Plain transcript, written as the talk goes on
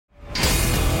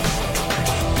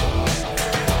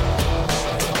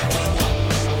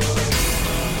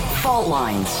Fault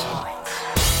Lines.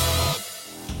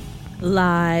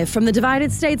 Live from the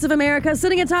divided states of America,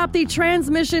 sitting atop the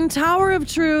transmission tower of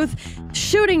truth,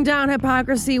 shooting down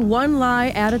hypocrisy one lie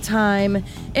at a time.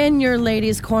 In your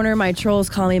ladies' corner, my trolls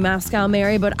call me Moscow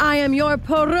Mary, but I am your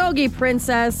pierogi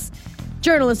princess,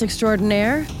 journalist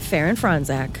extraordinaire, Faran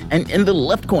Fronczak. And in the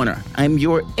left corner, I'm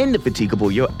your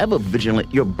indefatigable, your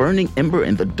ever-vigilant, your burning ember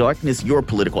in the darkness, your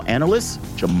political analyst,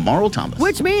 Jamarl Thomas.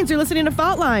 Which means you're listening to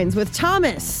Fault Lines with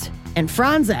Thomas and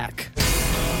Fronczak.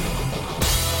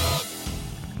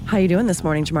 How you doing this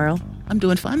morning, Jamarl? I'm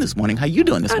doing fine this morning. How you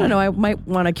doing this morning? I don't know. I might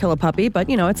want to kill a puppy, but,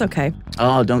 it's okay.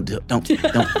 Oh, don't hurt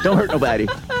nobody.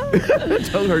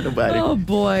 Don't hurt nobody. Oh,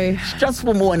 boy.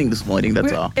 Stressful morning this morning,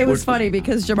 that's all. It was funny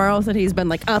because Jamarl said he's been,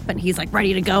 up and he's,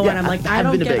 ready to go. Yeah, and I'm like, I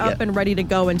don't get up and ready to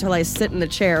go until I sit in the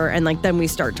chair and, then we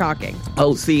start talking.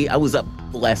 Oh, see, I was up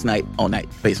last night, all night,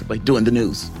 basically, doing the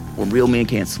news. When real men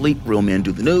can't sleep, real men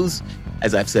do the news.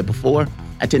 As I've said before,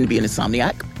 I tend to be an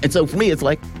insomniac. And so for me, it's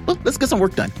like, well, let's get some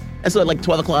work done. And so at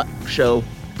 12 o'clock show,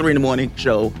 3 in the morning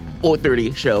show,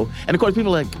 4:30 show. And of course,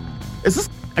 people are like,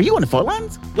 are you on the Fault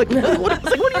Lines? What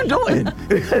are you doing?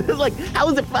 It's like, how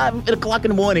is it 5 o'clock in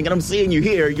the morning and I'm seeing you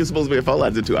here? You're supposed to be at Fault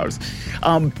Lines in 2 hours.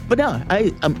 But no,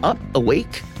 I'm up,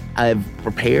 awake. I've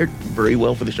prepared very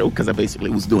well for the show because I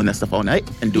basically was doing that stuff all night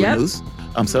and doing news.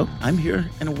 So I'm here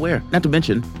and aware. Not to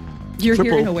mention, you're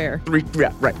here and aware.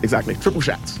 Yeah, right, exactly. Triple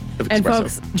shots of espresso. And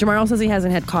folks, Jamarl says he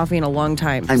hasn't had coffee in a long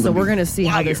time. So we're going to see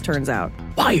how this turns out.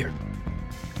 Wired.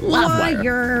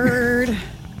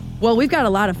 Well, we've got a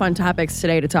lot of fun topics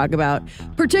today to talk about,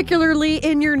 particularly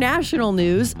in your national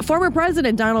news. Former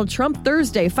President Donald Trump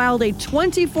Thursday filed a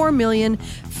 $24 million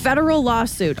federal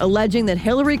lawsuit alleging that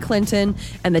Hillary Clinton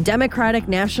and the Democratic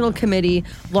National Committee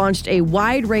launched a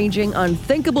wide-ranging,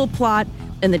 unthinkable plot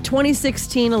in the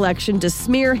 2016 election to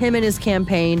smear him and his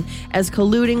campaign as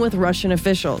colluding with Russian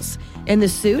officials. In the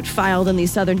suit filed in the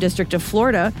Southern District of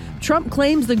Florida, Trump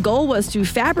claims the goal was to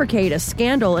fabricate a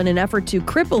scandal in an effort to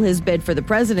cripple his bid for the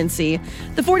presidency.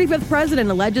 The 45th president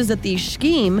alleges that the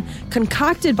scheme,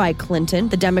 concocted by Clinton,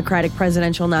 the Democratic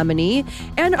presidential nominee,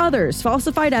 and others,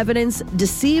 falsified evidence,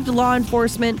 deceived law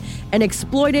enforcement, and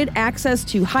exploited access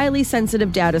to highly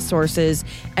sensitive data sources,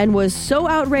 and was so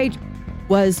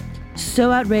outrageous,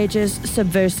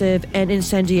 subversive, and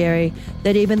incendiary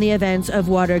that even the events of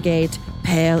Watergate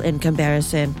pale in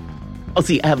comparison. Oh,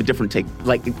 see, I have a different take.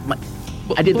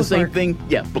 I did the same thing.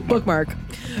 Yeah, bookmark.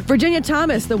 Virginia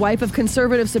Thomas, the wife of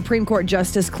conservative Supreme Court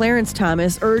Justice Clarence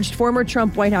Thomas, urged former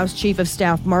Trump White House Chief of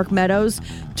Staff Mark Meadows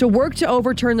to work to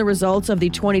overturn the results of the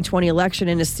 2020 election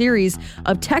in a series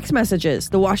of text messages,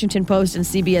 the Washington Post and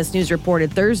CBS News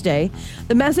reported Thursday.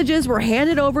 The messages were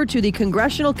handed over to the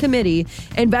Congressional Committee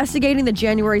investigating the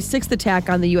January 6th attack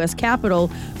on the U.S. Capitol,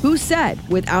 who said,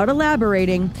 without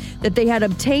elaborating, that they had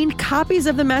obtained copies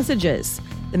of the messages.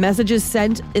 The messages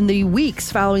sent in the weeks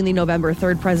following the November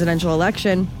 3rd presidential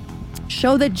election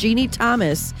show that Jeannie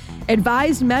Thomas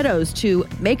advised Meadows to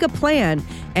make a plan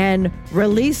and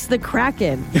release the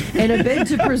Kraken in a bid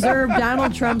to preserve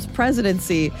Donald Trump's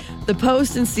presidency, the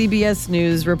Post and CBS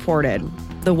News reported.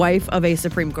 The wife of a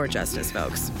Supreme Court justice,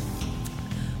 folks.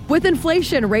 With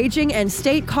inflation raging and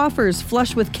state coffers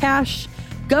flush with cash,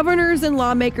 governors and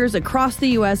lawmakers across the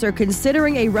U.S. are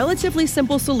considering a relatively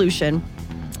simple solution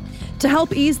to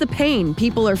help ease the pain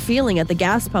people are feeling at the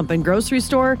gas pump and grocery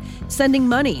store, sending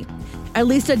money. At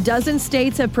least a dozen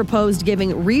states have proposed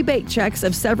giving rebate checks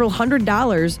of several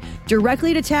 $100s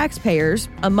directly to taxpayers,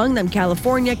 among them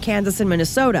California, Kansas, and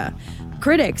Minnesota.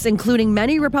 Critics, including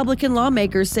many Republican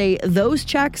lawmakers, say those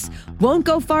checks won't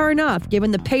go far enough given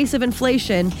the pace of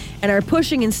inflation and are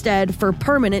pushing instead for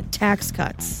permanent tax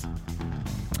cuts.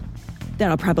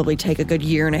 That'll probably take a good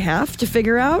year and a half to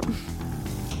figure out.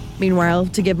 Meanwhile,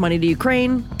 to give money to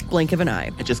Ukraine, blink of an eye.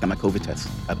 I just got my COVID test,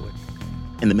 by the way,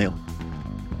 in the mail.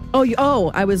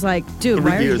 I was like, dude,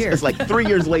 why are you here? It's 3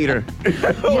 years later.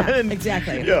 Yeah,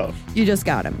 exactly. Yeah. You just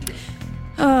got him.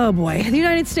 Oh, boy. The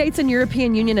United States and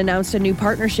European Union announced a new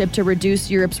partnership to reduce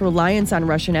Europe's reliance on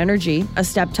Russian energy, a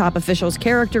step top officials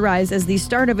characterized as the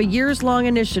start of a years-long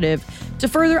initiative to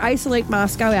further isolate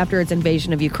Moscow after its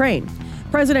invasion of Ukraine.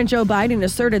 President Joe Biden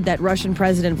asserted that Russian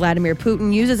President Vladimir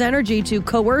Putin uses energy to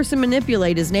coerce and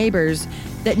manipulate his neighbors,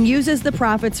 that uses the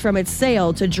profits from its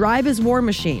sale to drive his war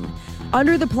machine.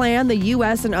 Under the plan, the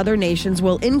U.S. and other nations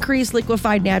will increase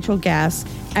liquefied natural gas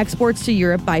exports to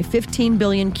Europe by 15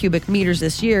 billion cubic meters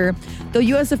this year, though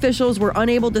U.S. officials were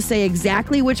unable to say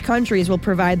exactly which countries will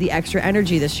provide the extra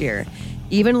energy this year.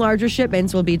 Even larger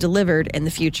shipments will be delivered in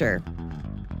the future.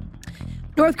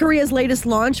 North Korea's latest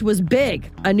launch was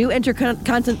big. A new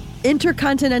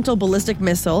intercontinental ballistic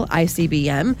missile,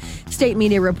 ICBM, state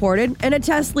media reported, and a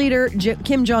test leader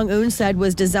Kim Jong-un said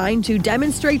was designed to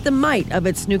demonstrate the might of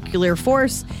its nuclear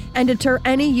force and deter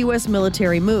any U.S.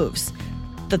 military moves.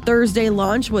 The Thursday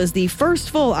launch was the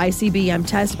first full ICBM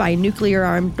test by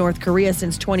nuclear-armed North Korea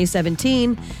since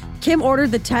 2017. Kim ordered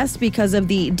the test because of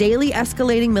the daily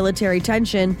escalating military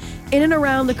tension in and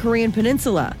around the Korean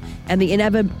peninsula and the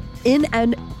inevitability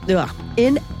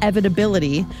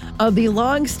of the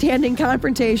long-standing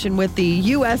confrontation with the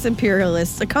U.S.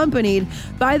 imperialists, accompanied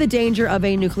by the danger of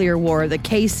a nuclear war, the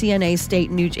KCNA state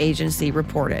news agency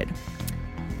reported.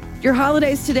 Your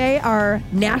holidays today are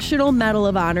National Medal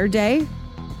of Honor Day,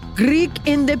 Greek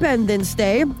Independence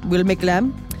Day,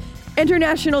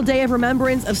 International Day of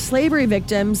Remembrance of Slavery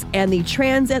Victims, and the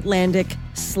Transatlantic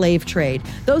Slave Trade.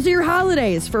 Those are your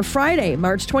holidays for Friday,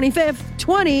 March 25th,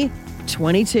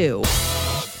 2022.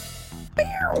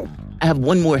 I have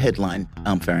one more headline,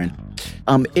 Faran.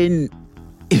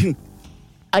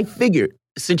 I figured,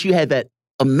 since you had that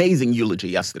amazing eulogy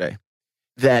yesterday,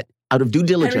 that out of due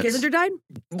diligence... Henry Kissinger died?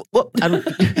 Well,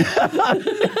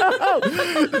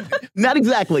 not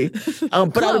exactly,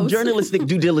 but out of journalistic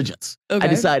due diligence, I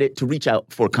decided to reach out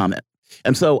for comment.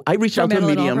 And so I reached out to a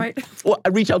medium. Well, I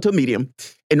reached out to a medium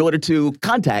in order to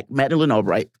contact Madeleine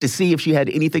Albright to see if she had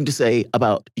anything to say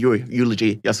about your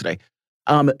eulogy yesterday.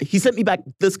 He sent me back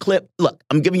this clip. Look,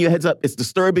 I'm giving you a heads up. It's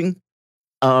disturbing,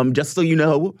 just so you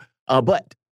know.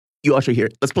 But you all should hear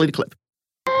it. Let's play the clip.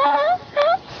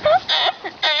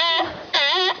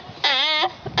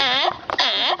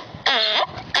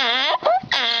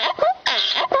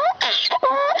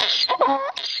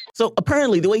 So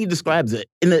apparently, the way he describes it,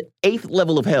 in the 8th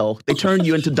level of hell, they turn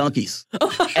you into donkeys.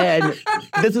 And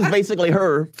this is basically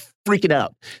her freaking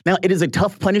out. Now, it is a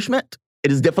tough punishment.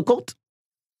 It is difficult.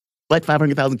 Like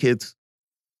 500,000 kids.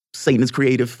 Satan is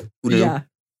creative. Who knew? Yeah.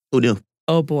 Who knew?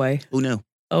 Oh, boy. Who knew?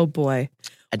 Oh, boy.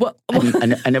 I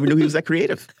never knew he was that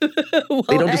creative. Well,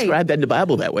 they don't describe that in the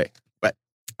Bible that way. But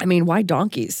I mean, why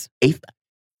donkeys?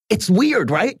 It's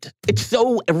weird, right? It's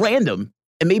so random.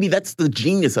 And maybe that's the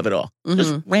genius of it all. Mm-hmm.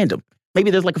 Just random. Maybe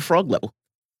there's like a frog level.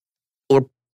 Or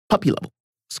puppy level.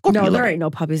 Scorpion level. There ain't no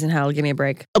puppies in hell. Give me a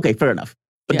break. Okay, fair enough.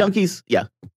 But donkeys, yeah.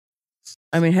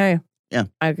 I mean, hey. Yeah.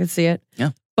 I could see it.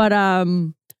 Yeah. But how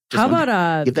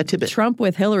about give that tidbit. Trump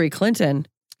with Hillary Clinton?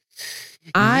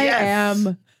 I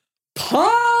am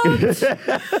pumped.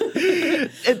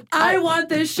 I want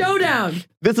this showdown.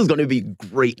 This is going to be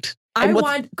great. I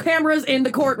want cameras in the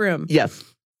courtroom. Yes.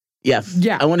 Yeah.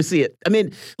 I want to see it. I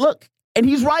mean, look, and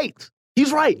he's right.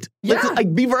 He's right. Yeah. Let's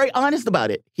be very honest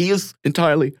about it. He is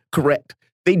entirely correct.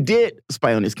 They did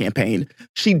spy on his campaign.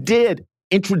 She did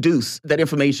introduce that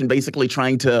information, basically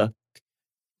trying to,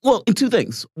 well, in two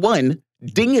things. One,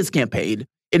 ding his campaign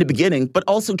in the beginning, but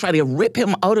also try to rip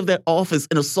him out of that office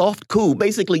in a soft coup,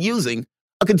 basically using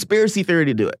a conspiracy theory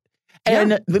to do it.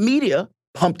 And the media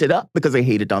pumped it up because they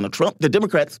hated Donald Trump. The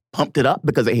Democrats pumped it up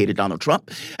because they hated Donald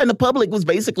Trump. And the public was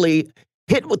basically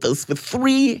hit with this for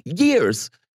 3 years,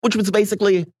 which was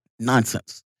basically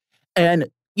nonsense. And,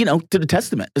 you know, to the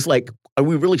testament, it's like, are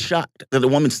we really shocked that a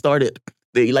woman started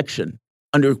the election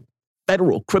under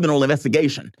federal criminal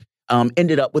investigation,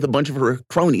 ended up with a bunch of her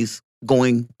cronies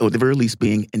going, or at the very least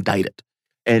being indicted?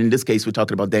 And in this case, we're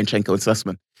talking about Danchenko and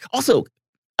Sussman. Also,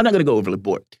 I'm not going to go overly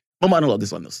bored. My monologue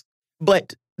is on this.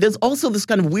 But there's also this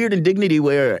kind of weird indignity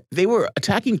where they were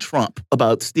attacking Trump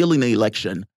about stealing the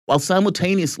election while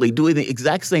simultaneously doing the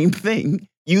exact same thing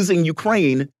using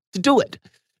Ukraine to do it.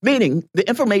 Meaning the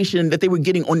information that they were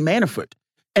getting on Manafort.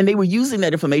 And they were using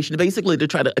that information basically to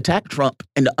try to attack Trump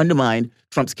and to undermine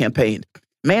Trump's campaign.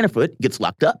 Manafort gets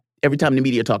locked up. Every time the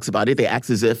media talks about it, they act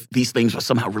as if these things were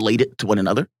somehow related to one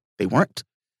another. They weren't.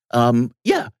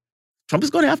 Trump is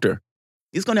going after her.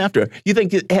 He's going after her. You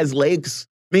think it has legs?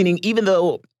 Meaning, even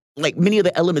though, like, many of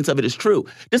the elements of it is true,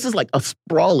 this is like a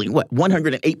sprawling,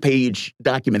 108-page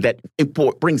document that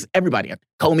brings everybody in.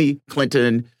 Comey,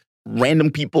 Clinton, random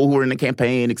people who are in the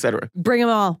campaign, et cetera. Bring them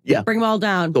all. Yeah. Bring them all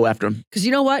down. Go after them. Because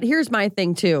you know what? Here's my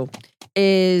thing, too,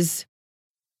 is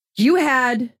you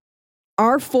had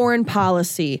our foreign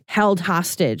policy held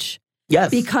hostage. Yes.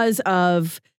 Because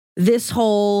of this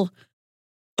whole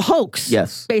hoax.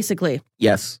 Yes. Basically.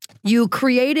 Yes. You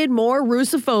created more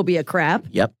Russophobia crap.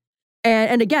 Yep.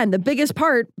 And again, the biggest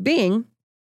part being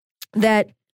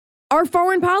that our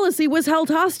foreign policy was held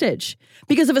hostage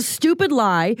because of a stupid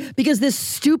lie, because this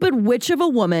stupid witch of a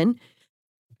woman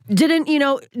didn't,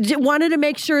 wanted to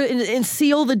make sure and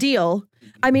seal the deal.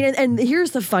 I mean, and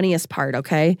here's the funniest part,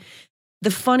 okay?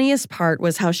 the funniest part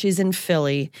was how she's in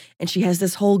Philly and she has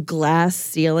this whole glass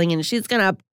ceiling and she's going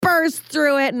to burst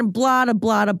through it and blah, blah,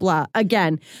 blah, blah.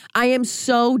 Again, I am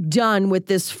so done with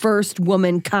this first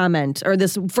woman comment or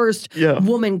this first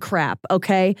woman crap,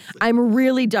 okay? I'm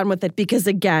really done with it because,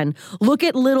 again, look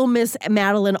at little Miss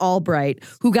Madeleine Albright,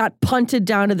 who got punted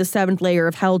down to the 7th layer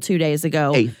of hell 2 days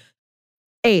ago.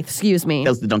 Eighth, excuse me.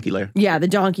 That was the donkey layer. Yeah, the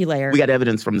donkey layer. We got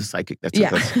evidence from the psychic that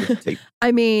took us to the tape.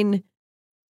 I mean,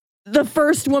 the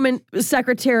first woman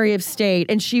Secretary of State,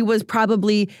 and she was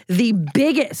probably the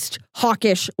biggest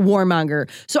hawkish warmonger.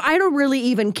 So I don't really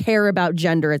even care about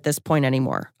gender at this point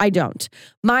anymore. I don't.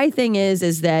 My thing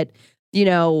is that, you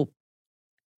know,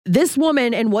 this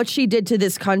woman and what she did to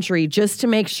this country just to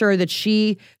make sure that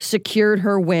she secured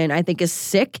her win, I think is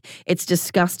sick. It's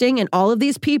disgusting. And all of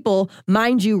these people,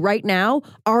 mind you, right now,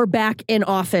 are back in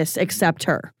office except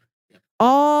her.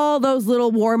 All those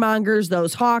little warmongers,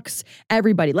 those hawks,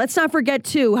 everybody. Let's not forget,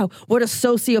 too, what a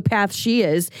sociopath she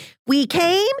is. We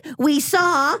came, we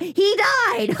saw, he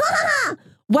died.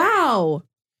 Wow.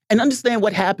 And understand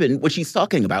what happened, what she's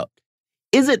talking about.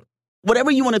 Is it,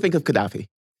 whatever you want to think of Gaddafi,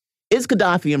 is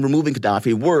Gaddafi and removing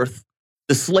Gaddafi worth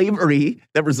the slavery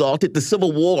that resulted, the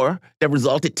civil war that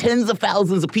resulted, tens of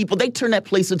thousands of people? They turned that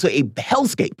place into a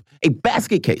hellscape, a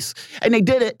basket case. And they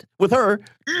did it with her.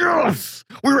 Yes,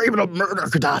 we were able to murder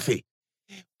Gaddafi.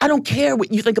 I don't care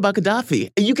what you think about Gaddafi.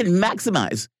 You can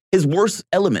maximize his worst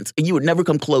elements, and you would never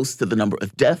come close to the number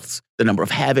of deaths, the number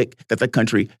of havoc that the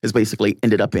country has basically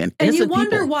ended up in. And you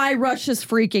wonder why Russia's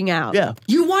freaking out. Yeah.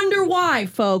 You wonder why,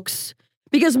 folks.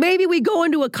 Because maybe we go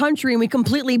into a country and we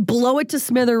completely blow it to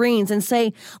smithereens and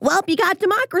say, well, you got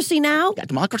democracy now. Got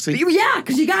democracy. Yeah,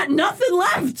 because you got nothing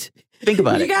left. Think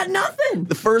about it. You got nothing.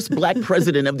 The first black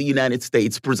president of the United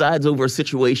States presides over a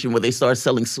situation where they start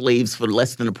selling slaves for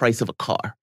less than the price of a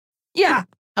car. Yeah.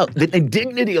 Oh, the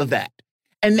indignity of that.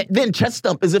 And then chest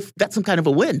stump as if that's some kind of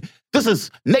a win. This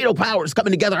is NATO powers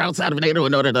coming together outside of NATO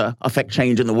in order to affect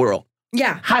change in the world.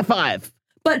 Yeah. High five.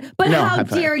 But No, how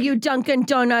dare you, Dunkin'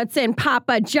 Donuts and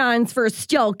Papa John's, for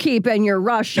still keeping your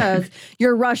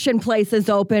Russian places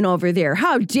open over there?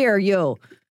 How dare you?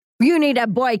 You need to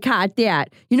boycott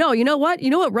that. You know what?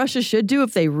 You know what Russia should do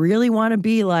if they really want to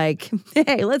be like,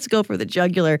 hey, let's go for the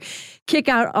jugular. Kick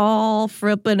out all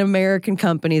frippin' American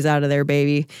companies out of there,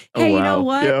 baby. Hey, wow. You know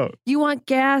what? Yeah. You want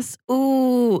gas?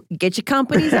 Ooh, get your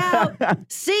companies out.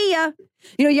 See ya.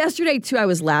 You know, yesterday, too, I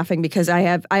was laughing because I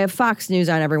have Fox News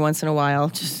on every once in a while,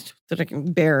 just that I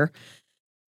can bear.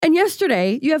 And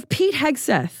yesterday, you have Pete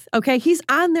Hegseth, okay? He's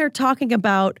on there talking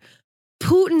about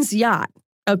Putin's yacht,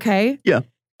 okay? Yeah.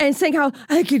 And saying how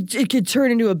it could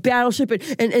turn into a battleship.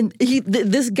 And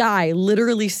this guy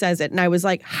literally says it. And I was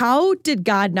like, how did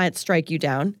God not strike you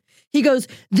down? He goes,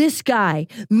 this guy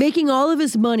making all of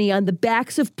his money on the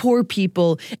backs of poor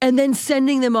people and then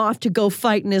sending them off to go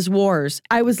fight in his wars.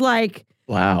 I was like,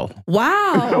 wow.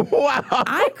 Wow.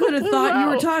 I could have thought you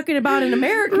were talking about an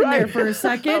American there for a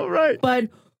second. Right. But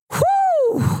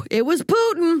whew, it was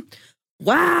Putin.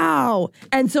 Wow.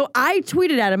 And so I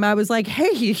tweeted at him. I was like,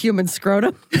 hey, you human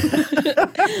scrotum.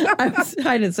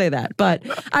 I didn't say that, but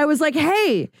I was like,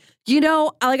 hey, you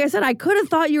know, like I said, I could have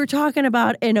thought you were talking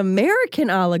about an American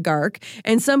oligarch,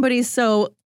 and somebody so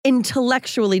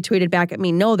intellectually tweeted back at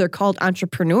me, no, they're called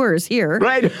entrepreneurs here.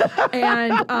 Right.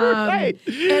 And right.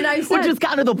 And I said, which is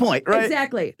kind of the point, right?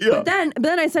 Exactly. Yeah. But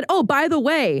then I said, oh, by the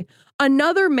way,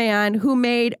 another man who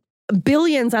made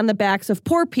billions on the backs of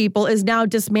poor people is now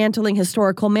dismantling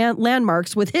historical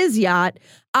landmarks with his yacht,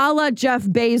 a la Jeff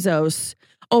Bezos,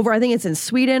 over, I think it's in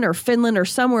Sweden or Finland or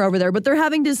somewhere over there. But they're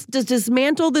having to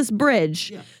dismantle this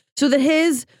bridge so that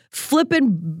his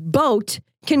flippin' boat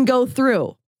can go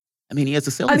through. I mean, he has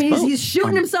to sell his boat. He's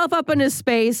shooting himself up into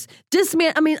space.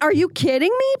 I mean, are you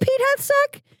kidding me, Pete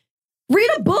Hegseth? Read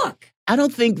a book. Do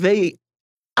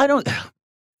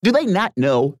they not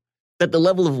know that the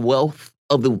level of wealth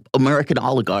of the American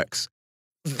oligarchs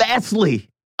vastly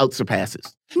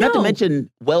outsurpasses? No. Not to mention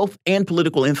wealth and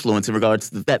political influence in regards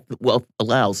to that wealth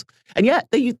allows. And yet,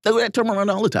 they throw that term around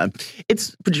all the time.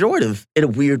 It's pejorative in a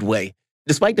weird way,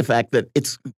 despite the fact that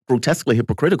it's grotesquely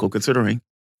hypocritical considering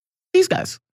these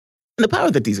guys and the power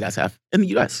that these guys have in the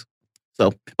U.S.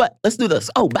 So, but let's do this.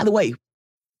 Oh, by the way,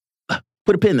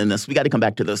 put a pin in this. We got to come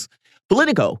back to this.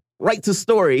 Politico writes a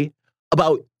story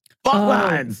about fault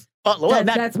lines.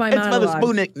 That's my monologue. It's for the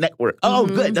Sputnik Network. Oh,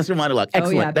 good. That's your monologue.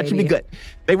 Excellent. Yeah, that should be good.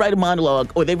 They write a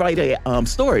monologue, or they write a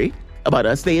story about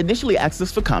us. They initially asked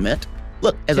us for comment.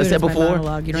 Look, as I said before,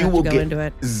 you will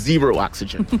get zero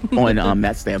oxygen on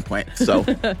that standpoint. So,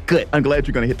 good. I'm glad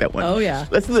you're going to hit that one. Oh, yeah.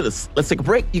 Let's do this. Let's take a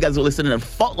break. You guys are listening to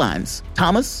Fault Lines.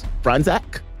 Thomas,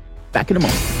 Fronczak, back in a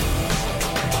moment.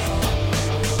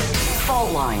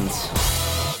 lines.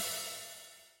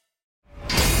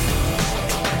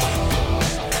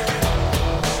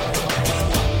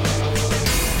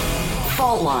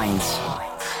 Fault lines.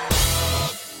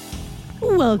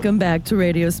 Welcome back to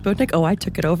Radio Sputnik. Oh, I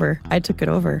took it over.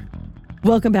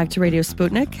 Welcome back to Radio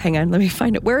Sputnik. Hang on, let me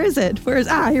find it. Where is it?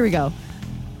 Here we go.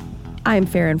 I'm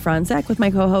Faran Fronczak with my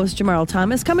co-host Jamarl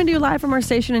Thomas, coming to you live from our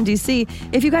station in D.C.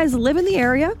 If you guys live in the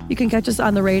area, you can catch us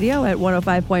on the radio at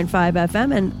 105.5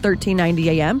 FM and 1390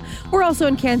 AM. We're also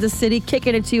in Kansas City,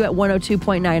 kicking it to you at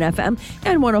 102.9 FM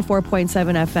and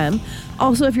 104.7 FM.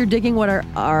 Also, if you're digging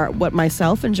what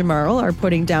myself and Jamarl are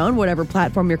putting down, whatever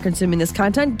platform you're consuming this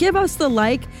content, give us the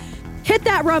like. Hit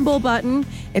that Rumble button.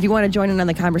 If you want to join in on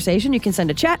the conversation, you can send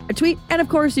a chat, a tweet, and of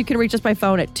course, you can reach us by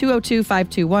phone at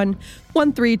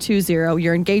 202-521-1320.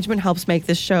 Your engagement helps make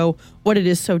this show what it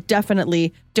is, so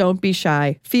definitely don't be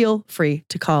shy. Feel free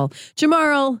to call.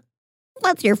 Jamarl,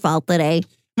 what's your fault today?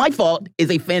 My fault is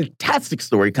a fantastic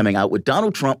story coming out with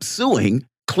Donald Trump suing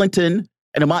Clinton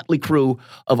and a motley crew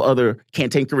of other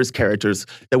cantankerous characters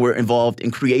that were involved in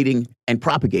creating and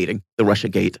propagating the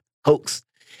Russiagate hoax.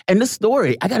 And this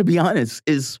story, I got to be honest,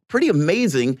 is pretty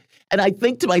amazing. And I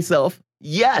think to myself,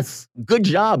 yes, good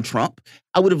job, Trump.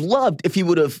 I would have loved if he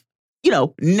would have,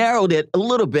 narrowed it a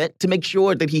little bit to make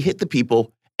sure that he hit the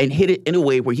people and hit it in a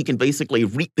way where he can basically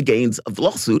reap the gains of the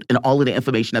lawsuit and all of the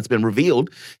information that's been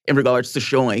revealed in regards to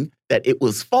showing that it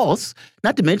was false,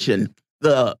 not to mention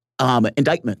the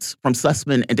indictments from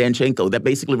Sussman and Danchenko that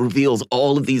basically reveals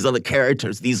all of these other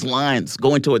characters, these lines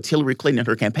going towards Hillary Clinton and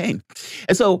her campaign.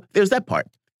 And so there's that part.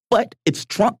 But it's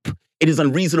Trump. It is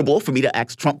unreasonable for me to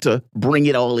ask Trump to bring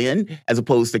it all in as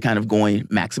opposed to kind of going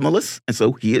maximalist. And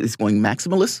so he is going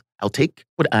maximalist. I'll take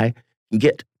what I can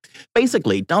get.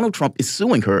 Basically, Donald Trump is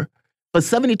suing her for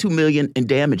 $72 million in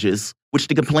damages, which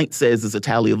the complaint says is a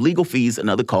tally of legal fees and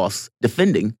other costs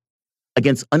defending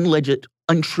against alleged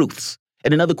untruths.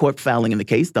 In another court filing in the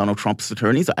case, Donald Trump's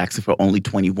attorneys are asking for only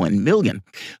 $21 million.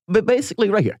 But basically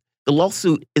right here, the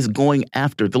lawsuit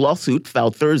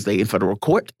filed Thursday in federal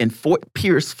court in Fort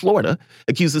Pierce, Florida,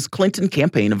 accuses Clinton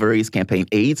campaign and various campaign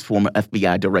aides, former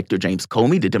FBI Director James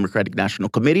Comey, the Democratic National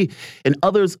Committee, and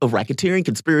others of racketeering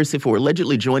conspiracy for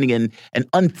allegedly joining in an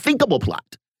unthinkable plot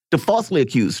to falsely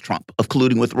accuse Trump of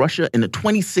colluding with Russia in the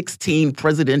 2016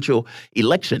 presidential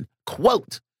election.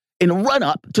 Quote, in a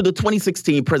run-up to the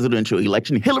 2016 presidential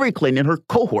election, Hillary Clinton and her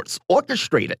cohorts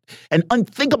orchestrated an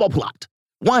unthinkable plot,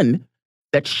 one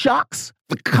that shocks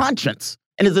the conscience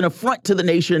and is an affront to the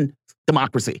nation's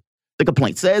democracy. The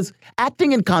complaint says,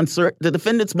 acting in concert, the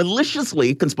defendants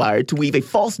maliciously conspired to weave a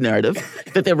false narrative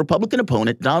that their Republican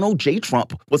opponent, Donald J.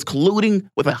 Trump, was colluding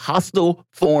with a hostile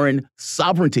foreign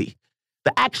sovereignty.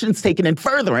 The actions taken in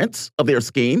furtherance of their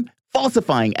scheme,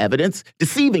 falsifying evidence,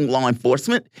 deceiving law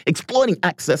enforcement, exploiting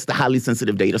access to highly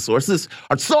sensitive data sources,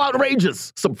 are so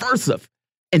outrageous, subversive,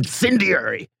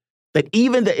 incendiary that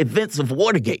even the events of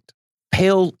Watergate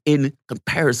pale in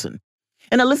comparison.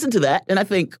 And I listen to that and I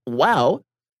think, wow,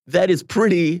 that is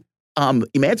pretty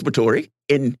emancipatory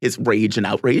in his rage and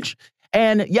outrage.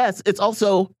 And yes, it's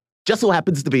also just so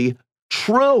happens to be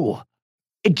true.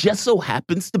 It just so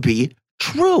happens to be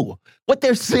true. What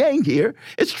they're saying here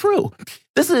is true.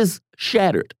 This is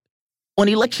shattered on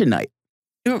election night.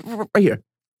 Right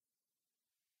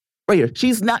here.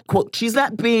 She's not, quote, she's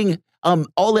not being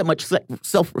all that much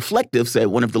self-reflective, said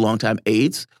one of the longtime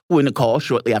aides who in the call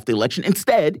shortly after the election.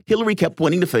 Instead, Hillary kept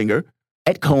pointing the finger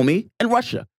at Comey and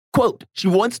Russia. Quote, she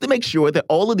wants to make sure that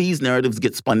all of these narratives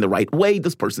get spun the right way,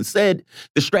 this person said.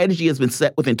 The strategy has been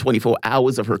set within 24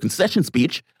 hours of her concession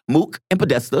speech. Mook and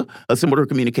Podesta assembled her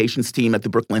communications team at the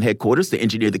Brooklyn headquarters to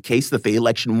engineer the case that the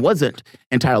election wasn't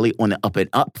entirely on the up and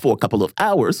up for a couple of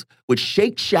hours. With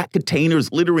Shake Shack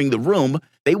containers littering the room,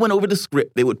 they went over the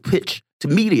script they would pitch to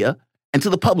media and to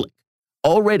the public.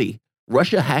 Already,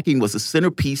 Russia hacking was the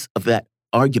centerpiece of that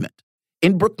argument.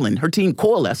 In Brooklyn, her team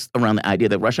coalesced around the idea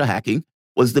that Russia hacking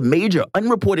was the major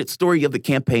unreported story of the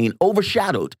campaign,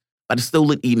 overshadowed by the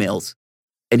stolen emails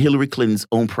and Hillary Clinton's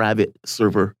own private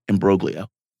server imbroglio.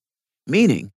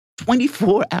 Meaning,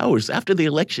 24 hours after the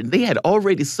election, they had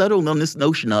already settled on this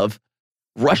notion of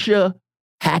Russia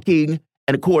hacking,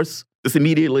 and of course, this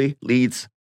immediately leads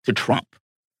to Trump.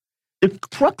 The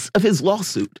crux of his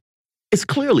lawsuit is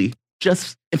clearly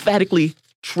just emphatically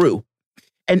true.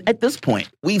 And at this point,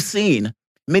 we've seen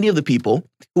many of the people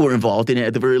who were involved in it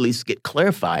at the very least get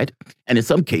clarified, and in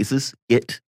some cases,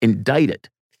 get indicted.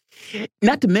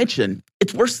 Not to mention,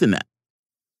 it's worse than that.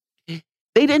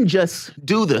 They didn't just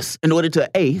do this in order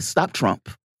to, A, stop Trump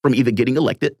from either getting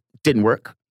elected, didn't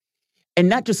work, and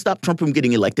not just stop Trump from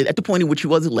getting elected at the point in which he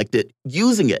was elected,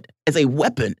 using it as a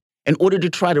weapon in order to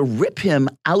try to rip him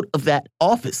out of that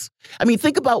office. I mean,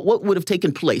 think about what would have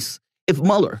taken place if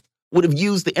Mueller would have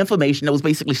used the information that was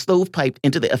basically stovepiped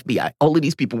into the FBI. All of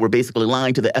these people were basically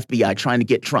lying to the FBI, trying to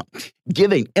get Trump,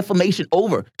 giving information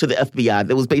over to the FBI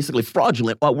that was basically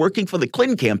fraudulent while working for the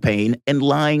Clinton campaign and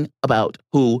lying about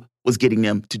who was getting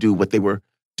them to do what they were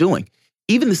doing.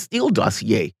 Even the Steele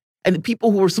dossier and the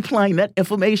people who were supplying that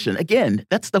information, again,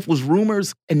 that stuff was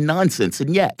rumors and nonsense.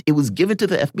 And yet it was given to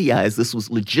the FBI as this was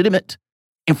legitimate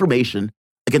information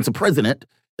against a president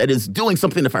that is doing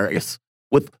something nefarious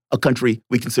with a country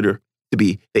we consider to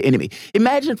be the enemy.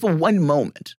 Imagine for one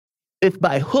moment if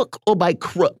by hook or by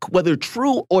crook, whether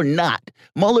true or not,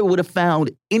 Mueller would have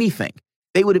found anything.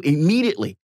 They would have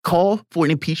immediately called for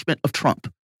an impeachment of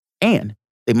Trump. And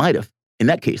they might have, in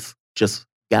that case, just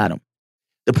got him.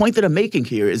 The point that I'm making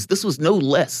here is this was no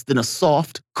less than a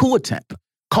soft coup attempt.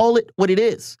 Call it what it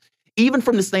is. Even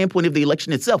from the standpoint of the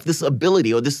election itself, this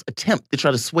ability or this attempt to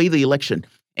try to sway the election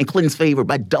in Clinton's favor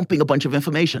by dumping a bunch of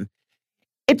information.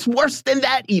 It's worse than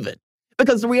that even,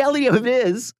 because the reality of it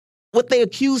is what they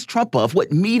accused Trump of,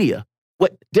 what media,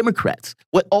 what Democrats,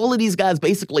 what all of these guys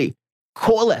basically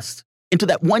coalesced into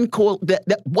that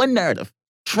one narrative,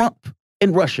 Trump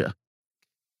and Russia.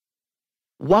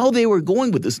 While they were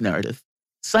going with this narrative,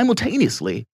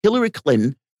 simultaneously, Hillary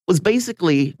Clinton was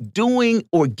basically doing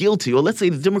or guilty, or let's say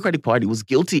the Democratic Party was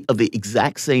guilty of the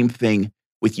exact same thing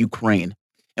with Ukraine.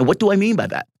 And what do I mean by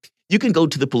that? You can go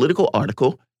to the Political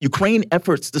article, Ukraine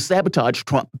efforts to sabotage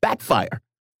Trump backfire.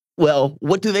 Well,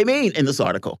 what do they mean in this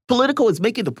article? Politico is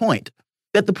making the point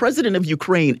that the president of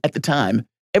Ukraine at the time,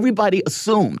 everybody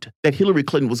assumed that Hillary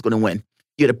Clinton was going to win.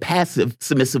 You had a passive,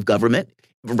 submissive government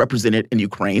represented in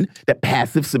Ukraine. That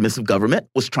passive, submissive government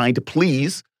was trying to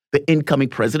please the incoming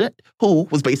president, who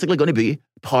was basically going to be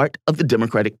part of the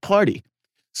Democratic Party.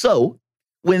 So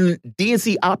when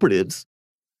DNC operatives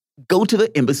go to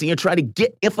the embassy and try to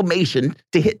get information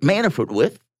to hit Manafort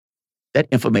with, that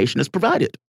information is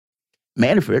provided.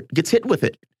 Manafort gets hit with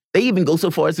it. They even go so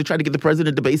far as to try to get the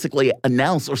president to basically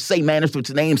announce or say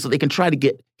Manafort's name so they can try to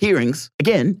get hearings,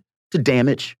 again, to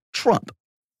damage Trump.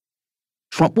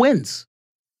 Trump wins.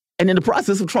 And in the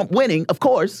process of Trump winning, of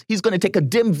course, he's going to take a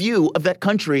dim view of that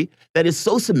country that is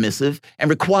so submissive and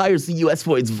requires the U.S.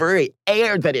 for its very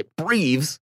air that it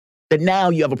breathes, that now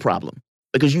you have a problem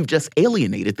because you've just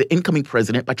alienated the incoming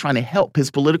president by trying to help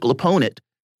his political opponent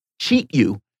cheat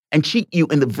you in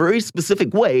the very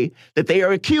specific way that they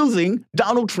are accusing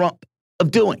Donald Trump of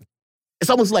doing. It's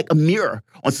almost like a mirror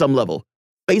on some level.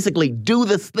 Basically, do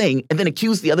this thing and then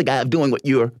accuse the other guy of doing what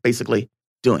you're basically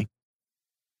doing.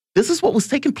 This is what was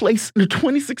taking place in the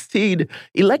 2016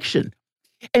 election.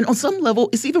 And on some level,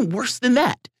 it's even worse than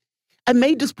that. I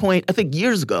made this point, I think,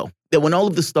 years ago, that when all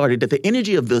of this started, that the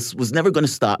energy of this was never going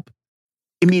to stop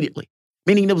immediately.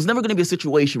 Meaning there was never going to be a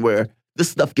situation where this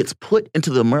stuff gets put into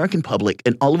the American public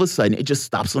and all of a sudden it just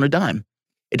stops on a dime.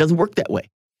 It doesn't work that way.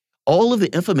 All of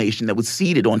the information that was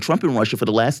seeded on Trump and Russia for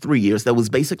the last 3 years that was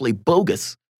basically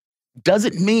bogus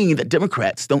doesn't mean that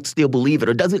Democrats don't still believe it,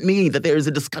 or doesn't mean that there is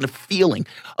this kind of feeling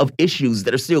of issues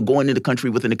that are still going in the country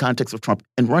within the context of Trump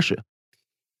and Russia.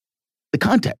 The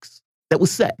context that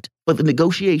was set for the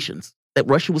negotiations that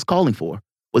Russia was calling for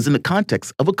was in the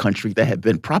context of a country that had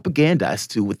been propagandized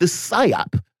to with this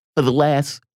psyop for the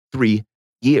last 3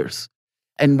 years.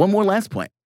 And one more last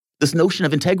point, this notion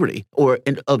of integrity or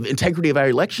of integrity of our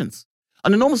elections.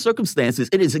 Under normal circumstances,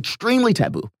 it is extremely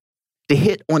taboo to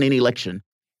hit on an election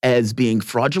as being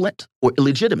fraudulent or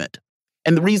illegitimate.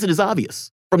 And the reason is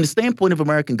obvious. From the standpoint of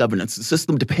American governance, the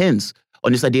system depends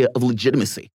on this idea of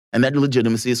legitimacy. And that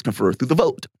legitimacy is conferred through the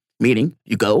vote, meaning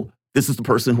you go, this is the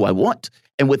person who I want.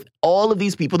 And with all of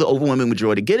these people, the overwhelming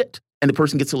majority get it, and the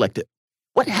person gets elected.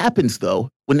 What happens, though,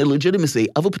 when the legitimacy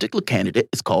of a particular candidate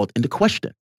is called into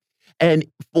question? And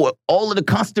for all of the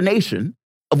consternation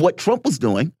of what Trump was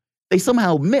doing, they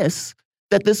somehow miss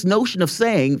that this notion of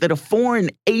saying that a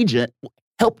foreign agent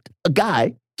helped a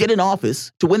guy get in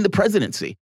office to win the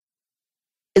presidency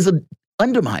is an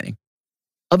undermining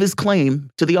of his claim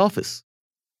to the office.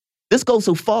 This goes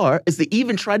so far as to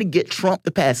even try to get Trump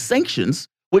to pass sanctions,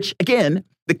 which, again,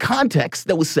 the context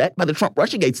that was set by the Trump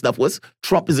Russiagate stuff was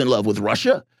Trump is in love with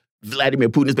Russia. Vladimir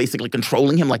Putin is basically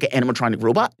controlling him like an animatronic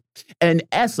robot. And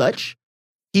as such,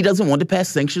 he doesn't want to pass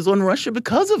sanctions on Russia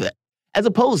because of it, as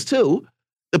opposed to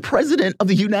the president of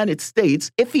the United States,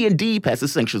 if he indeed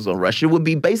passes sanctions on Russia, would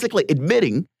be basically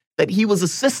admitting that he was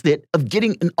assisted of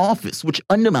getting in office, which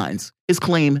undermines his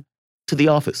claim to the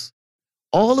office.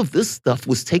 All of this stuff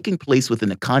was taking place within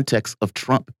the context of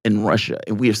Trump and Russia,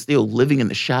 and we are still living in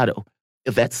the shadow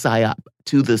of that psyop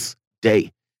to this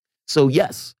day. So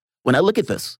yes, when I look at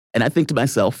this and I think to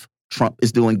myself, Trump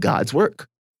is doing God's work.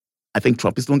 I think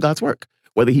Trump is doing God's work.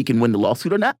 Whether he can win the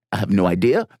lawsuit or not, I have no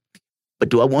idea. But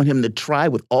do I want him to try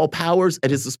with all powers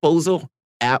at his disposal?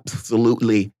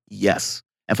 Absolutely yes.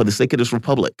 And for the sake of this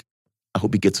republic, I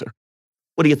hope he gets her.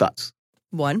 What are your thoughts?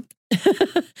 One.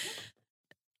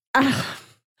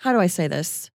 How do I say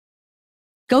this?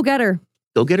 Go get her.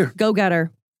 Go get her. Go get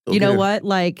her. Go you get know her. what?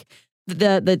 Like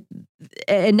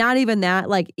and not even that,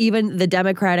 like even the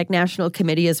Democratic National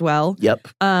Committee as well. Yep.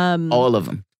 All of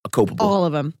them are culpable. All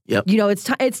of them. Yep. You know,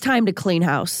 it's time to clean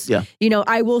house. Yeah. You know,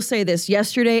 I will say this.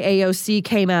 Yesterday, AOC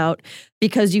came out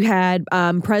because you had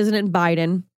President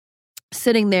Biden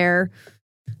sitting there,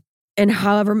 and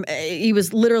however, he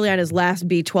was literally on his last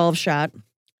B12 shot,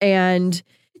 and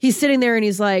he's sitting there and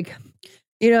he's like,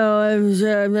 you know,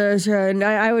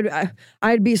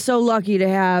 I'd be so lucky to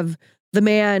have the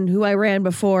man who I ran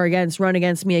before run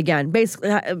against me again. Basically,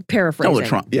 paraphrasing. Donald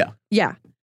Trump, yeah. Yeah.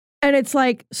 And it's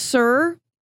like, sir,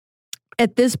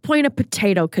 at this point, a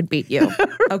potato could beat you.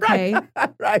 Okay?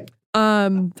 Right.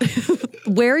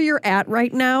 Where you're at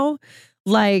right now,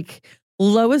 like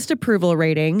lowest approval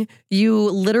rating, you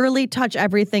literally touch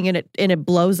everything and it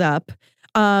blows up.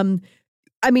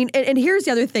 I mean, and here's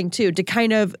the other thing too, to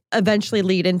kind of eventually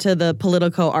lead into the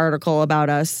Politico article about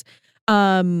us,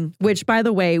 which, by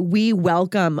the way, we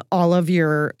welcome all of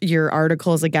your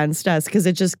articles against us because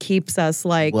it just keeps us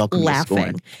like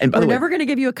laughing. And we're never going to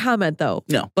give you a comment though.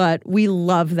 No, but we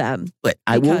love them. But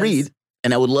I will read,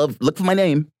 and I would look for my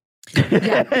name.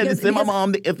 Yeah, and send my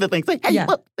mom if the thing say, hey, yeah,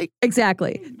 look.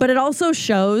 Exactly. But it also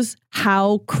shows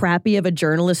how crappy of a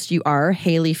journalist you are,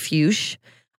 Haley Fuchs.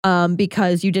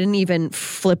 Because you didn't even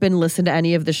flip and listen to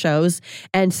any of the shows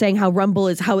and saying how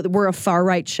we're a far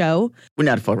right show. We're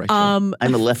not a far right show. I'm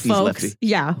a lefty's folks, lefty.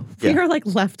 Yeah. We are like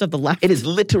left of the left. It is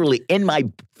literally in my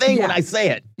thing when I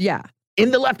say it. Yeah. In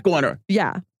the left corner.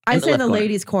 Yeah. I say in the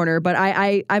ladies' corner, but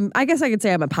I guess I could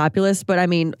say I'm a populist, but I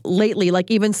mean, lately, like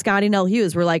even Scotty Nell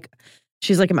Hughes,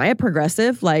 she's like, am I a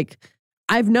progressive? Like,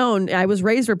 I've known, I was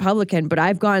raised Republican, but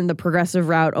I've gone the progressive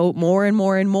route more and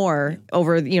more and more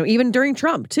over, even during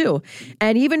Trump too.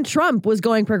 And even Trump was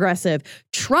going progressive.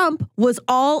 Trump was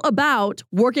all about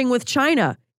working with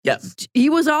China. Yes. He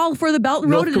was all for the Belt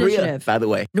and Road Initiative. By the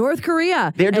way. North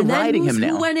Korea. They're deriding him now.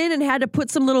 Who went in and had to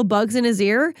put some little bugs in his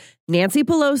ear? Nancy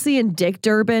Pelosi and Dick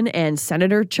Durbin and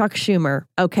Senator Chuck Schumer.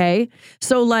 Okay?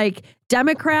 So like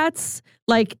Democrats,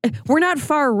 like we're not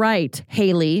far right,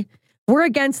 Haley. We're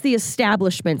against the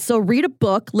establishment. So read a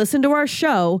book, listen to our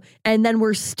show, and then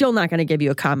we're still not going to give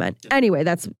you a comment. Anyway,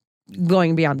 that's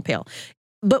going beyond the pale.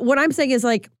 But what I'm saying is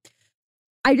like,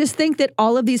 I just think that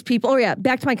all of these people,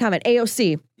 back to my comment,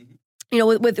 AOC,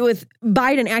 with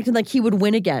Biden acting like he would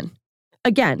win again,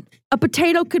 a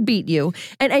potato could beat you.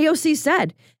 And AOC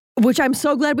said, which I'm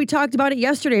so glad we talked about it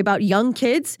yesterday about young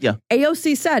kids. Yeah.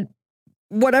 AOC said,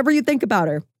 whatever you think about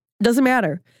her, doesn't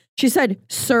matter. She said,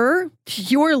 sir,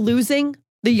 you're losing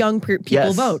the young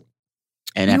people vote.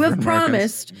 And you have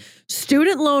promised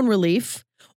student loan relief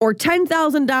or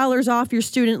 $10,000 off your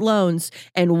student loans.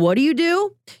 And what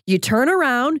do? You turn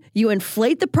around, you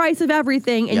inflate the price of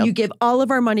everything, and you give all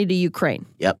of our money to Ukraine.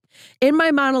 Yep. In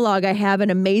my monologue, I have an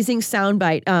amazing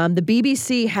soundbite. The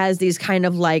BBC has these kind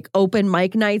of like open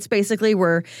mic nights, basically,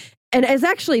 and it's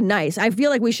actually nice. I feel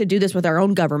like we should do this with our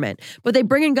own government. But they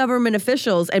bring in government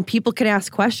officials and people can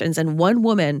ask questions. And one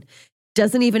woman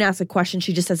doesn't even ask a question.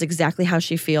 She just says exactly how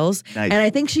she feels. Nice. And I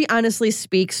think she honestly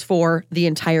speaks for the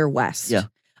entire West. Yeah.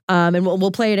 And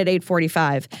we'll play it at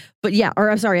 8:45. But yeah,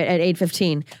 or I'm sorry, at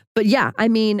 8:15. But yeah, I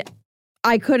mean,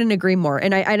 I couldn't agree more.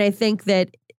 And I think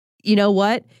that, you know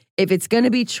what? If it's going to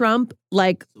be Trump,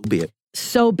 like,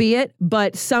 so be it.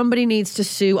 But somebody needs to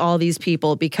sue all these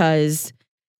people because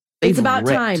it's about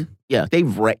time. Yeah,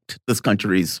 they've wrecked this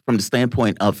country's from the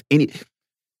standpoint of any.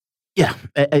 Yeah,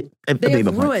 they've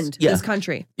ruined this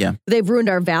country. Yeah, they've ruined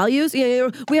our values.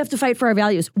 We have to fight for our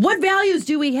values. What values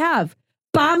do we have?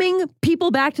 Bombing people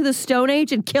back to the Stone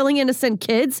Age and killing innocent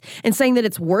kids and saying that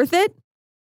it's worth it?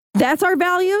 That's our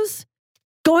values?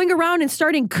 Going around and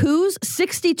starting coups,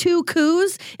 62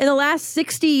 coups in the last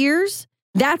 60 years?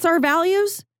 That's our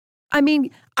values? I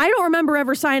mean, I don't remember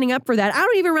ever signing up for that. I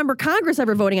don't even remember Congress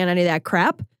ever voting on any of that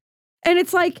crap. And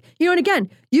it's like, and again,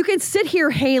 you can sit here,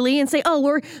 Haley, and say,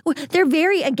 oh, they're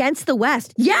very against the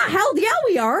West. Yeah, hell yeah,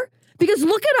 we are. Because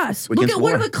look at us. Look at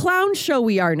what of a clown show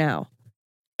we are now.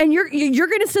 And you're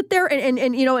going to sit there and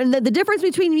the difference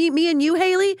between me and you,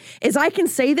 Haley, is I can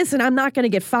say this and I'm not going to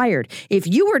get fired. If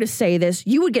you were to say this,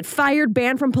 you would get fired,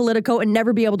 banned from Politico, and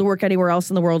never be able to work anywhere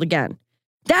else in the world again.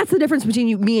 That's the difference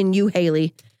between me and you,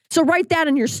 Haley. So write that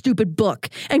in your stupid book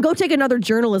and go take another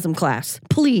journalism class,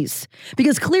 please.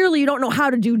 Because clearly you don't know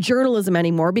how to do journalism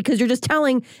anymore because you're just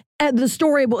telling the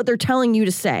story about what they're telling you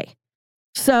to say.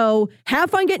 So have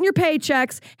fun getting your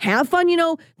paychecks, have fun,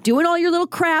 doing all your little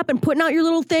crap and putting out your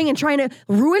little thing and trying to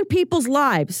ruin people's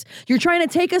lives. You're trying to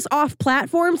take us off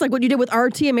platforms like what you did with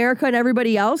RT America and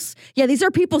everybody else. Yeah, these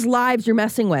are people's lives you're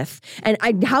messing with. And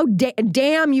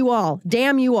damn you all.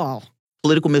 Damn you all.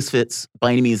 Political misfits,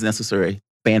 by any means necessary,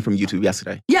 banned from YouTube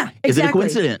yesterday. Yeah, exactly. Is it a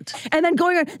coincidence? And then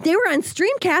they were on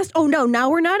Streamcast. Oh, no, now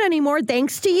we're not anymore.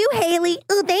 Thanks to you, Haley.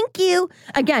 Oh, thank you.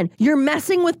 Again, you're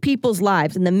messing with people's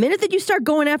lives. And the minute that you start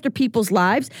going after people's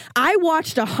lives, I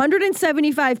watched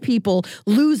 175 people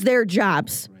lose their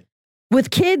jobs. Right. With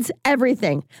kids,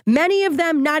 everything. Many of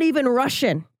them not even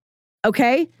Russian.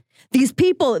 Okay? These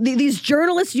people, these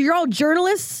journalists, you're all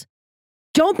journalists.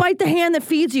 Don't bite the hand that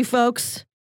feeds you, folks.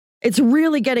 It's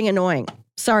really getting annoying.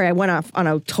 Sorry, I went off on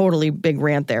a totally big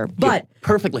rant there, but you're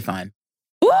perfectly fine.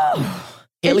 Woo!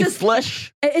 Haley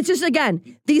Flesh. It's just, again,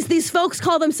 these folks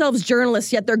call themselves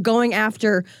journalists, yet they're going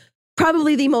after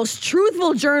probably the most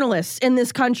truthful journalists in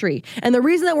this country. And the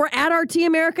reason that we're at RT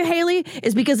America, Haley,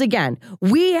 is because, again,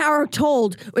 we are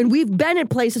told, and we've been in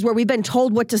places where we've been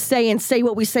told what to say and say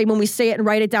what we say when we say it and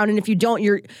write it down. And if you don't,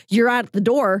 you're out the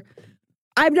door.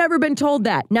 I've never been told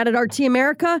that. Not at RT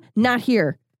America, not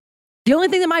here. The only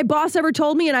thing that my boss ever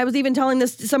told me, and I was even telling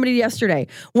this to somebody yesterday,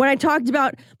 when I talked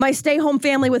about my stay-home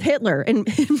family with Hitler, and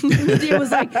Lydia was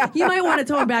like, you might want to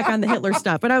tone back on the Hitler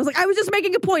stuff. And I was like, I was just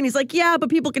making a point. He's like, yeah, but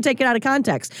people can take it out of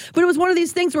context. But it was one of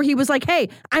these things where he was like, hey,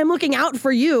 I'm looking out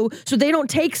for you so they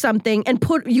don't take something and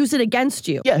use it against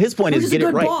you. Yeah, his point is get it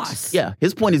right. Boss. Yeah,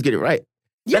 his point is get it right.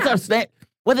 Yeah. That's our standard.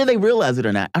 Whether they realize it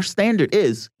or not, our standard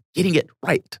is getting it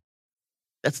right.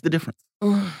 That's the difference.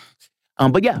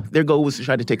 But yeah, their goal was to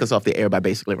try to take us off the air by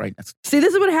basically writing us. See,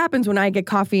 this is what happens when I get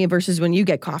coffee versus when you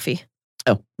get coffee.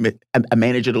 Oh, I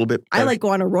manage it a little bit. I like go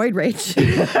on a roid rage.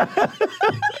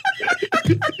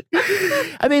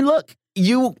 I mean, look,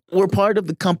 you were part of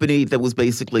the company that was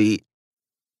basically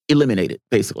eliminated,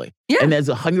 basically. Yeah. And there's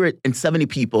 170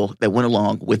 people that went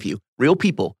along with you. Real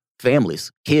people.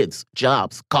 Families, kids,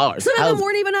 jobs, cars. Some of them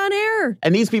weren't even on air.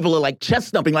 And these people are like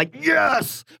chest thumping, like,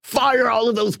 yes, fire all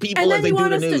of those people as they do the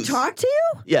news. And then you want us to talk to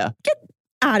you? Yeah. Get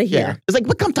out of here. Yeah. It's like,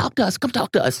 but come talk to us. Come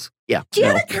talk to us. Yeah. Do you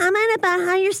have a comment about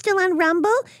how you're still on Rumble?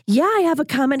 Yeah, I have a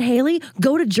comment, Haley.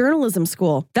 Go to journalism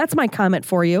school. That's my comment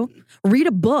for you. Read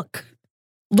a book.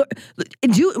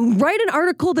 Write an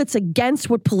article that's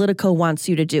against what Politico wants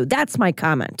you to do. That's my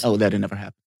comment. Oh, that'd never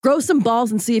happen. Grow some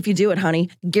balls and see if you do it, honey.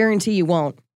 Guarantee you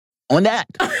won't. On that,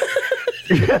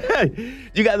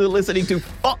 you guys are listening to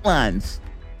Fault Lines.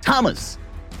 Thomas,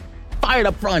 fired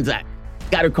up Fronczak.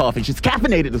 Got her coffee. She's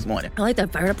caffeinated this morning. I like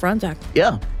that, fired up Fronczak.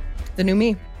 Yeah. The new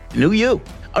me. The new you.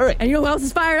 All right. And you know who else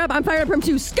is fired up? I'm fired up from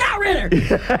too. Scott Ritter.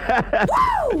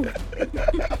 Woo!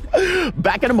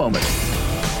 Back in a moment.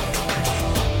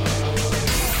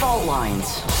 Fault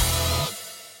Lines.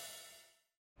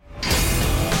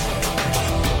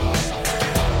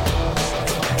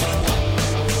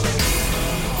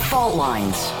 Fault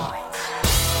Lines.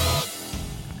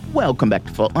 Welcome back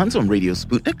to Fault Lines on Radio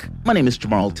Sputnik. My name is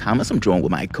Jamarl Thomas. I'm joined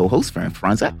with my co-host, Faran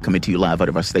Fronczak, coming to you live out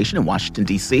of our station in Washington,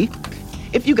 D.C.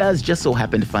 If you guys just so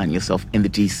happen to find yourself in the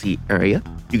D.C. area,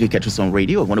 you can catch us on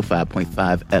radio at 105.5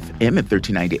 FM and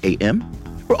 1390 AM.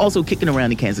 We're also kicking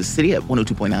around in Kansas City at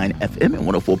 102.9 FM and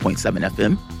 104.7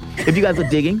 FM. If you guys are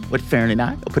digging what Faran and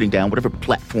I are putting down, whatever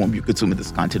platform you're consuming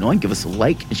this content on, give us a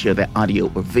like and share that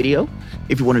audio or video.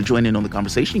 If you want to join in on the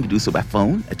conversation, you can do so by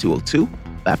phone at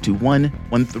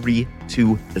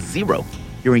 202-521-1320.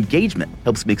 Your engagement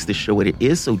helps make this show what it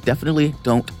is, so definitely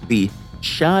don't be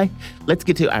shy. Let's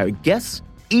get to our guests.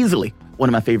 Easily one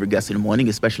of my favorite guests in the morning,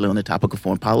 especially on the topic of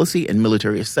foreign policy and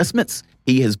military assessments.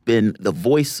 He has been the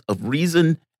voice of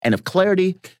reason and of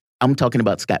clarity. I'm talking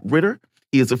about Scott Ritter.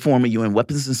 He is a former UN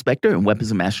weapons inspector and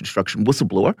weapons of mass destruction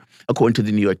whistleblower. According to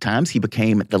the New York Times, he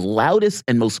became the loudest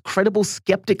and most credible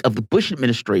skeptic of the Bush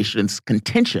administration's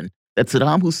contention that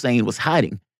Saddam Hussein was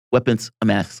hiding weapons of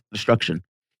mass destruction.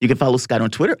 You can follow Scott on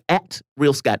Twitter at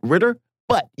 @RealScottRitter,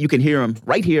 but you can hear him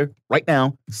right here, right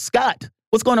now. Scott,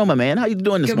 what's going on, my man? How you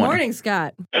doing this morning? Good morning,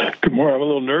 Scott. Good morning. I'm a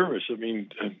little nervous. I mean,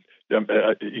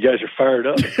 you guys are fired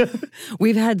up.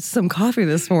 We've had some coffee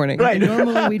this morning. Right.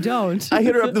 Normally we don't. I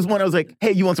hit her up this morning. I was like,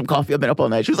 hey, you want some coffee? I've been up all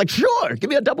night. She was like, sure. Give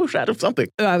me a double shot of something.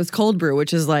 I was cold brew,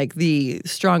 which is like the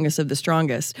strongest of the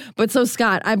strongest. But so,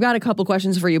 Scott, I've got a couple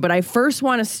questions for you. But I first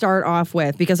want to start off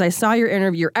with, because I saw your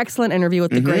interview, your excellent interview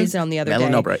with the Grey Zone the other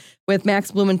Madeleine day Albright. with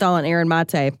Max Blumenthal and Aaron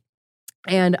Mate.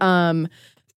 And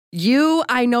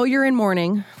I know you're in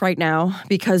mourning right now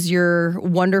because your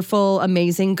wonderful,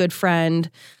 amazing, good friend,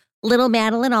 little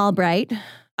Madeleine Albright,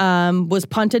 was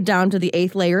punted down to the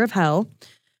 8th layer of hell.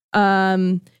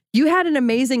 You had an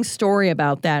amazing story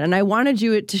about that, and I wanted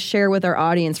you to share with our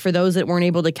audience for those that weren't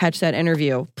able to catch that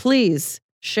interview. Please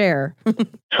share. Look,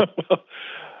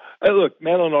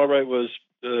 Madeleine Albright was,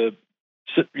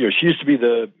 she used to be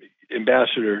the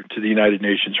ambassador to the United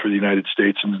Nations for the United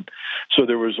States, and so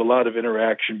there was a lot of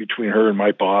interaction between her and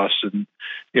my boss. And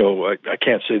I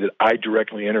can't say that I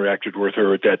directly interacted with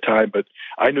her at that time, but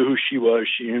I knew who she was.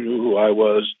 She knew who I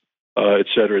was, et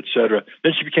cetera, et cetera.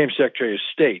 Then she became Secretary of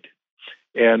State,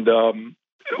 and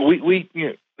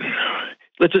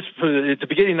let's just at the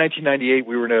beginning of 1998,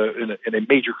 we were in a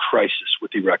major crisis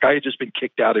with Iraq. I had just been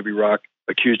kicked out of Iraq,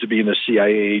 accused of being a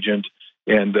CIA agent,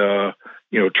 and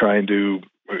trying to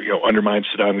undermine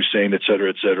Saddam Hussein, et cetera,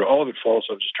 et cetera. All of it false.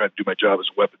 I was just trying to do my job as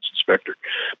a weapons inspector.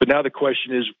 But now the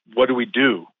question is, what do we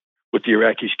do with the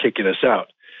Iraqis kicking us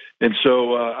out? And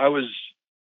so I was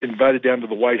invited down to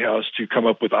the White House to come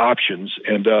up with options.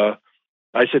 And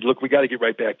I said, look, we got to get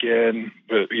right back in.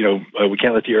 We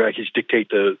can't let the Iraqis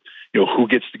dictate who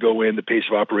gets to go in, the pace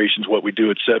of operations, what we do,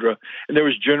 et cetera. And there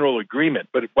was general agreement.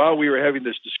 But while we were having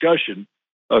this discussion,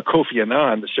 Kofi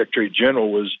Annan, the Secretary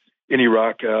General, was in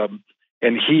Iraq,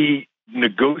 and he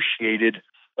negotiated,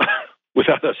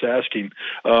 without us asking,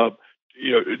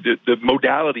 the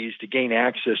modalities to gain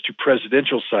access to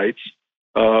presidential sites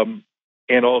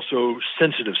and also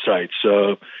sensitive sites,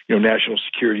 national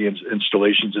security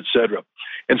installations, et cetera.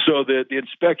 And so the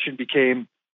inspection became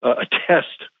a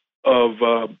test of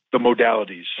the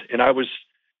modalities, and I was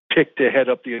picked to head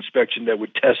up the inspection that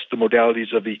would test the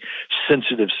modalities of the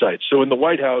sensitive sites. So in the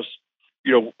White House,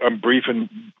 I'm briefing,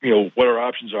 what our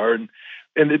options are,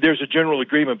 and there's a general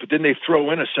agreement, but then they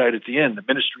throw in a site at the end, the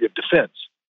Ministry of Defense.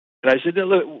 And I said, no,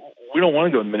 look, we don't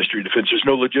want to go in the Ministry of Defense. There's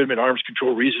no legitimate arms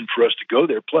control reason for us to go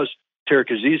there. Plus,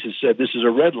 Tariq Aziz has said this is a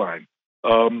red line.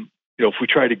 If we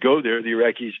try to go there, the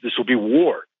Iraqis, this will be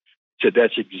war. I said,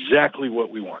 that's exactly what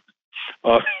we want.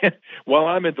 While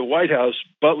I'm at the White House,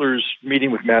 Butler's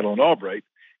meeting with Madeleine Albright,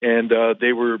 and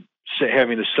they were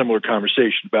having a similar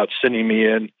conversation about sending me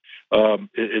in,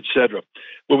 et cetera.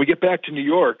 When we get back to New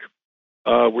York,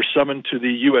 we're summoned to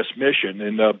the U.S. mission,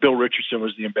 and Bill Richardson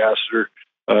was the ambassador,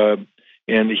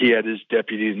 and he had his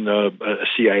deputy and a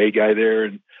CIA guy there.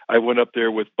 And I went up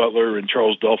there with Butler and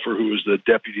Charles Dulfer, who was the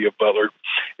deputy of Butler,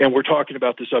 and we're talking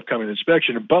about this upcoming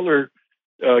inspection. And Butler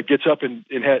gets up and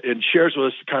shares with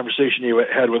us the conversation he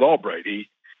had with Albright. He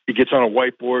gets on a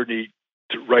whiteboard and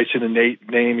he writes in a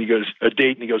name. He goes a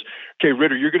date, and he goes, "Okay,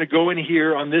 Ritter, you're going to go in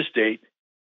here on this date,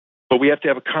 but we have to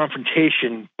have a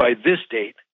confrontation by this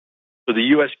date, so the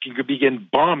U.S. can begin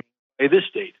bombing by this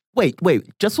date." Wait,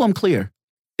 just so I'm clear,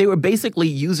 they were basically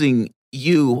using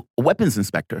you, a weapons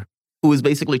inspector, who was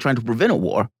basically trying to prevent a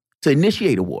war, to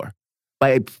initiate a war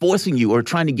by forcing you or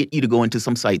trying to get you to go into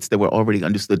some sites that were already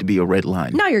understood to be a red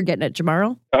line. Now you're getting it,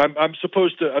 Jamarl. I'm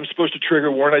supposed to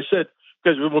trigger war, and I said,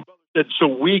 because Butler said, so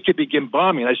we could begin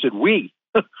bombing. I said, we?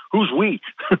 Who's we?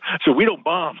 So we don't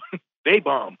bomb. They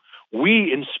bomb.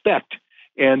 We inspect.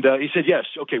 And he said, yes,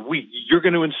 okay, you're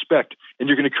going to inspect, and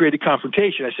you're going to create a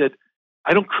confrontation. I said,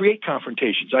 I don't create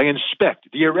confrontations. I inspect.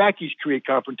 The Iraqis create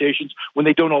confrontations when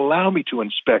they don't allow me to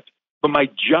inspect. But my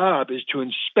job is to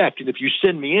inspect. And if you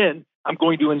send me in, I'm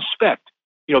going to inspect.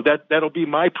 That'll be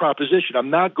my proposition. I'm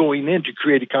not going in to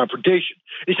create a confrontation.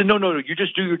 He said, no, you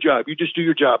just do your job. You just do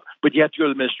your job. But you have to go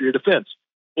to the Ministry of Defense.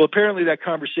 Well, apparently that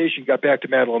conversation got back to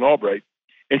Madeleine Albright,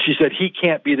 and she said he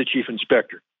can't be the chief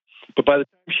inspector. But by the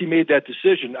time she made that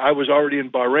decision, I was already in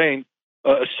Bahrain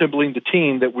assembling the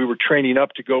team that we were training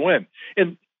up to go in.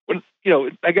 And when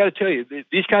I got to tell you,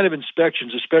 these kind of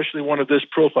inspections, especially one of this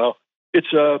profile,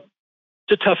 it's a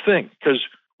tough thing because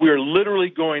we are literally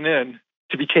going in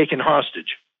to be taken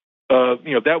hostage.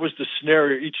 That was the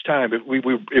scenario each time.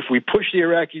 If we push the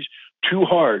Iraqis too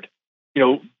hard,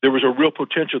 there was a real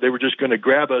potential they were just going to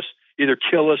grab us, either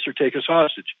kill us or take us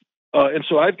hostage. And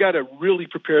so I've got to really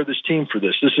prepare this team for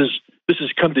this. This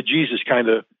is come to Jesus kind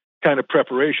of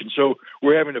preparation. So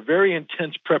we're having a very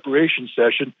intense preparation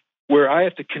session where I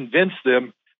have to convince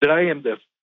them that I am the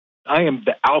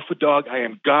alpha dog. I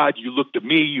am God. You look to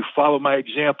me. You follow my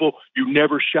example. You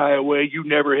never shy away. You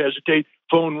never hesitate.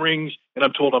 Phone rings, and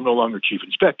I'm told I'm no longer chief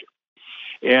inspector.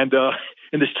 And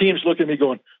this team's looking at me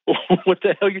going, what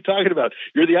the hell are you talking about?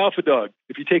 You're the alpha dog.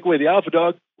 If you take away the alpha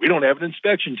dog, we don't have an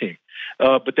inspection team.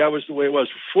 But that was the way it was.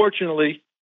 Fortunately,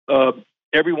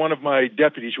 every one of my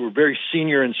deputies, who were very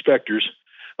senior inspectors,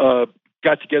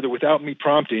 got together without me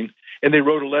prompting, and they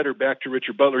wrote a letter back to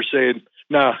Richard Butler saying,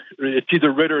 nah, it's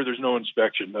either Ritter or there's no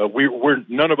inspection. We're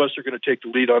none of us are going to take the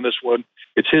lead on this one.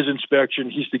 It's his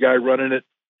inspection. He's the guy running it.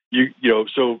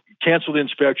 So cancel the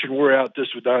inspection. We're out. This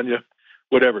with Anya,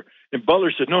 whatever. And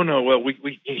Butler said, no. Well,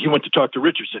 he went to talk to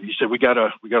Richardson. He said, we got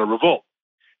to revolt.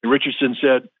 And Richardson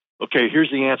said, okay,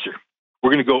 here's the answer.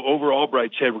 We're going to go over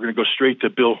Albright's head. We're going to go straight to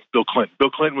Bill Clinton.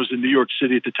 Bill Clinton was in New York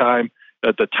City at the time,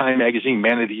 at the Time Magazine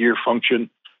Man of the Year function.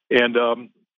 And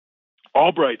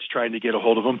Albright's trying to get a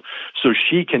hold of him so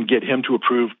she can get him to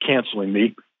approve canceling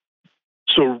me.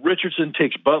 So Richardson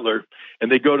takes Butler,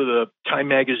 and they go to the Time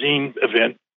Magazine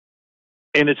event,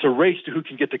 and it's a race to who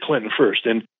can get to Clinton first.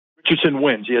 And Richardson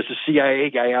wins. He has the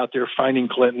CIA guy out there finding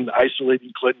Clinton,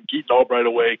 isolating Clinton, keeping Albright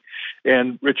away.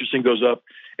 And Richardson goes up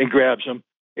and grabs him.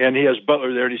 And he has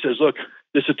Butler there, and he says, look,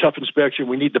 this is a tough inspection.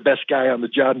 We need the best guy on the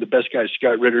job, and the best guy is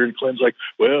Scott Ritter. And Clinton's like,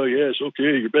 well, yes,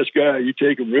 okay, your best guy. You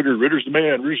take him, Ritter. Ritter's the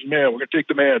man. Ritter's the man. We're going to take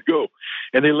the man. Go.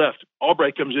 And they left.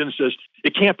 Albright comes in and says,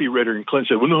 it can't be Ritter. And Clinton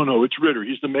said, well, no, it's Ritter.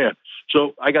 He's the man.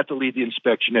 So I got to lead the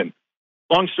inspection in.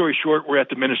 Long story short, we're at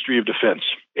the Ministry of Defense.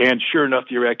 And sure enough,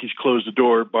 the Iraqis close the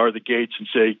door, bar the gates, and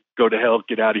say, go to hell,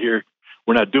 get out of here.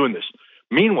 We're not doing this.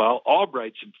 Meanwhile,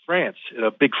 Albright's in France at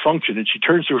a big function, and she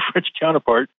turns to her French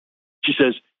counterpart. She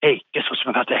says, hey, guess what's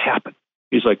about to happen?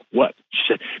 He's like, what? She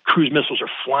said, cruise missiles are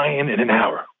flying in an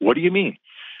hour. What do you mean?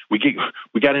 We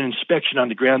got an inspection on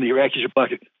the ground. The Iraqis are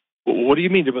blocking it. Well, what do you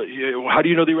mean? How do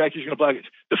you know the Iraqis are going to block it?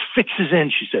 The fix is in,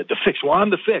 she said. The fix. Well,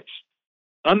 I'm the fix.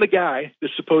 I'm the guy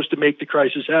that's supposed to make the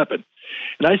crisis happen.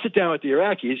 And I sit down with the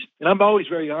Iraqis, and I'm always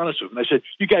very honest with them. I said,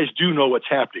 you guys do know what's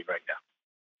happening right now.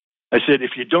 I said,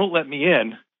 if you don't let me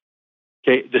in,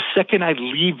 okay, the second I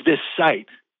leave this site,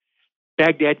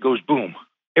 Baghdad goes boom.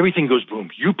 Everything goes boom.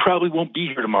 You probably won't be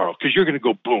here tomorrow because you're going to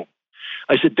go boom.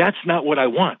 I said, that's not what I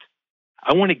want.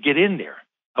 I want to get in there.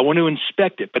 I want to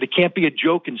inspect it, but it can't be a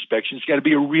joke inspection. It's got to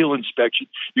be a real inspection.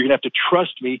 You're going to have to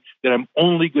trust me that I'm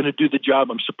only going to do the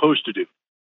job I'm supposed to do.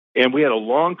 And we had a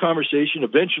long conversation.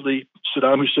 Eventually,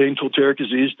 Saddam Hussein told Tariq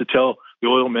Aziz to tell the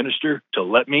oil minister to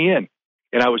let me in.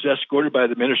 And I was escorted by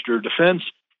the Minister of Defense,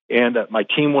 and my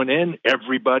team went in,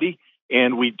 everybody,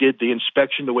 and we did the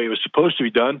inspection the way it was supposed to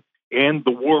be done, and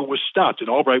the war was stopped. And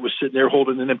Albright was sitting there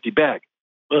holding an empty bag.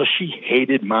 Well, she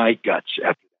hated my guts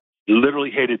after that.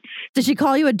 Literally hated. Did she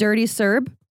call you a dirty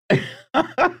Serb?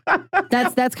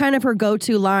 That's kind of her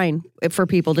go-to line for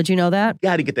people. Did you know that?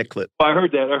 Got to get that clip. I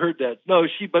heard that. No,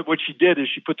 but what she did is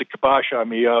she put the kibosh on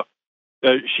me.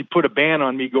 She put a ban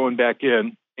on me going back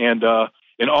in. And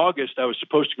in August, I was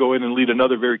supposed to go in and lead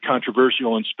another very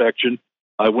controversial inspection.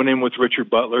 I went in with Richard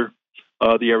Butler.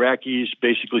 The Iraqis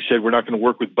basically said, we're not going to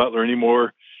work with Butler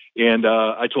anymore. And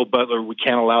I told Butler, we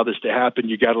can't allow this to happen.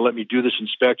 You got to let me do this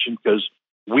inspection because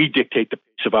we dictate the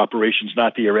pace of operations,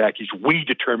 not the Iraqis. We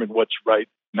determine what's right,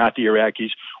 not the Iraqis.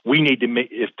 We need to make,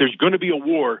 if there's going to be a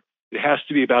war, it has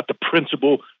to be about the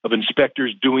principle of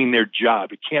inspectors doing their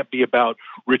job. It can't be about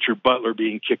Richard Butler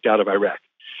being kicked out of Iraq.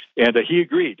 And he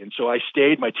agreed. And so I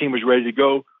stayed. My team was ready to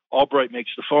go. Albright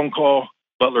makes the phone call.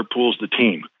 Butler pulls the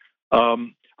team.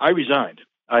 I resigned.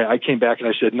 I came back and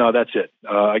I said, no, that's it.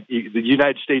 The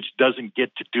United States doesn't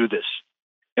get to do this.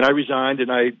 And I resigned,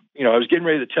 and I was getting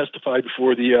ready to testify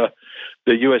before the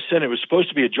U.S. Senate. It was supposed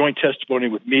to be a joint testimony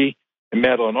with me and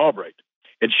Madeleine Albright.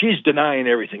 And she's denying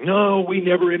everything. No, we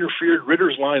never interfered.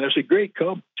 Ritter's lying. I said, great,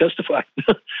 come, testify.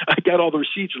 I got all the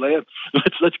receipts, lad.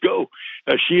 Let's go.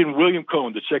 She and William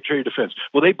Cohen, the Secretary of Defense.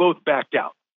 Well, they both backed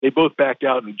out.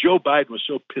 And Joe Biden was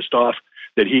so pissed off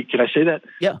that can I say that?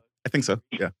 Yeah, I think so.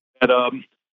 Yeah. And,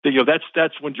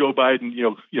 that's when Joe Biden,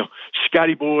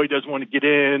 Scotty Boy doesn't want to get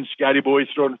in. Scotty Boy's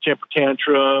throwing a temper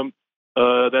tantrum.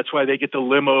 That's why they get the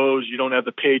limos. You don't have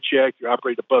the paycheck. You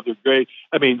operate above their grade.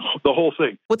 I mean, the whole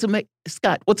thing.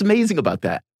 Scott, what's amazing about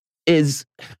that is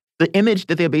the image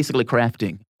that they're basically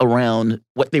crafting around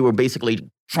what they were basically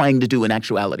trying to do in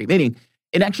actuality. Meaning,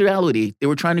 in actuality, they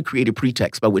were trying to create a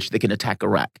pretext by which they can attack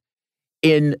Iraq.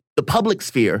 In the public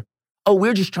sphere,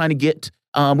 we're just trying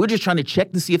to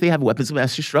check to see if they have weapons of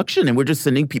mass destruction, and we're just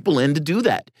sending people in to do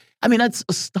that. I mean, that's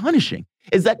astonishing.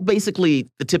 Is that basically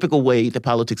the typical way that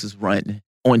politics is run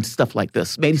on stuff like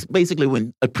this? Basically,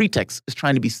 when a pretext is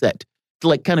trying to be set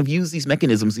to kind of use these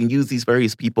mechanisms and use these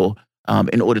various people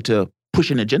in order to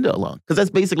push an agenda along. Because that's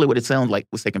basically what it sounds like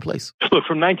was taking place. Look,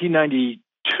 from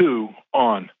 1992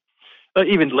 on,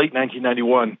 even late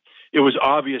 1991, it was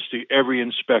obvious to every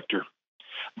inspector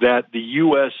that the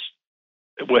U.S.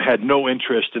 had no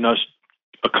interest in us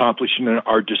accomplishing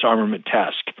our disarmament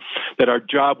task, that our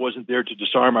job wasn't there to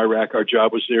disarm Iraq. Our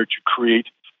job was there to create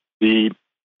the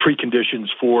preconditions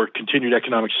for continued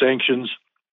economic sanctions,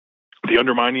 the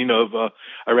undermining of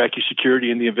Iraqi security,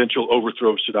 and the eventual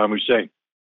overthrow of Saddam Hussein.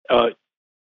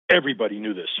 Everybody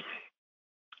knew this.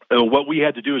 What we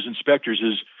had to do as inspectors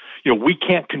is, we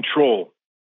can't control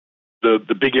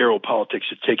the big arrow politics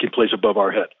that's taking place above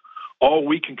our head. All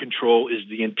we can control is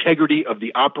the integrity of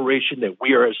the operation that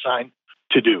we are assigned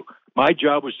to do. My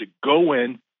job was to go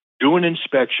in, do an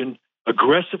inspection,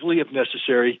 aggressively if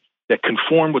necessary, that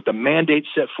conformed with the mandate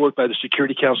set forth by the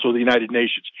Security Council of the United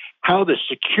Nations. How the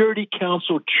Security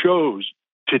Council chose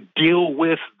to deal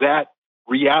with that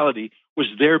reality was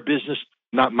their business,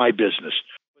 not my business.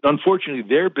 But unfortunately,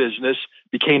 their business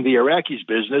became the Iraqis'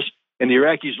 business, and the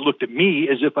Iraqis looked at me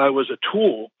as if I was a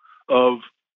tool of,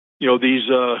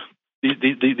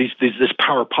 this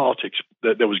power politics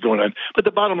that was going on. But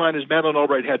the bottom line is, Madeleine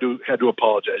Albright had to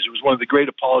apologize. It was one of the great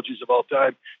apologies of all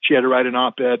time. She had to write an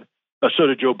op-ed. So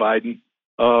did Joe Biden,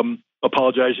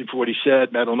 apologizing for what he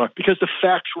said, Madeleine, because the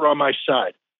facts were on my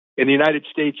side. And the United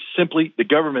States the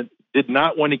government did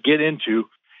not want to get into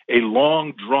a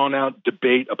long, drawn-out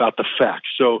debate about the facts.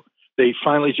 So they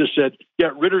finally just said,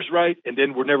 yeah, Ritter's right, and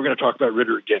then we're never going to talk about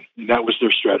Ritter again. And that was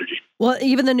their strategy. Well,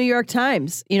 even the New York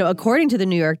Times, according to the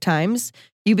New York Times,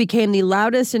 you became the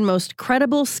loudest and most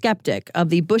credible skeptic of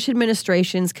the Bush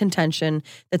administration's contention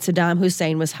that Saddam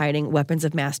Hussein was hiding weapons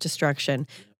of mass destruction.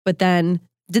 But then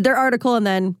did their article and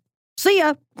then, see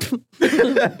ya.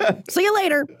 See you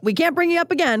later. We can't bring you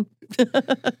up again.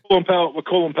 Colin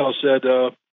Powell said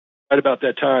right about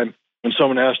that time when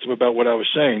someone asked him about what I was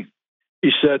saying,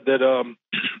 he said that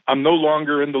I'm no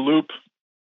longer in the loop.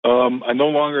 I no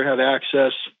longer have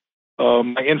access.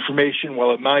 My information,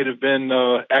 while it might have been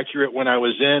accurate when I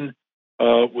was in,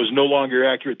 was no longer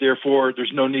accurate. Therefore,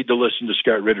 there's no need to listen to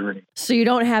Scott Ritter anymore. So you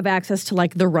don't have access to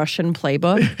the Russian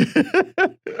playbook?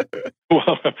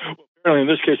 Well, apparently in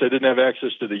this case, I didn't have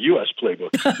access to the U.S. playbook.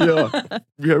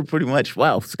 Yeah, pretty much.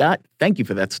 Wow, Scott, thank you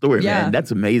for that story, man.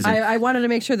 That's amazing. I wanted to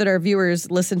make sure that our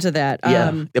viewers listen to that.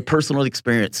 Yeah, the personal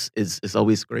experience is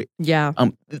always great. Yeah.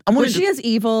 Was she as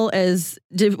evil as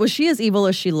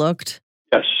she looked?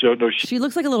 Yes. So no, she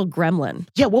looks like a little gremlin.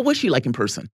 Yeah. What was she like in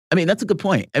person? I mean, that's a good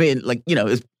point. I mean,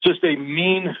 it's just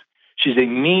she's a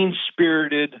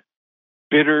mean-spirited,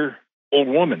 bitter old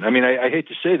woman. I mean, I hate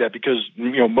to say that because,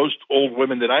 most old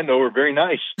women that I know are very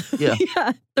nice. Yeah.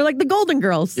 Yeah. They're like the Golden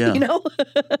Girls,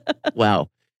 Wow.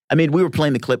 I mean, we were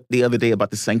playing the clip the other day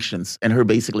about the sanctions and her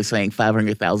basically saying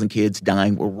 500,000 kids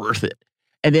dying were worth it.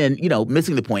 And then,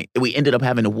 missing the point that we ended up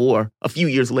having a war a few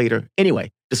years later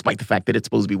anyway, despite the fact that it's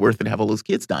supposed to be worth it to have all those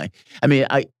kids dying. I mean,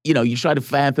 you try to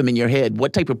fathom in your head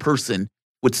what type of person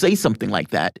would say something like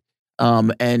that.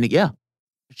 And yeah,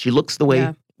 she looks the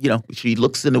way, she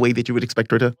looks in the way that you would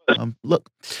expect her to look.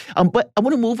 But I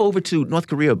want to move over to North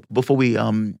Korea before we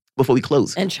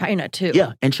close. And China, too.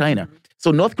 Yeah, and China. So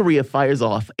North Korea fires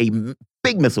off a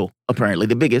big missile, apparently,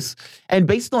 the biggest. And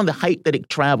based on the height that it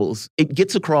travels, it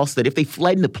gets across that if they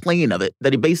flatten the plane of it,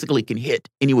 that it basically can hit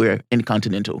anywhere in the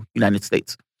continental United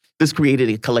States. This created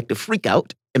a collective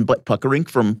freakout and butt puckering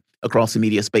from across the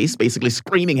media space, basically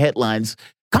screaming headlines,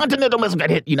 continental missile got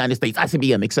hit, United States,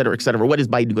 ICBM, et cetera, et cetera. What is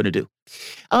Biden going to do?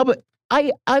 But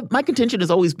my contention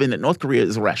has always been that North Korea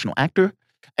is a rational actor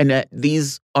and that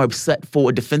these are set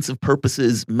for defensive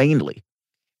purposes mainly.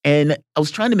 And I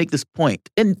was trying to make this point.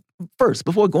 And first,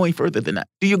 before going further than that,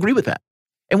 do you agree with that?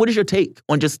 And what is your take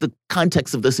on just the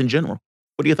context of this in general?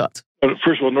 What are your thoughts?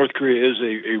 First of all, North Korea is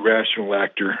a rational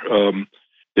actor.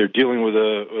 They're dealing with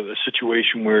a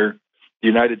situation where the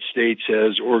United States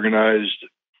has organized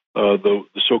the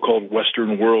so-called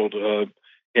Western world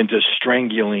into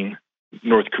strangling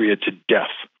North Korea to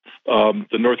death.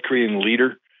 The North Korean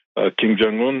leader, Kim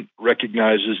Jong-un,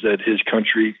 recognizes that his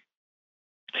country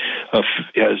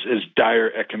has dire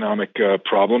economic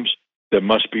problems that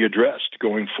must be addressed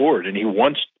going forward, and he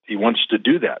wants to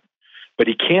do that, but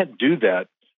he can't do that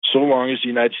so long as the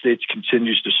United States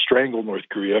continues to strangle North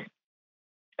Korea,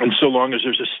 and so long as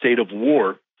there's a state of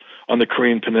war on the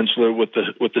Korean Peninsula with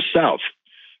the South.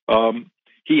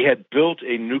 He had built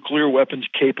a nuclear weapons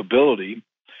capability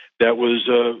that was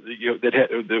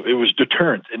it was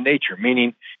deterrent in nature,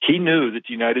 meaning he knew that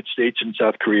the United States and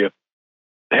South Korea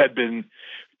had been,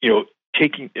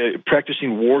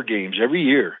 practicing war games every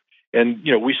year. And,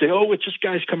 we say, oh, it's just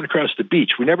guys coming across the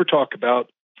beach. We never talk about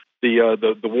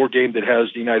the war game that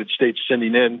has the United States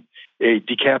sending in a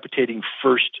decapitating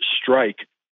first strike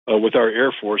with our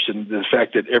Air Force, and the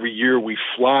fact that every year we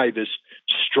fly this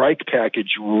strike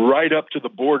package right up to the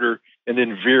border and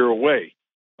then veer away,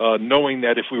 knowing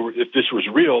that if this was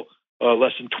real,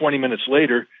 less than 20 minutes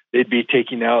later, they'd be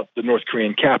taking out the North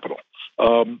Korean capital.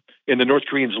 And the North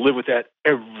Koreans live with that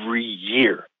every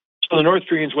year. So the North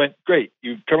Koreans went, great,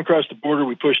 you come across the border,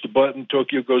 we push the button,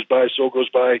 Tokyo goes by, Seoul goes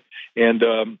by, and,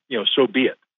 so be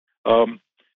it.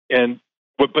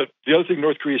 But the other thing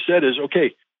North Korea said is,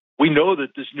 okay, we know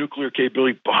that this nuclear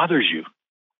capability bothers you.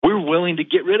 We're willing to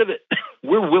get rid of it.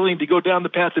 We're willing to go down the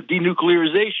path of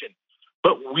denuclearization.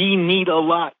 But we need a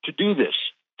lot to do this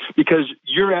because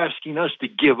you're asking us to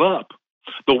give up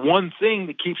the one thing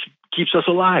that keeps us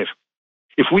alive.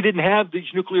 If we didn't have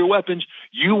these nuclear weapons,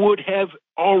 you would have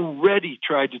already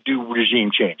tried to do regime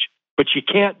change. But you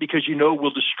can't because you know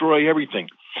we'll destroy everything.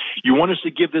 You want us to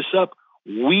give this up?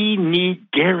 We need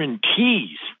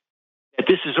guarantees that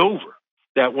this is over.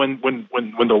 That when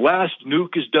the last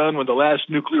nuke is done, when the last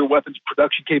nuclear weapons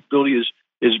production capability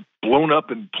is blown up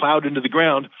and plowed into the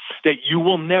ground, that you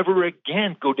will never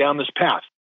again go down this path.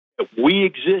 That we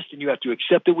exist, and you have to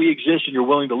accept that we exist, and you're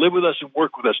willing to live with us and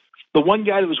work with us. The one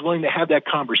guy that was willing to have that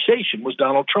conversation was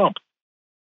Donald Trump.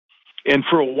 And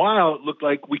for a while, it looked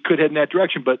like we could head in that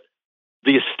direction, but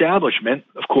the establishment,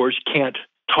 of course, can't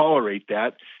tolerate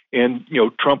that. And,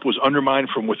 Trump was undermined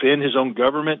from within his own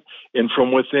government and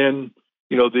from within,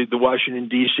 the Washington,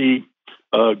 D.C.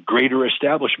 Greater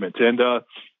establishment. And,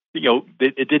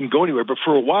 it didn't go anywhere. But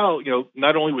for a while,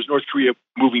 not only was North Korea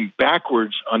moving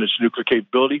backwards on its nuclear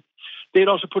capability, they had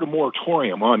also put a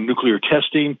moratorium on nuclear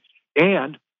testing.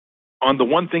 And on the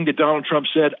one thing that Donald Trump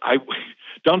said,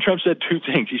 Donald Trump said two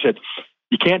things. He said,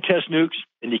 you can't test nukes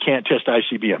and you can't test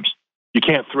ICBMs. You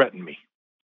can't threaten me.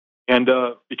 And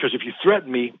because if you threaten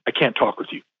me, I can't talk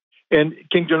with you. And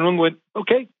Kim Jong-un went,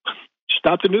 okay,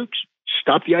 stop the nukes,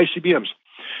 stop the ICBMs.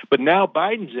 But now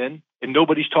Biden's in and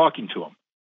nobody's talking to him.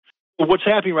 Well, what's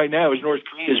happening right now is North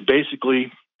Korea is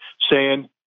basically saying,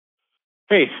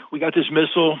 hey, we got this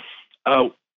missile.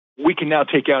 We can now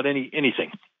take out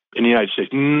anything in the United States.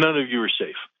 None of you are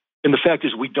safe. And the fact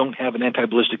is we don't have an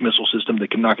anti-ballistic missile system that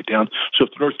can knock it down. So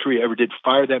if North Korea ever did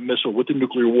fire that missile with a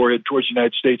nuclear warhead towards the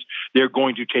United States, they're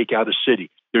going to take out a city.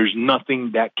 There's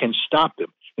nothing that can stop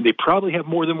them. And they probably have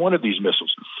more than one of these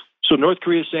missiles. So North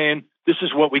Korea is saying, this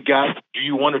is what we got. Do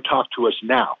you want to talk to us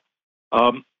now?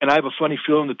 And I have a funny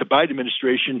feeling that the Biden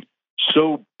administration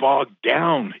so bogged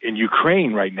down in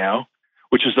Ukraine right now,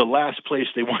 which is the last place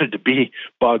they wanted to be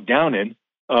bogged down in.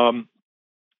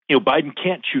 Biden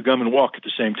can't chew gum and walk at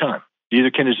the same time. Neither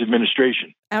can his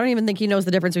administration. I don't even think he knows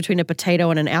the difference between a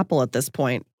potato and an apple at this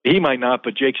point. He might not,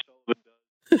 but Jake Sullivan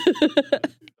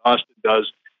does. Austin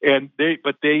does. And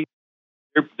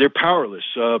they're powerless.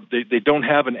 They don't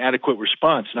have an adequate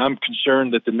response. And I'm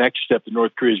concerned that the next step that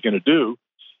North Korea is going to do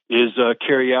is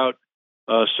carry out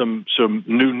some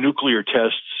new nuclear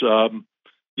tests,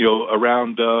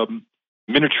 around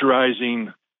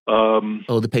miniaturizing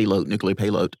the payload, nuclear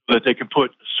payload, that they can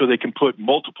put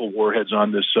multiple warheads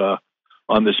on this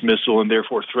missile, and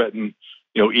therefore threaten,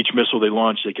 each missile they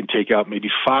launch, they can take out maybe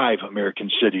 5 American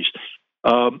cities.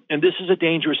 And this is a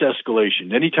dangerous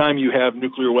escalation. Anytime you have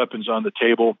nuclear weapons on the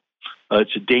table,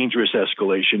 it's a dangerous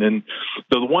escalation. And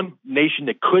the one nation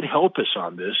that could help us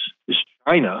on this is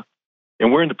China,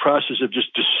 and we're in the process of just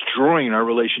destroying our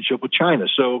relationship with China.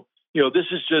 So, this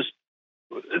is just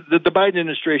the Biden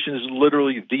administration is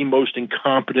literally the most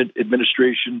incompetent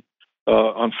administration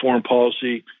on foreign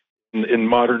policy in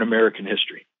modern American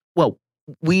history. Well,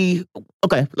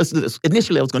 let's do this.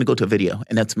 Initially, I was going to go to a video,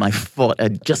 and that's my fault. I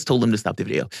just told them to stop the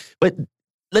video. But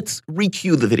let's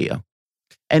re-cue the video.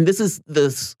 And this is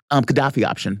this Gaddafi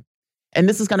option. And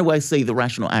this is kind of why I say the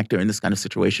rational actor in this kind of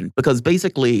situation. Because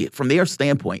basically, from their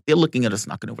standpoint, they're looking at us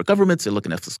knocking over governments. They're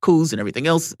looking at us coups and everything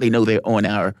else. They know they're on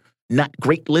our not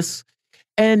great list.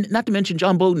 And not to mention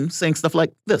John Bolton saying stuff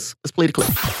like this. Let's play the clip.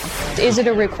 Is it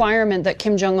a requirement that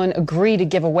Kim Jong-un agree to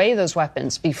give away those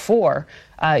weapons before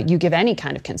you give any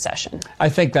kind of concession? I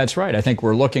think that's right. I think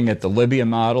we're looking at the Libya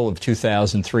model of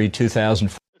 2003,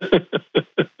 2004.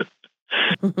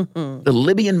 The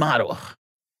Libyan model.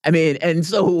 I mean, and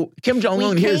so Kim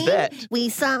Jong-un hears that. We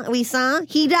saw,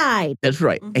 he died. That's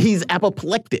right. He's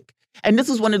apoplectic. And this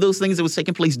is one of those things that was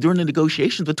taking place during the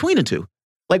negotiations between the two.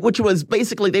 Which was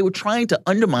basically they were trying to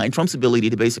undermine Trump's ability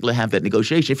to basically have that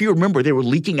negotiation. If you remember, they were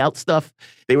leaking out stuff.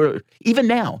 Even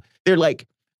now, they're like,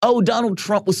 oh, Donald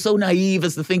Trump was so naive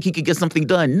as to think he could get something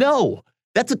done. No,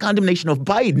 that's a condemnation of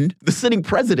Biden, the sitting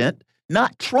president,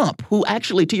 not Trump, who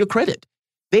actually, to your credit,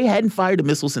 they hadn't fired a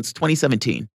missile since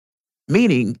 2017,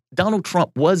 meaning Donald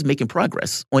Trump was making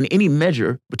progress on any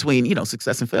measure between,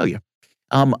 success and failure.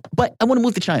 But I want to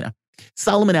move to China.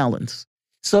 Solomon Islands.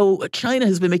 So China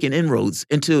has been making inroads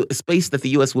into a space that the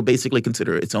U.S. will basically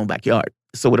consider its own backyard.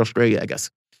 So would Australia, I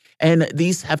guess. And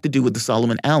these have to do with the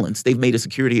Solomon Islands. They've made a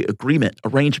security agreement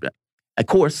arrangement. Of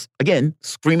course, again,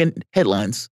 screaming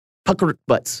headlines, puckered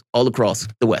butts all across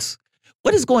the West.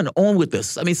 What is going on with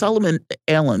this? I mean, Solomon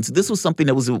Islands, this was something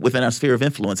that was within our sphere of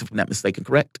influence, if I'm not mistaken,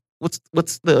 correct? What's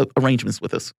the arrangements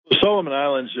with this? The Solomon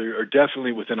Islands are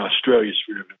definitely within Australia's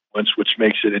sphere of influence, which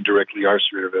makes it indirectly our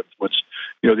sphere of influence.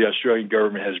 The Australian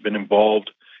government has been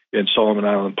involved in Solomon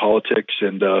Island politics,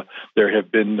 and there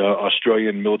have been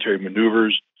Australian military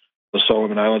maneuvers in the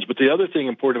Solomon Islands. But the other thing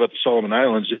important about the Solomon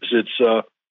Islands is it's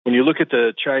when you look at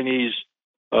the Chinese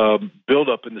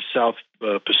buildup in the South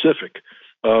Pacific.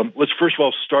 Let's first of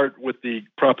all start with the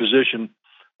proposition,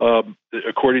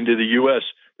 according to the U.S.,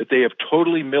 that they have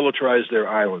totally militarized their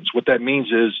islands. What that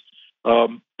means is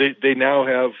they now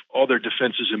have all their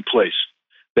defenses in place,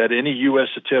 that any U.S.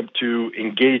 attempt to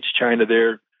engage China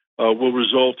there will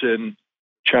result in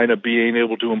China being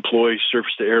able to employ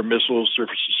surface-to-air missiles,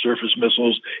 surface-to-surface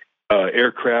missiles,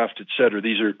 aircraft, et cetera.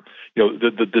 These are,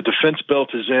 the defense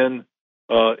belt is in.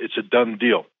 It's a done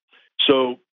deal.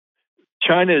 So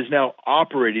China is now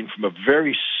operating from a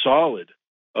very solid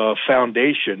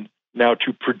foundation now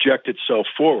to project itself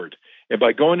forward. And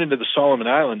by going into the Solomon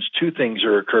Islands, two things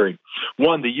are occurring.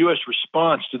 One, the U.S.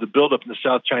 response to the buildup in the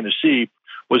South China Sea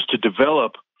was to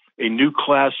develop a new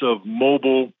class of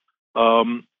mobile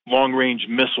long-range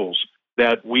missiles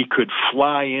that we could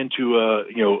fly into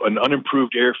an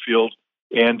unimproved airfield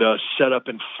and set up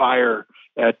and fire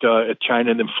at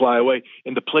China and then fly away.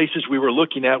 And the places we were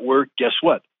looking at were, guess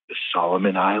what? The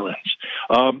Solomon Islands.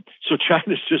 So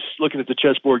China's just looking at the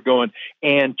chessboard going,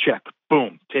 and check,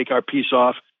 boom, take our piece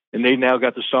off. And they now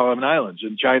got the Solomon Islands.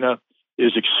 And China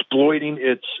is exploiting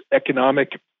its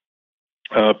economic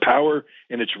power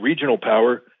and its regional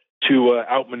power to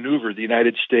outmaneuver the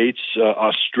United States,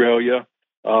 Australia,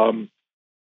 and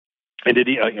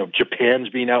Japan's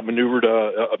being outmaneuvered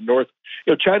up north.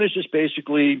 China's just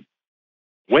basically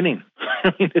winning.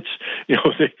 I mean, it's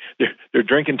they're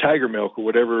drinking tiger milk or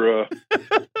whatever.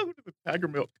 Tiger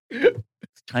milk.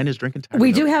 China's drinking tiger milk.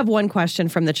 We do have one question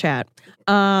from the chat,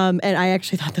 and I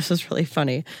actually thought this was really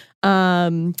funny.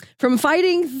 From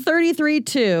Fighting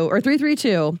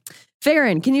 332,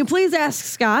 Faran, can you please ask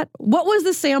Scott, what was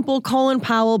the sample Colin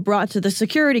Powell brought to the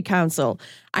Security Council?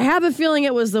 I have a feeling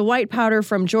it was the white powder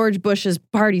from George Bush's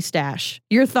party stash.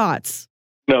 Your thoughts?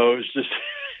 No, it was just...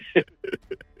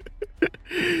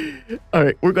 All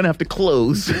right, we're going to have to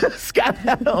close Scott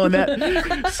on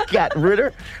that. Scott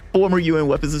Ritter, former UN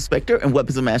weapons inspector and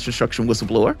weapons of mass destruction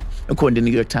whistleblower. According to the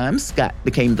New York Times, Scott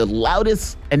became the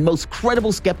loudest and most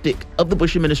credible skeptic of the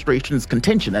Bush administration's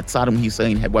contention that Saddam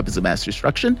Hussein had weapons of mass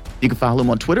destruction. You can follow him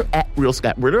on Twitter at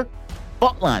 @RealScottRitter.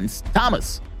 Fault lines,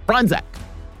 Thomas, Fronczak.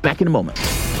 Back in a moment.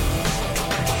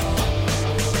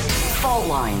 Fault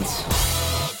lines.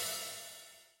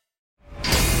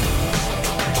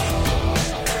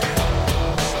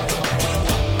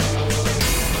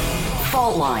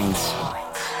 Fault lines.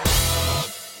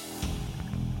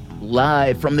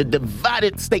 Live from the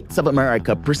divided states of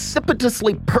America,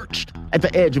 precipitously perched at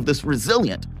the edge of this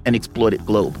resilient and exploited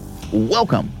globe.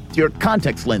 Welcome to your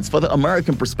context lens for the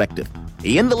American perspective.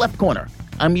 In the left corner,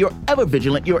 I'm your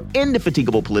ever-vigilant, your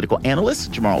indefatigable political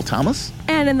analyst, Jamarl Thomas.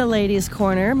 And in the ladies'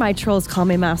 corner, my trolls call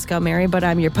me Moscow Mary, but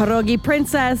I'm your pierogi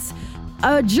princess,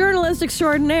 a journalist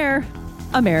extraordinaire,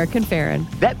 American Faran.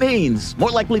 That means,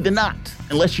 more likely than not,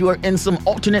 unless you are in some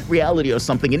alternate reality or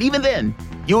something, and even then,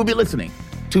 you will be listening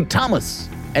to Thomas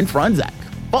and Fronczak.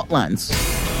 Fault lines.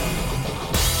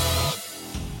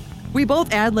 We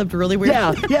both ad-libbed really weird.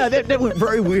 Yeah, that went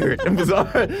very weird and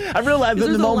bizarre. I realized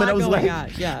in the moment, I was like,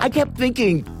 I kept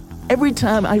thinking, every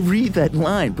time I read that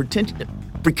line,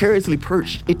 precariously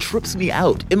perched, it trips me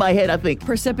out. In my head, I think...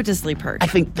 Precipitously perched. I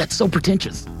think that's so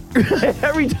pretentious.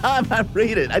 Every time I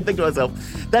read it, I think to myself,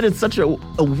 that is such a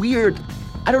weird...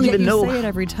 I don't even know. You say it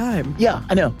every time. Yeah,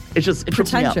 I know. It trips me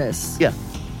out. Pretentious. Yeah.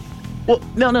 Well,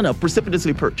 no.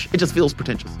 Precipitously perched. It just feels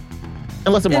pretentious.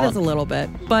 Unless I'm wrong. It is a little bit.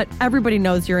 But everybody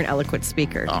knows you're an eloquent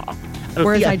speaker.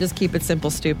 Whereas I just keep it simple,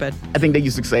 stupid. I think they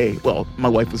used to say, well, my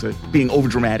wife was being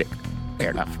overdramatic. Fair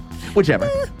enough. Whichever.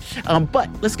 But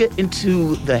let's get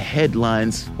into the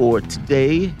headlines for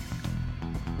today.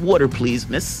 Water, please,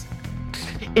 miss.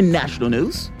 In national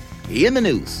news.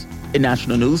 In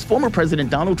national news, former President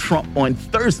Donald Trump on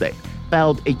Thursday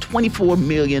filed a $24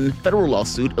 million federal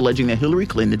lawsuit alleging that Hillary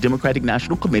Clinton, the Democratic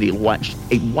National Committee, launched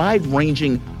a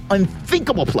wide-ranging,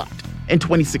 unthinkable plot in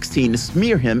 2016 to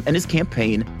smear him and his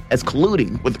campaign as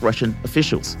colluding with Russian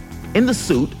officials. In the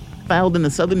suit, filed in the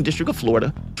Southern District of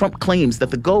Florida, Trump claims that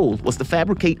the goal was to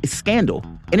fabricate a scandal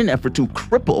in an effort to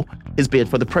cripple his bid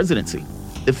for the presidency.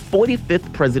 The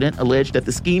 45th president alleged that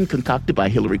the scheme concocted by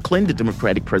Hillary Clinton, the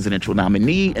Democratic presidential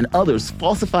nominee, and others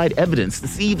falsified evidence,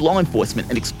 deceived law enforcement,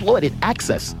 and exploited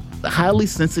access highly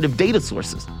sensitive data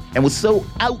sources and was so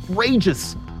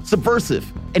outrageous,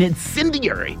 subversive, and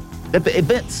incendiary that the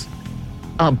events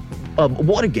of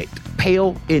Watergate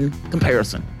pale in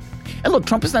comparison. And look,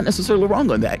 Trump is not necessarily wrong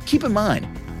on that. Keep in mind,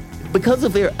 because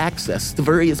of their access to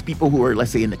various people who are,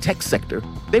 let's say, in the tech sector,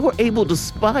 they were able to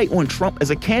spy on Trump as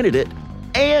a candidate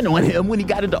and on him when he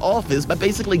got into office by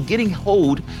basically getting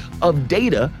hold of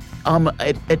data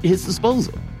at his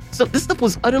disposal. So this stuff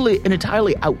was utterly and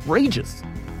entirely outrageous.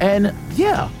 And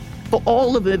yeah, for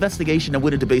all of the investigation that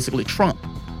went into basically Trump,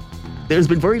 there's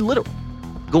been very little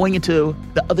going into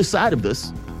the other side of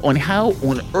this on how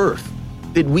on earth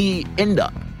did we end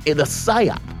up in a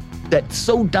psyop that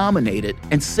so dominated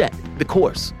and set the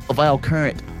course of our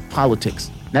current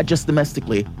politics, not just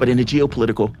domestically, but in a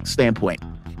geopolitical standpoint.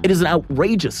 It is an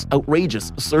outrageous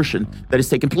assertion that has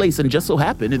taken place, and just so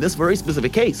happened in this very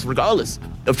specific case, regardless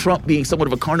of Trump being somewhat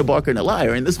of a carnal barker and a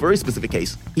liar, in this very specific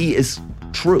case, he is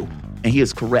true and he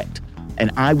is correct. And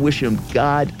I wish him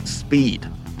Godspeed.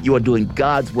 You are doing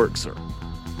God's work, sir.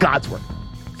 God's work.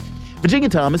 Virginia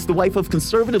Thomas, the wife of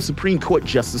conservative Supreme Court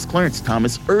Justice Clarence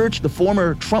Thomas, urged the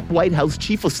former Trump White House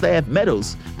Chief of Staff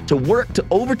Meadows to work to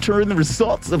overturn the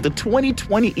results of the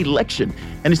 2020 election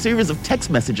in a series of text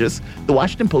messages, the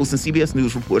Washington Post and CBS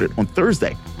News reported on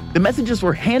Thursday. The messages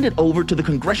were handed over to the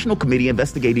Congressional Committee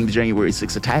investigating the January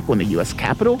 6th attack on the U.S.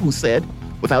 Capitol, who said,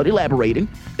 without elaborating,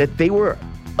 that they were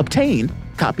obtained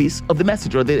copies of the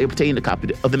message, or they obtained a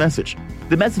copy of the message.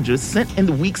 The messages sent in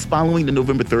the weeks following the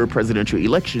November 3rd presidential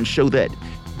election show that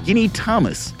Ginny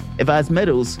Thomas advised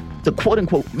Meadows to,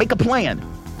 quote-unquote, make a plan,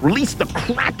 release the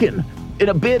Kraken in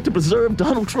a bid to preserve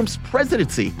Donald Trump's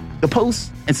presidency. The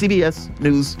Post and CBS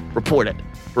News reported.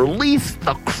 Release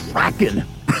the Kraken.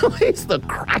 Release the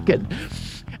Kraken.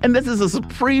 And this is a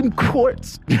Supreme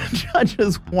Court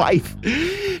judge's wife.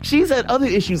 She's had other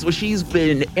issues where she's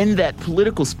been in that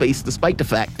political space despite the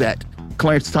fact that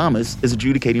Clarence Thomas is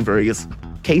adjudicating various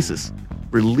cases.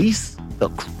 Release the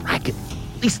Kraken.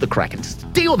 Release the Kraken.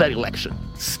 Steal that election.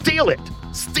 Steal it.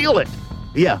 Steal it.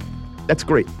 Yeah, that's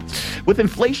great. With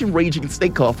inflation raging and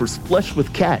state coffers flush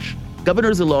with cash,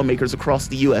 governors and lawmakers across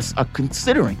the U.S. are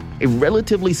considering a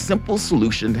relatively simple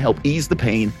solution to help ease the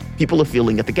pain people are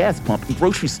feeling at the gas pump and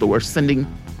grocery store, sending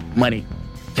money,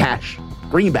 cash,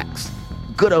 greenbacks,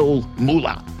 good old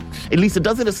moolah. At least a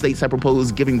dozen of states have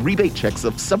proposed giving rebate checks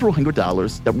of several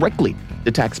 $100s directly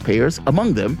to taxpayers,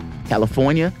 among them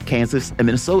California, Kansas, and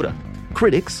Minnesota.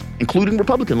 Critics, including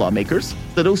Republican lawmakers,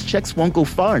 say those checks won't go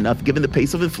far enough given the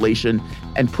pace of inflation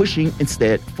and pushing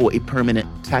instead for a permanent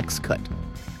tax cut.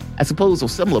 I suppose on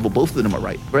some level, both of them are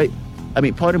right? I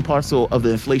mean, part and parcel of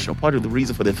the inflation, or part of the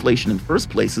reason for the inflation in the first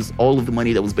place, is all of the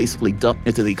money that was basically dumped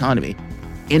into the economy,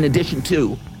 in addition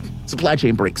to supply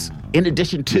chain breaks, in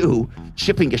addition to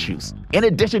shipping issues, in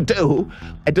addition to,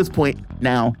 at this point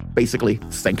now, basically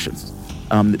sanctions.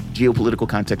 The geopolitical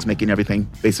context making everything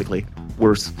basically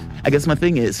worse. I guess my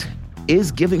thing is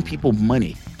giving people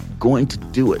money going to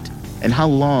do it? And how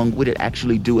long would it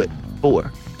actually do it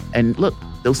for? And look,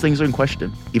 those things are in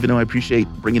question, even though I appreciate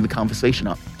bringing the conversation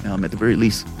up. At the very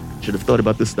least, should have thought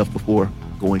about this stuff before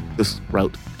going this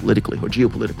route politically or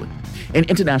geopolitically. In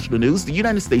international news, the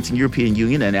United States and European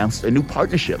Union announced a new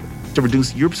partnership to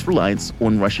reduce Europe's reliance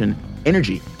on Russian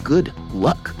energy. Good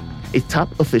luck. A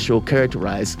top official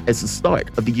characterized as the start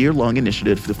of the year-long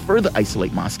initiative to further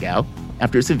isolate Moscow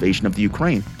after its invasion of the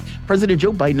Ukraine. President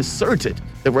Joe Biden asserted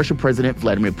that Russian President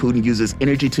Vladimir Putin uses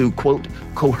energy to, quote,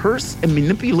 coerce and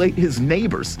manipulate his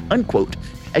neighbors, unquote,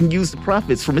 and use the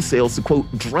profits from his sales to, quote,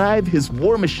 drive his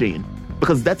war machine.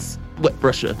 Because that's what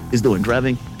Russia is doing,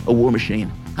 driving a war machine.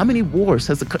 How many wars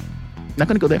has the Not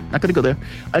going to go there.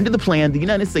 Under the plan, the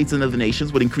United States and other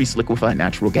nations would increase liquefied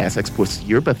natural gas exports to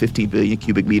Europe by 15 billion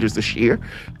cubic meters this year,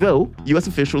 though U.S.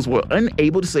 officials were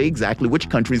unable to say exactly which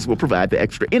countries will provide the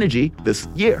extra energy this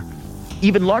year.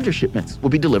 Even larger shipments will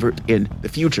be delivered in the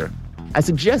future. I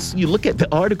suggest you look at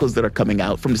the articles that are coming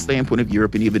out from the standpoint of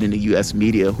Europe and even in the U.S.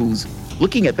 media who's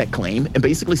looking at that claim and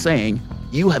basically saying,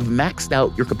 you have maxed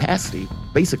out your capacity,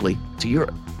 basically, to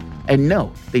Europe. And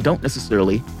no, they don't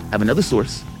necessarily have another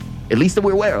source, at least that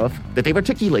we're aware of, that they've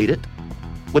articulated,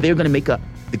 where they're going to make up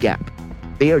the gap.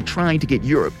 They are trying to get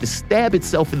Europe to stab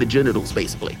itself in the genitals,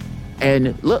 basically.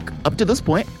 And look, up to this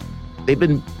point, they've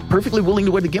been perfectly willing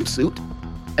to wear the gimp suit.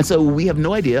 And so we have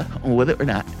no idea on whether or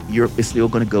not Europe is still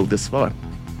going to go this far.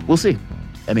 We'll see.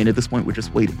 I mean, at this point, we're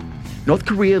just waiting. North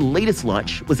Korea's latest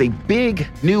launch was a big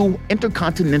new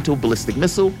intercontinental ballistic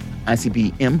missile,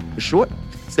 ICBM for short,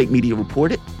 state media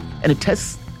reported, and a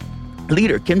test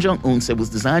leader Kim Jong-un said was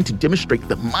designed to demonstrate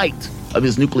the might of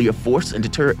his nuclear force and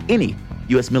deter any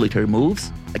U.S. military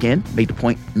moves, again, made the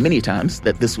point many times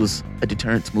that this was a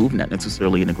deterrence move, not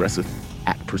necessarily an aggressive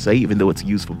act per se, even though it's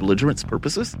used for belligerence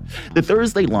purposes. The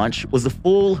Thursday launch was the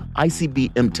full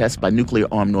ICBM test by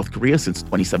nuclear-armed North Korea since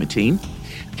 2017.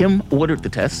 Kim ordered the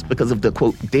test because of the,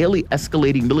 quote, daily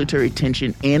escalating military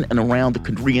tension in and around the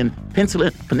Korean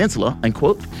peninsula,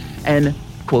 unquote, and,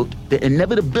 quote, the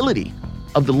inevitability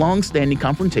of the long-standing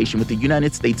confrontation with the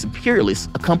United States imperialists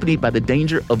accompanied by the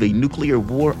danger of a nuclear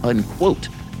war, unquote,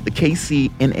 the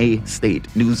KCNA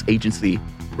state news agency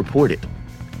reported.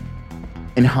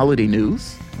 In holiday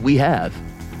news, we have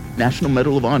National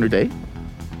Medal of Honor Day,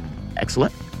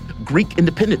 excellent, Greek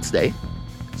Independence Day,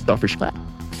 starfish clap,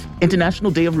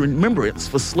 International Day of Remembrance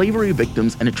for Slavery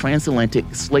Victims and the Transatlantic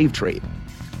Slave Trade.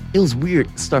 It was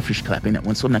weird starfish clapping that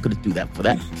one, so I'm not going to do that for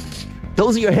that.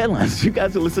 Those are your headlines. You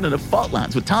guys are listening to Fault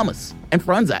Lines with Thomas and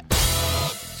Fronczak.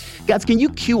 Guys, can you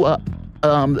cue up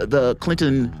the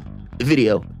Clinton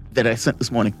video that I sent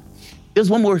this morning? There's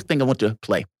one more thing I want to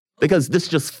play because this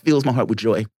just fills my heart with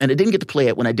joy. And I didn't get to play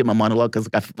it when I did my monologue because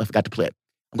I forgot to play it.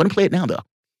 I'm going to play it now, though.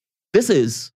 This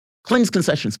is Clinton's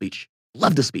concession speech.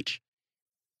 Love the speech.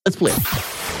 Let's play it.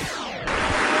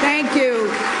 Thank you.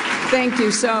 Thank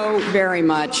you so very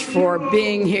much for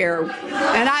being here.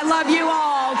 And I love you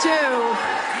all, too.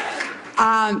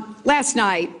 Last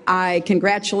night, I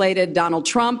congratulated Donald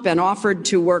Trump and offered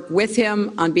to work with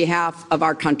him on behalf of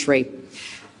our country.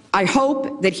 I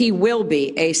hope that he will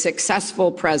be a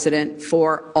successful president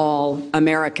for all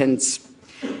Americans.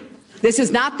 This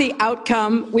is not the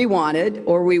outcome we wanted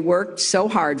or we worked so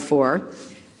hard for.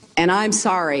 And I'm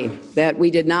sorry that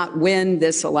we did not win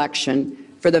this election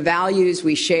for the values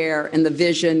we share and the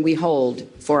vision we hold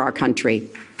for our country.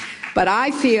 But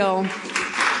I feel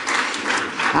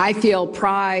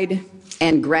pride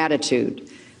and gratitude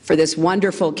for this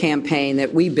wonderful campaign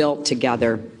that we built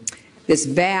together. This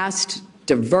vast,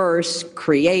 diverse,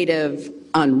 creative,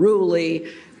 unruly,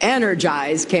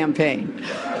 energized campaign.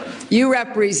 You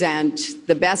represent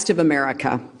the best of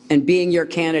America, and being your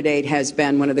candidate has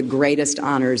been one of the greatest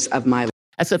honors of my life.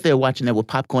 I sat there watching that with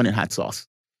popcorn and hot sauce.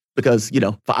 Because,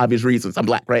 for obvious reasons, I'm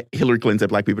black, right? Hillary Clinton said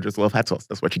black people just love hot sauce.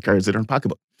 That's why she carries it in her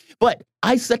pocketbook. But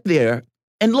I sat there,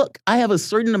 and look, I have a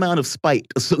certain amount of spite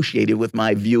associated with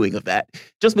my viewing of that,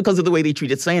 just because of the way they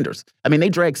treated Sanders. I mean, they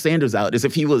dragged Sanders out as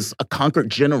if he was a conquered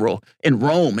general in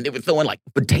Rome, and they were throwing like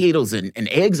potatoes and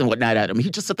eggs and whatnot at him. He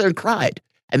just sat there and cried,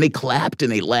 and they clapped and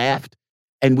they laughed,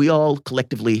 and we all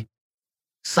collectively,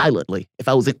 silently, if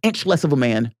I was an inch less of a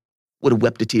man, would have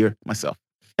wept a tear myself.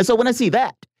 And so when I see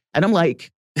that, and I'm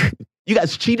like, you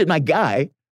guys cheated my guy,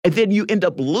 and then you end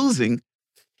up losing.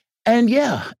 And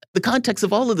yeah, the context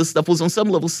of all of this stuff was on some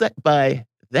level set by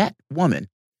that woman.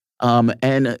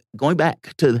 And going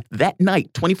back to that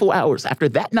night, 24 hours after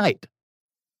that night,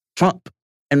 Trump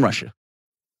and Russia.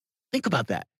 Think about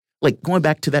that. Like going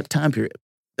back to that time period,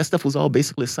 that stuff was all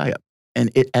basically a psyop,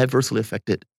 and it adversely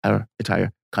affected our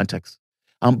entire context.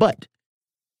 But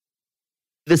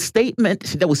the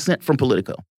statement that was sent from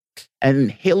Politico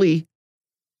and Haley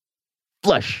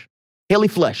Flush,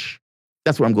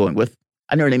 that's where I'm going with.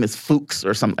 I know her name is Fuchs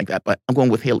or something like that, but I'm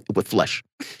going with Flush.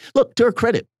 Look, to her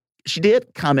credit, she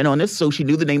did comment on this, so she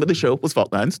knew the name of the show was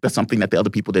Fault Lines. That's something that the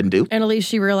other people didn't do. And at least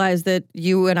she realized that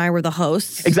you and I were the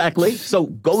hosts. Exactly. So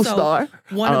gold star.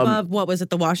 One above, what was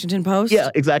it, the Washington Post? Yeah,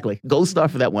 exactly. Gold star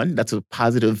for that one. That's a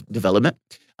positive development.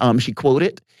 She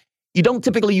quoted, "You don't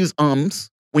typically use ums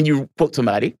when you quote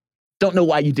somebody. Don't know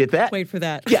why you did that." Wait for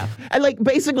that. Yeah. And like,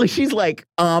 basically, she's like,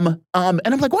 and I'm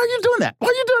like, why are you doing that? Why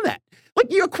are you doing that? Like,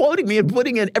 you're quoting me and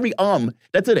putting in every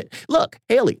that's in it. Look,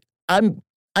 Haley, I will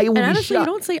and be honestly, shocked. you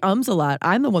don't say ums a lot.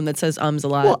 I'm the one that says ums a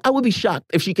lot. Well, I would be shocked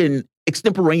if she can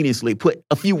extemporaneously put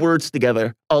a few words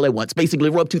together all at once, basically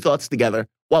rub two thoughts together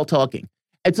while talking.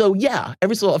 And so, yeah,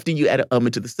 every so often you add an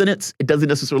into the sentence. It doesn't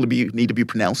necessarily need to be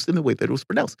pronounced in the way that it was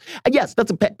pronounced. And yes,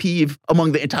 that's a pet peeve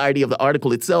among the entirety of the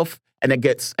article itself. And that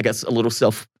gets, I guess, a little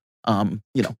self-interest on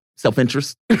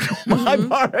my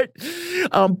part.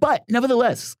 But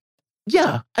nevertheless,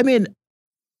 yeah, I mean,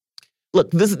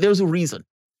 look, there's a reason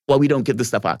why we don't give this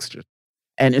stuff oxygen.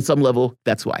 And at some level,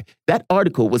 that's why. That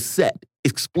article was set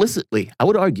explicitly, I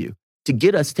would argue, to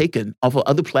get us taken off of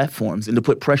other platforms and to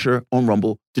put pressure on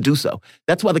Rumble to do so.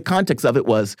 That's why the context of it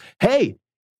was, hey,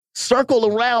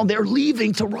 circle around, they're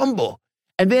leaving to Rumble.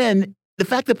 And then the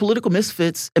fact that political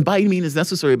misfits and by any means is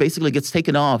necessary basically gets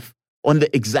taken off on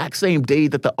the exact same day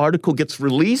that the article gets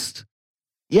released.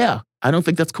 Yeah, I don't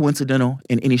think that's coincidental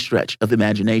in any stretch of the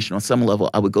imagination. On some level,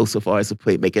 I would go so far as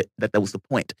to make it that was the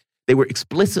point. They were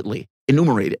explicitly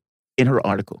enumerated in her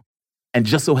article. And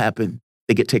just so happened,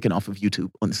 they get taken off of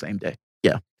YouTube on the same day.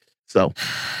 Yeah. So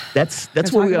that's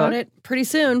where we are. About it pretty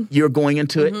soon. You're going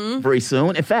into it very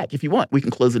soon. In fact, if you want, we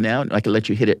can close it now. I can let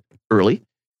you hit it early.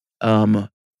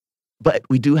 But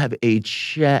we do have a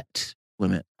chat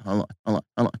limit. Hold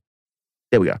on.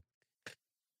 There we are.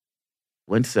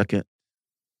 1 second.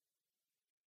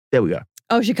 There we are.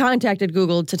 Oh, she contacted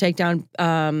Google to take down.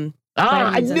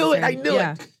 I knew it. I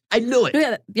knew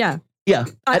it. Yeah.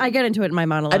 I get into it in my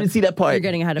monologue. I didn't see that part. You're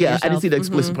getting ahead of yourself. Yeah, I didn't see the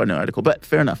explicit part in the article, but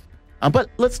fair enough.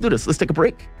 But let's do this. Let's take a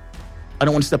break. I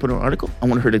don't want to step on her article. I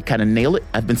want her to kind of nail it.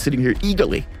 I've been sitting here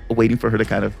eagerly waiting for her to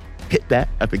kind of hit that.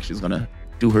 I think she's going to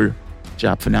do her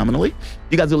job phenomenally.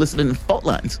 You guys are listening to Fault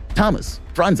Lines. Thomas,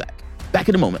 Fronczak. Back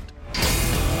in a moment.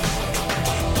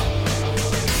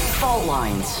 Fault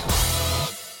Lines.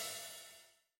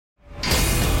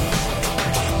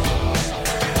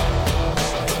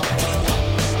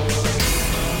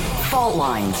 Fault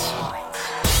Lines.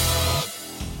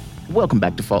 Welcome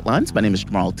back to Fault Lines. My name is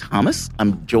Jamarl Thomas.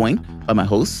 I'm joined by my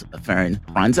host, Faran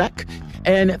Fronczak.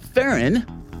 And Faran,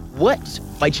 what,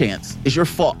 by chance, is your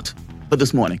fault for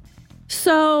this morning?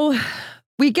 So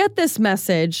we get this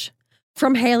message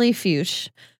from Haley Fuchs,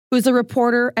 who's a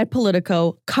reporter at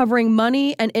Politico covering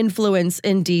money and influence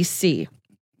in D.C.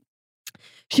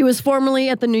 She was formerly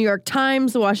at the New York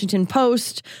Times, the Washington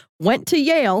Post, went to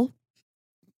Yale,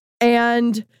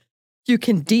 and you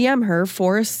can DM her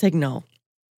for a signal,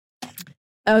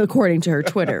 according to her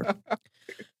Twitter.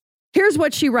 Here's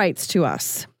what she writes to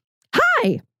us.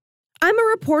 Hi, I'm a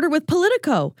reporter with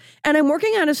Politico, and I'm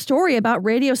working on a story about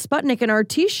Radio Sputnik and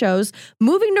RT shows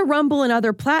moving to Rumble and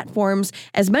other platforms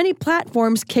as many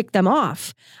platforms kick them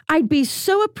off. I'd be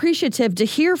so appreciative to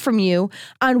hear from you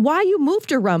on why you moved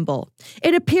to Rumble.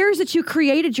 It appears that you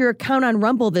created your account on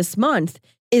Rumble this month.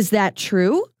 Is that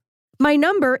true? My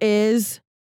number is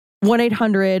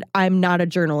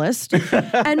 1-800-I'm-not-a-journalist,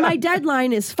 and my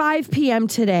deadline is 5 p.m.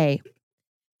 today.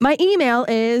 My email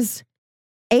is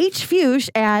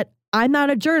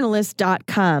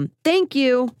hfuchs@I'mNotAJournalist.com. Thank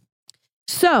you.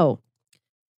 So,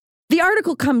 the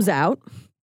article comes out,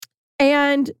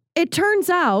 and it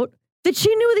turns out that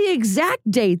she knew the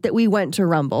exact date that we went to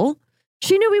Rumble.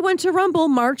 She knew we went to Rumble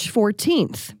March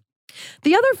 14th.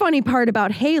 The other funny part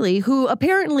about Haley, who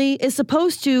apparently is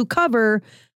supposed to cover,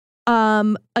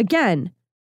 again,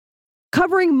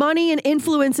 covering money and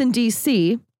influence in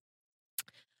D.C.,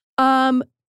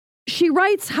 she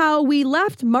writes how we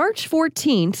left March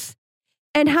 14th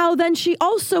and how then she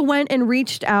also went and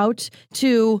reached out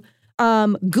to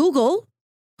Google,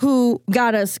 who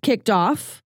got us kicked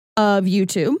off of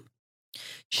YouTube.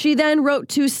 She then wrote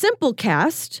to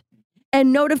Simplecast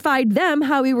and notified them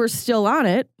how we were still on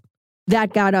it.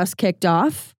 That got us kicked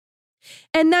off.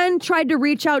 And then tried to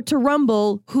reach out to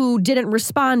Rumble, who didn't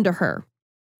respond to her.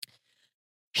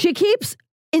 She keeps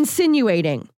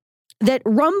insinuating that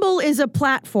Rumble is a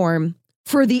platform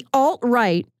for the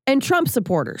alt-right and Trump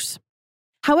supporters.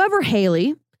 However,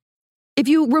 Haley, if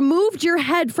you removed your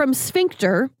head from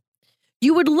sphincter,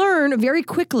 you would learn very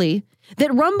quickly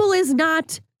that Rumble is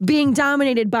not being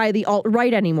dominated by the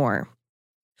alt-right anymore.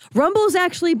 Rumble is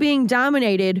actually being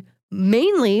dominated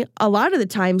mainly, a lot of the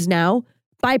times now,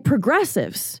 by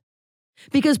progressives.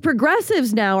 Because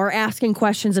progressives now are asking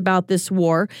questions about this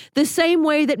war the same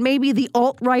way that maybe the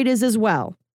alt-right is as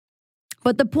well.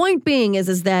 But the point being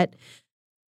is that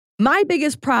my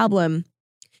biggest problem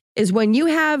is when you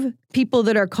have people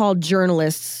that are called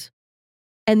journalists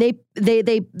and they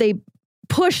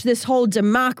push this whole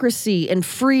democracy and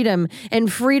freedom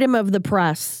of the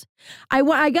press.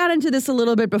 I got into this a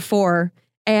little bit before,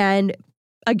 and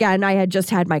again, I had just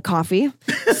had my coffee,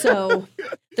 so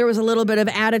there was a little bit of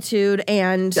attitude,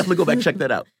 and definitely go back and check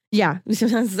that out. Yeah,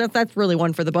 that's really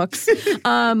one for the books.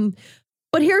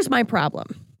 But here's my problem,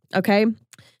 okay?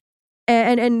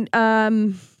 And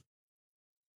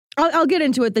I'll get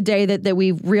into it the day that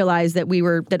we realized that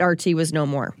that RT was no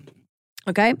more.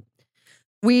 Okay,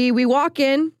 we walk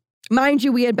in. Mind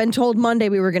you, we had been told Monday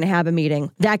we were going to have a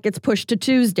meeting. That gets pushed to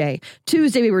Tuesday.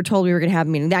 Tuesday, we were told we were going to have a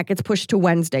meeting. That gets pushed to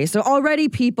Wednesday. So already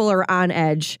people are on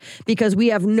edge because we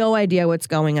have no idea what's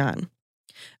going on.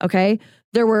 Okay?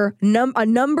 There were a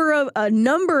number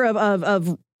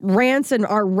of rants and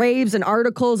raves and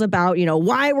articles about,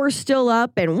 why we're still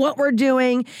up and what we're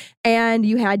doing. And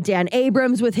you had Dan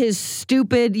Abrams with his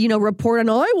stupid, report on,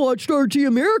 I watched RT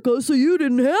America, so you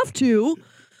didn't have to.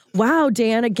 Wow,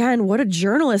 Dan, again, what a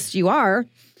journalist you are.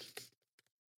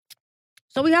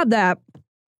 So we have that.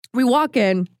 We walk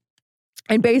in,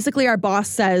 and basically our boss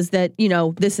says that,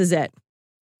 this is it.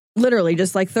 Literally,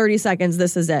 just like 30 seconds,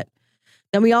 this is it.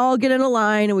 Then we all get in a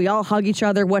line, and we all hug each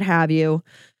other, what have you.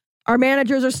 Our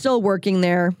managers are still working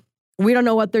there. We don't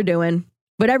know what they're doing.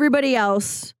 But everybody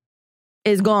else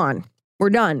is gone. We're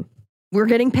done. We're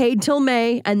getting paid till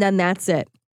May, and then that's it.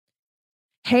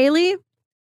 Haley,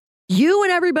 you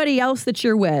and everybody else that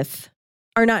you're with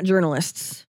are not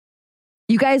journalists.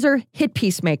 You guys are hit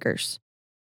piece makers.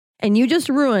 And you just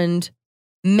ruined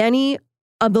many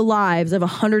of the lives of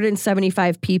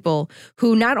 175 people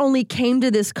who not only came to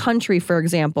this country, for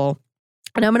example,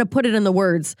 and I'm going to put it in the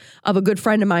words of a good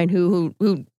friend of mine who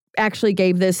actually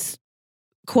gave this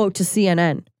quote to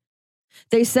CNN.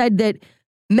 They said that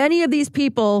many of these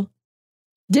people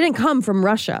didn't come from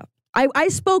Russia. I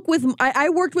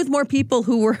worked with more people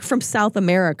who were from South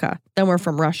America than were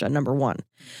from Russia, number one.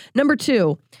 Number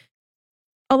two,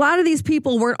 a lot of these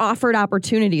people weren't offered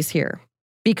opportunities here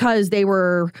because they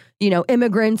were,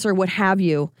 immigrants or what have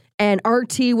you. And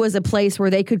RT was a place where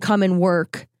they could come and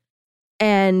work.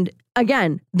 And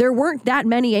again, there weren't that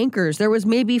many anchors. There was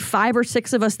maybe 5 or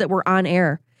 6 of us that were on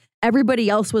air. Everybody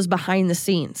else was behind the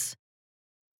scenes.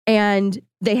 And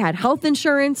they had health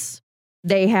insurance.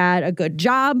 They had a good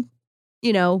job,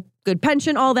 good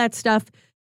pension, all that stuff.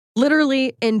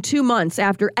 Literally in 2 months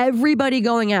after everybody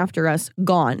going after us,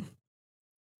 gone.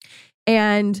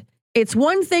 And it's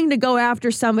one thing to go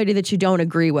after somebody that you don't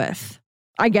agree with.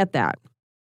 I get that.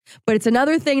 But it's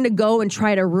another thing to go and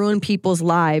try to ruin people's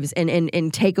lives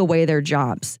and take away their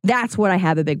jobs. That's what I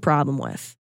have a big problem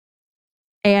with.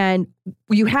 And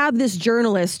you have this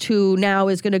journalist who now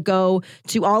is going to go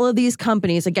to all of these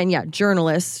companies. Again,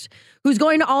 journalist who's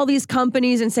going to all these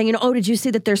companies and saying, oh, did you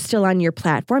see that they're still on your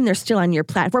platform? They're still on your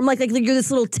platform. Like you're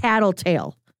this little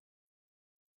tattletale.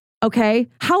 Okay?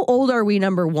 How old are we,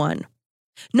 number one?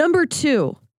 Number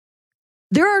two,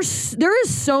 there is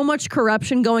so much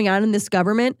corruption going on in this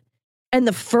government. And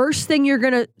the first thing you're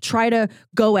going to try to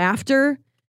go after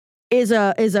is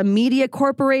a media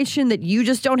corporation that you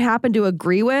just don't happen to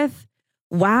agree with.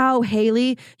 Wow,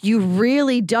 Haley, you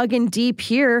really dug in deep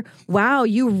here. Wow,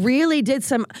 you really did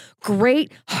some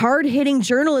great hard-hitting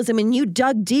journalism and you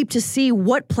dug deep to see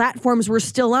what platforms we're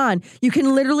still on. You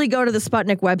can literally go to the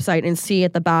Sputnik website and see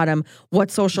at the bottom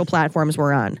what social platforms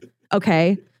we're on.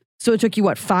 Okay? So it took you,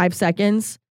 5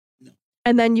 seconds?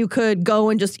 And then you could go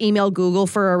and just email Google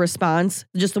for a response,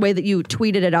 just the way that you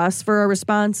tweeted at us for a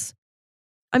response.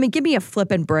 I mean, give me a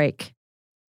flippin' break.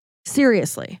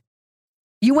 Seriously.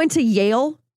 You went to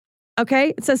Yale?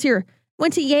 Okay, it says here,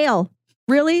 went to Yale.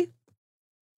 Really?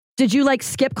 Did you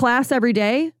skip class every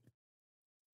day?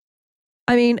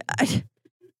 I mean,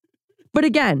 but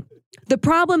again, the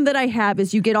problem that I have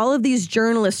is you get all of these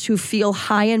journalists who feel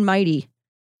high and mighty.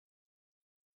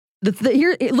 I'm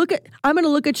going to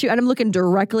look at you, and I'm looking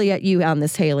directly at you on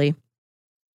this, Haley.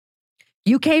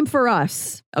 You came for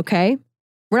us, okay?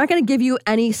 We're not going to give you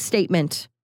any statement,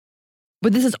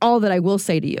 but this is all that I will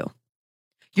say to you.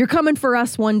 You're coming for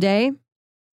us one day.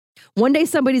 One day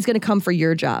somebody's going to come for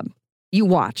your job. You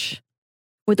watch.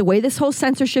 With the way this whole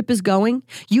censorship is going,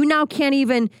 you now can't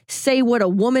even say what a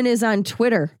woman is on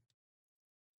Twitter.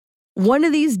 One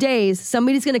of these days,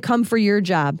 somebody's going to come for your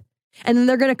job. And then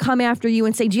they're going to come after you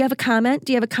and say, do you have a comment?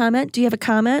 Do you have a comment? Do you have a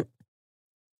comment?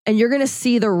 And you're going to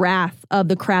see the wrath of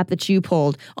the crap that you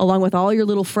pulled along with all your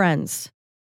little friends.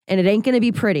 And it ain't going to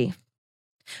be pretty.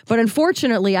 But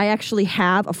unfortunately, I actually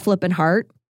have a flippin' heart.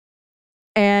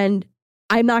 And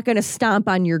I'm not going to stomp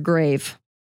on your grave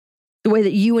the way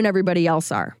that you and everybody else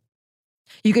are.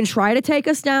 You can try to take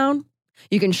us down.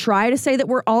 You can try to say that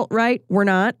we're alt-right. We're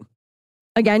not.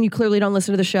 Again, you clearly don't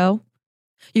listen to the show.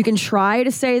 You can try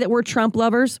to say that we're Trump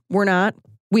lovers. We're not.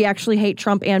 We actually hate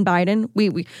Trump and Biden.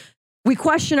 We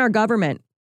question our government.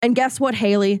 And guess what,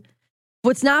 Haley?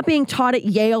 What's not being taught at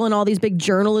Yale and all these big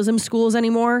journalism schools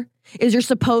anymore is you're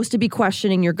supposed to be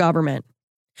questioning your government.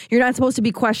 You're not supposed to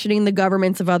be questioning the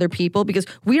governments of other people because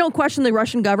we don't question the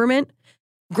Russian government.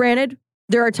 Granted,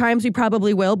 there are times we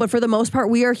probably will, but for the most part,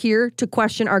 we are here to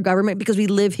question our government because we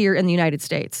live here in the United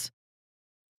States.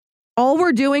 All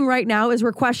we're doing right now is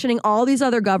we're questioning all these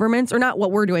other governments, or not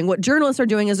what we're doing. What journalists are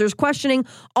doing is there's questioning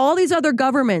all these other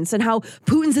governments and how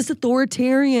Putin's this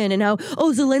authoritarian and how,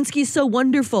 Zelensky's so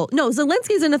wonderful. No,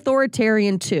 Zelensky's an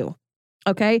authoritarian too,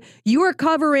 okay? You are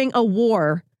covering a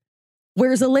war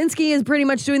where Zelensky is pretty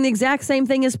much doing the exact same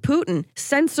thing as Putin,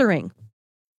 censoring,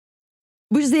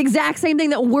 which is the exact same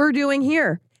thing that we're doing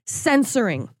here,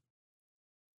 censoring.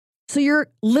 So you're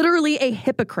literally a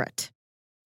hypocrite.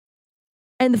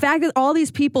 And the fact that all these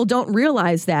people don't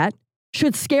realize that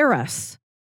should scare us,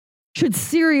 should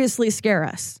seriously scare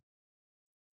us.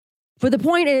 But the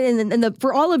point,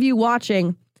 for all of you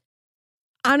watching,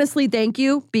 honestly, thank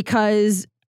you, because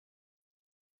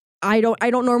I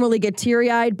don't normally get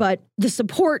teary-eyed, but the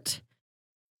support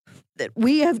that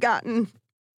we have gotten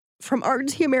from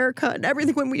RT America and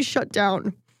everything when we shut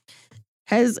down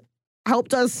has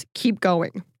helped us keep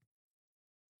going.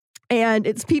 And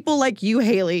it's people like you,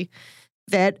 Haley,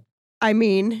 that, I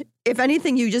mean, if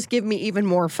anything, you just give me even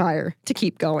more fire to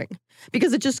keep going.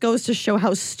 Because it just goes to show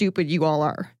how stupid you all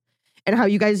are and how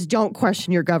you guys don't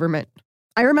question your government.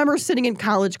 I remember sitting in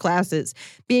college classes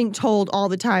being told all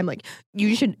the time, like,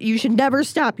 you should never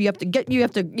stop. You have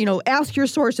to, ask your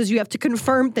sources. You have to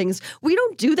confirm things. We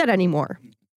don't do that anymore.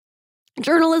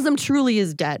 Journalism truly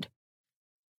is dead.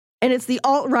 And it's the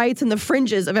alt-rights and the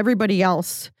fringes of everybody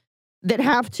else that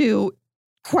have to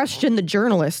question the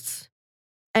journalists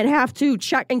and have to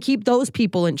check and keep those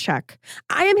people in check.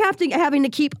 I am having to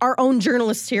keep our own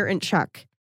journalists here in check.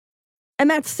 And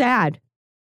that's sad.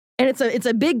 And it's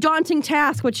a big, daunting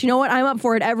task, but you know what? I'm up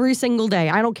for it every single day.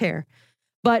 I don't care.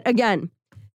 But again,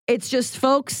 it's just,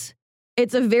 folks,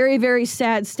 it's a very, very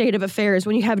sad state of affairs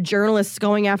when you have journalists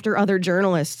going after other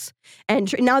journalists.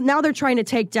 And now they're trying to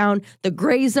take down the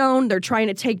Gray Zone. They're trying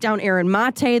to take down Aaron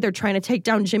Mate. They're trying to take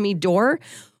down Jimmy Dore.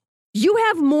 You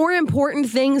have more important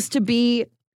things to be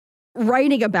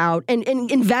writing about and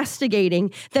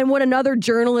investigating than what another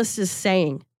journalist is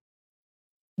saying.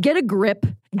 Get a grip,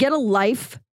 get a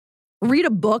life, read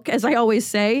a book, as I always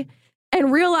say,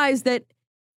 and realize that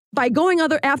by going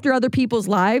after other people's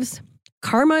lives,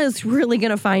 karma is really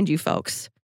going to find you, folks.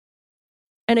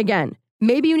 And again,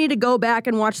 maybe you need to go back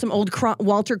and watch some old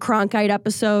Walter Cronkite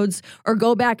episodes, or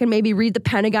go back and maybe read the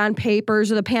Pentagon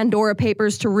Papers or the Pandora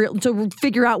Papers to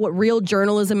figure out what real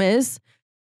journalism is.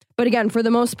 But again, for the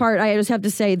most part, I just have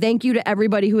to say thank you to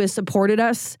everybody who has supported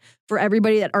us. For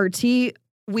everybody at RT,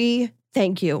 we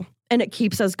thank you. And it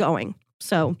keeps us going.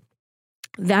 So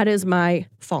that is my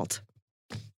fault.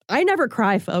 I never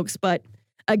cry, folks, but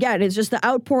again, it's just the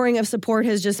outpouring of support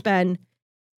has just been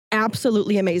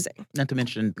absolutely amazing. Not to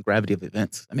mention the gravity of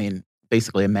events. I mean,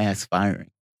 basically a mass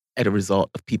firing as a result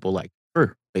of people like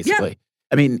her, basically. Yeah.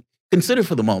 I mean, consider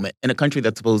for the moment, in a country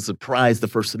that's supposed to prize the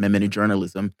First Amendment in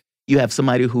journalism, you have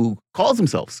somebody who calls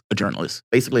themselves a journalist,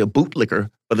 basically a bootlicker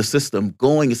for the system,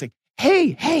 going and saying,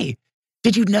 hey,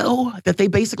 did you know that they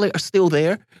basically are still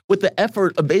there with the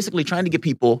effort of basically trying to get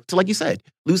people to, like you said,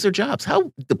 lose their jobs?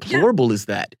 How deplorable is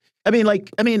that? I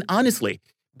mean, honestly,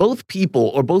 both people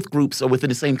or both groups are within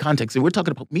the same context. And we're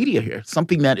talking about media here,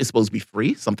 something that is supposed to be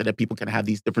free, something that people can have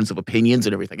these difference of opinions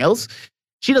and everything else.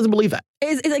 She doesn't believe that.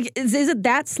 Is it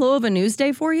that slow of a news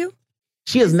day for you?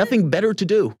 She has nothing better to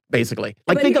do, basically.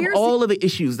 Like, think of all of the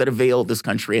issues that avail this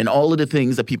country and all of the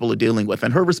things that people are dealing with.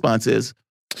 And her response is,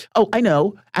 oh, I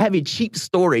know. I have a cheap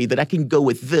story that I can go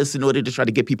with this in order to try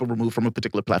to get people removed from a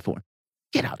particular platform.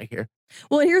 Get out of here.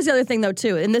 Well, and here's the other thing, though,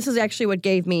 too. And this is actually what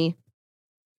gave me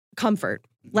comfort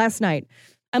last night.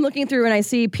 I'm looking through and I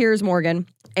see Piers Morgan.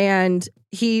 And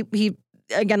he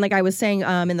again, like I was saying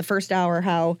in the first hour,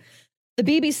 how the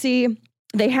BBC,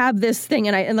 they have this thing.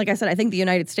 And like I said, I think the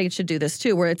United States should do this,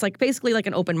 too, where it's like basically like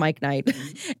an open mic night.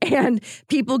 And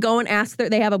people go and ask.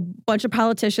 They have a bunch of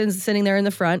politicians sitting there in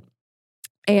the front.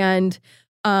 And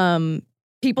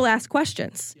people ask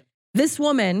questions. Yeah. This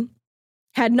woman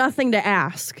had nothing to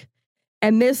ask.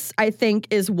 And this, I think,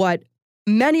 is what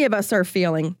many of us are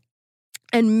feeling.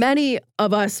 And many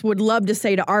of us would love to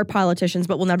say to our politicians,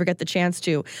 but we'll never get the chance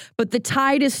to. But the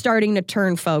tide is starting to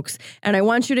turn, folks. And I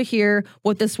want you to hear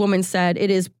what this woman said. It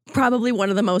is probably one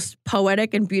of the most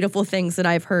poetic and beautiful things that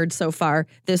I've heard so far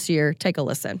this year. Take a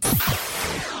listen.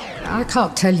 I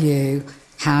can't tell you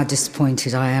how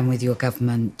disappointed I am with your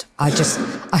government. I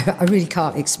really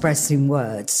can't express in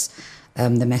words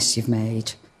the mess you've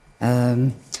made.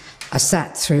 I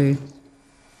sat through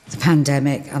the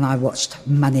pandemic and I watched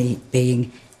money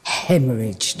being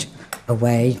hemorrhaged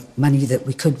away, money that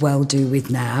we could well do with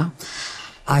now.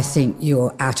 I think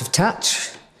you're out of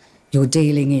touch. You're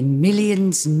dealing in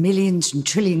millions and millions and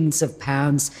trillions of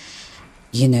pounds.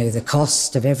 You know the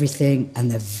cost of everything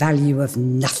and the value of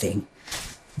nothing.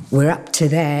 We're up to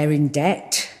there in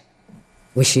debt,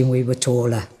 wishing we were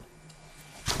taller.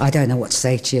 I don't know what to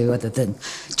say to you other than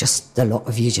just a lot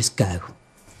of you just go.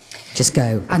 Just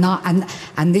go.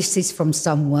 And this is from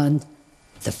someone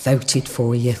that voted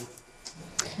for you.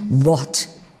 What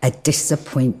a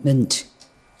disappointment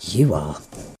you are.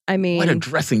 I mean, what a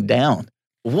dressing down.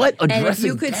 What a dressing down. And if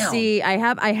you could see, I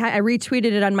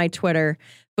retweeted it on my Twitter,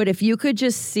 but if you could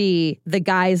just see the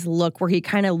guy's look where he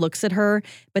kind of looks at her,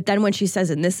 but then when she says,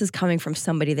 and this is coming from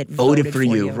somebody that voted for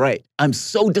you. Right. I'm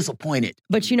so disappointed.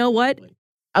 But you know what?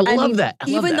 I love that.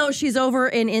 Even though she's over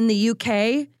in the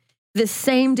UK, the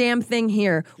same damn thing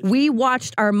here. We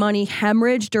watched our money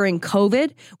hemorrhage during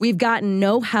COVID. We've gotten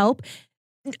no help.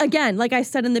 Again, like I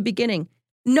said in the beginning,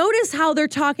 notice how they're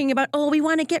talking about, oh, we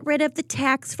want to get rid of the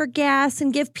tax for gas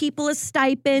and give people a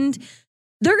stipend.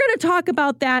 they're going to talk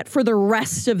about that for the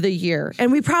rest of the year.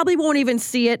 And we probably won't even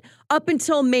see it up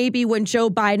until maybe when Joe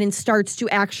Biden starts to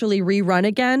actually rerun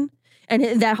again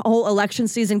and that whole election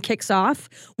season kicks off.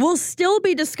 We'll still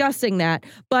be discussing that.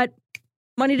 But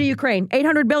money to Ukraine,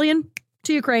 $800 billion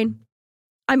to Ukraine.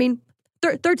 I mean,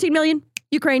 13 million,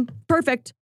 Ukraine,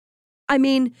 perfect. I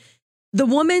mean, the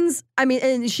woman's,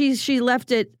 and she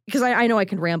left it, because I know I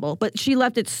can ramble, but she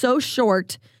left it so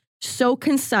short, so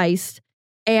concise,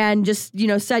 and just,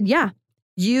 said, yeah,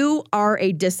 you are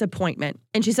a disappointment.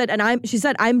 And she said,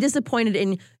 I'm disappointed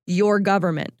in your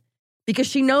government, because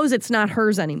she knows it's not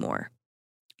hers anymore,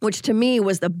 which to me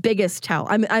was the biggest tell.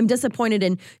 I'm disappointed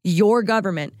in your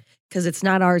government because it's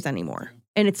not ours anymore.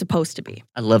 And it's supposed to be.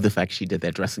 I love the fact she did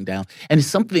that dressing down. And it's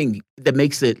something that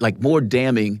makes it like more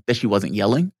damning that she wasn't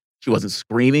yelling. She wasn't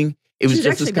screaming. It was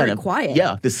just this kind of quiet.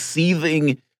 Yeah, this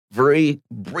seething, very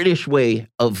British way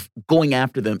of going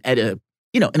after them at a,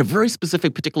 in a very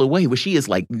specific, particular way, where she is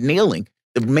like nailing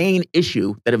the main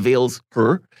issue that avails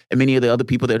her and many of the other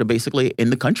people that are basically in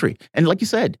the country. And like you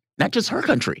said, not just her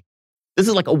country. This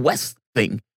is like a West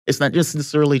thing. It's not just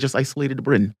necessarily just isolated to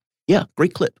Britain. Yeah,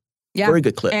 great clip. Yeah. Very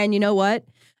good clip. And you know what?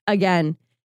 Again,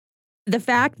 the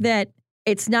fact that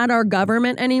it's not our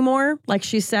government anymore, like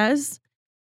she says,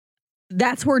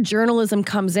 that's where journalism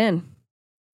comes in.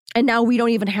 And now we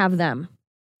don't even have them.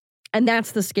 And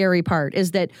that's the scary part,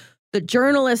 is that the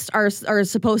journalists are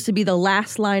supposed to be the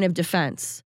last line of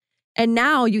defense. And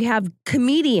now you have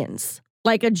comedians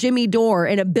like a Jimmy Dore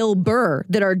and a Bill Burr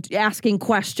that are asking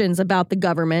questions about the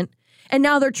government. And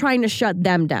now they're trying to shut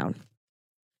them down.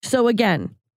 So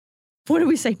again, what do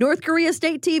we say? North Korea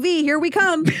State TV, here we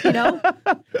come, Joe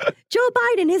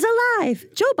Biden is alive.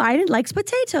 Joe Biden likes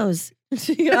potatoes. This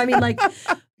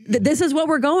is what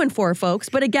we're going for, folks.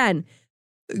 But again,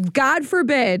 God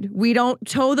forbid we don't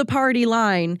toe the party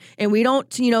line and we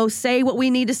don't, say what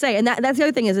we need to say. And that's the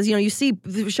other thing is, you see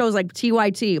shows like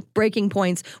TYT, Breaking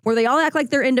Points, where they all act like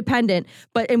they're independent.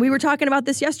 And we were talking about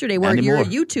this yesterday, where you're a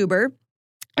YouTuber,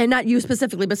 and not you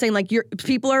specifically, but saying like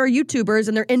people are YouTubers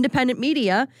and they're independent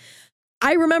media.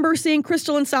 I remember seeing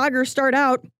Crystal and Sagar start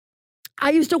out.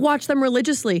 I used to watch them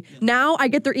religiously. Now I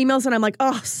get their emails and I'm like,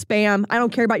 oh, spam. I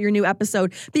don't care about your new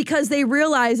episode, because they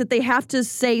realize that they have to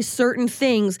say certain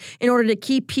things in order to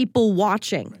keep people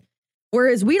watching.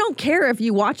 Whereas we don't care if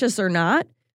you watch us or not,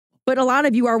 but a lot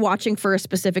of you are watching for a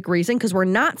specific reason, because we're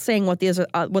not saying what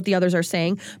the others are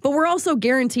saying, but we're also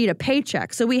guaranteed a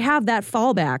paycheck. So we have that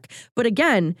fallback. But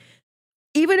again,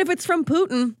 even if it's from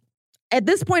Putin, at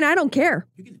this point, I don't care.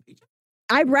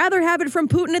 I'd rather have it from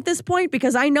Putin at this point,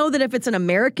 because I know that if it's an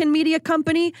American media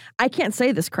company, I can't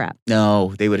say this crap.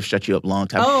 No, they would have shut you up a long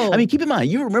time. Oh. Keep in mind,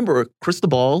 you remember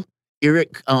Cristobal,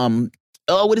 Eric,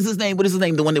 what is his name?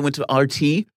 The one that went to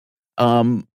RT.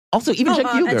 Also, even Cenk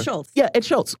Uygur. Ed Schultz. Yeah, Ed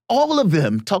Schultz. All of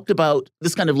them talked about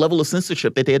this kind of level of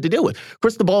censorship that they had to deal with.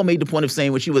 Cristobal made the point of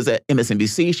saying when she was at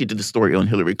MSNBC, she did a story on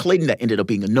Hillary Clinton that ended up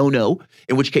being a no-no,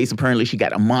 in which case apparently she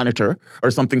got a monitor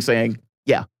or something saying,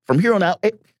 yeah, from here on out,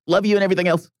 hey, love you and everything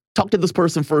else. Talk to this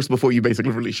person first before you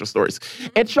basically release your stories.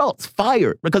 Ed Schultz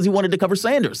fired because he wanted to cover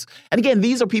Sanders. And again,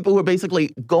 these are people who are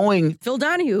basically going. Phil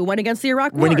Donahue went against the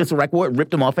Iraq War. Went against the Iraq War,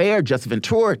 ripped him off air. Jesse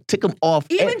Ventura took him off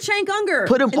Even air. Cenk Uygur.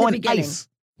 Put him on ice.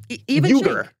 Even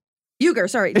Uygur. Uygur,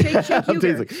 sorry. Cenk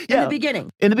Uygur. Yeah. In the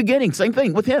beginning. In the beginning, same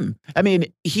thing with him.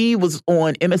 He was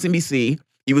on MSNBC.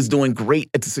 He was doing great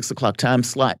at the 6 o'clock time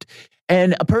slot.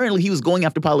 And apparently he was going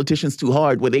after politicians too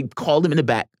hard, where they called him in the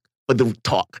back for the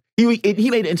talk. He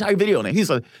made an entire video on it. He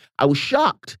said, I was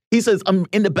shocked. He says, I'm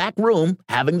in the back room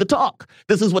having the talk.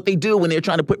 This is what they do when they're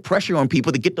trying to put pressure on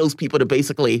people to get those people to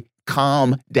basically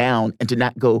calm down and to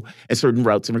not go in certain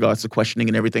routes in regards to questioning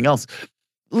and everything else.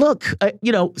 Look,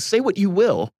 say what you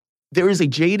will. There is a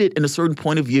jaded and a certain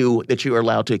point of view that you are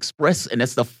allowed to express, and that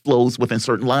stuff flows within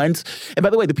certain lines. And by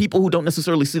the way, the people who don't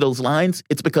necessarily see those lines,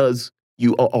 it's because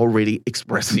you are already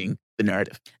expressing the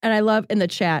narrative. And I love in the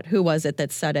chat, who was it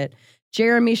that said it?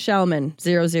 Jeremy Shellman,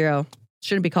 00.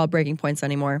 Shouldn't be called Breaking Points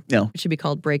anymore. No. It should be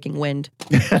called Breaking Wind.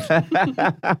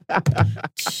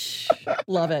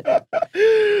 Love it.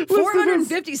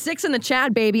 456 in the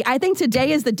chat, baby. I think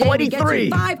today is the day we get to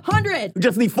 500. We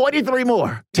just need 43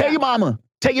 more. Tell your mama.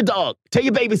 Tell your dog. Tell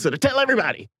your babysitter. Tell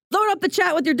everybody. Load up the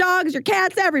chat with your dogs, your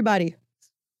cats, everybody.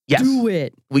 Yes. Do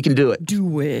it. We can do it.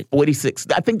 Do it. 46.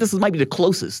 I think this might be the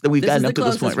closest that we've gotten up to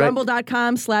this point, right?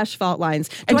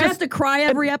 Rumble.com/faultlines. Do I have to cry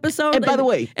every episode? And by the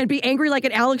way. And be angry like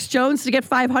an Alex Jones to get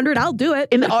 500? I'll do it.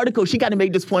 In the article, she kind of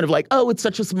made this point of like, oh, it's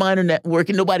such a minor network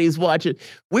and nobody is watching.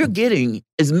 We're getting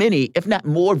as many, if not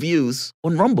more views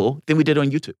on Rumble than we did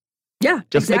on YouTube. Yeah,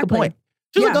 Just exactly. make a point.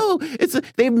 She's like, oh,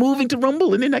 they're moving to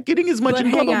Rumble and they're not getting as much. But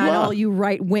and blah, hang blah, on, blah. all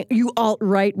you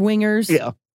alt-right wingers.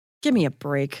 Yeah. Give me a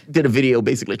break. Did a video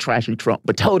basically trashing Trump,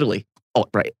 but totally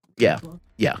alt-right. Yeah.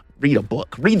 Yeah. Read a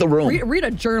book. Read the room. Read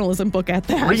a journalism book at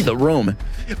that. Read the room.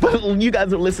 But you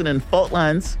guys are listening. Fault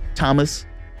Lines, Thomas,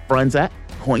 Fronczak,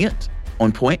 poignant,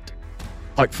 on point,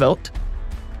 heartfelt,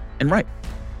 and right.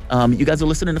 You guys are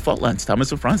listening to Fault Lines, Thomas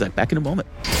and Fronczak. Back in a moment.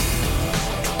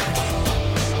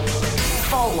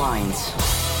 Fault Lines.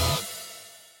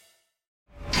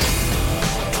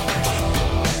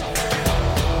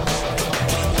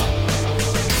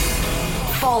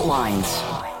 Fault Lines.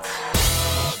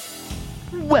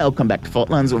 Welcome back to Fault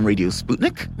Lines on Radio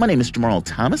Sputnik. My name is Jamarl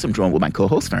Thomas. I'm joined with my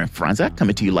co-host, Faran Fronczak,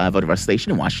 coming to you live out of our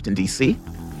station in Washington, D.C.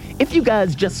 If you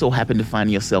guys just so happen to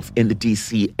find yourself in the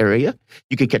D.C. area,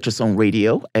 you can catch us on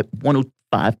radio at 105.5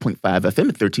 FM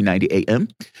at 1390 AM.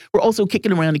 We're also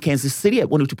kicking around in Kansas City at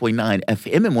 102.9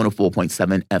 FM and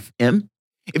 104.7 FM.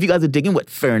 If you guys are digging what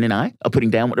Faran and I are putting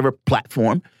down, whatever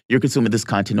platform you're consuming this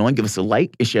content on, give us a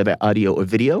like and share that audio or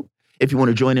video. If you want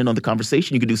to join in on the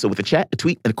conversation, you can do so with a chat, a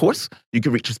tweet, and of course, you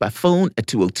can reach us by phone at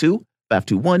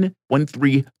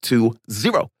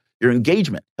 202-521-1320. Your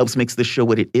engagement helps make this show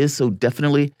what it is, so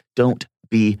definitely don't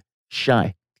be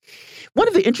shy. One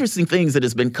of the interesting things that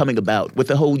has been coming about with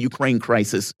the whole Ukraine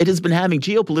crisis, it has been having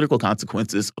geopolitical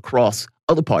consequences across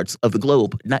other parts of the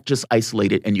globe, not just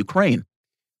isolated in Ukraine.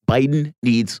 Biden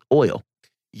needs oil.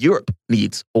 Europe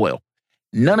needs oil.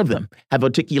 None of them have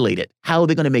articulated how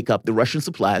they're going to make up the Russian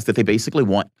supplies that they basically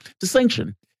want to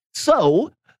sanction.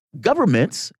 So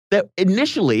governments that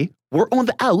initially were on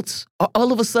the outs are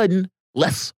all of a sudden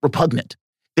less repugnant.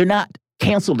 They're not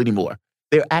canceled anymore.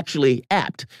 They're actually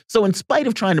apt. So in spite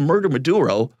of trying to murder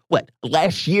Maduro,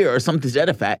 last year or something to that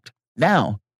effect,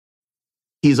 now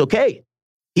he's okay.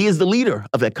 He is the leader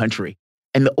of that country.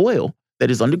 And the oil that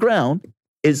is underground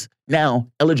is now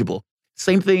eligible.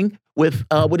 Same thing with,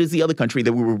 what is the other country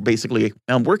that we were basically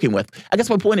working with? I guess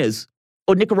my point is,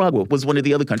 Nicaragua was one of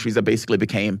the other countries that basically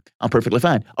became perfectly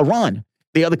fine. Iran,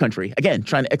 the other country, again,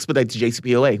 trying to expedite the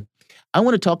JCPOA. I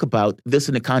want to talk about this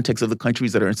in the context of the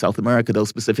countries that are in South America, though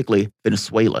specifically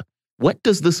Venezuela. What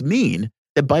does this mean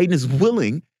that Biden is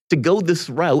willing to go this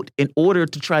route in order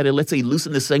to try to, let's say,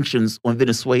 loosen the sanctions on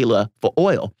Venezuela for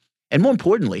oil? And more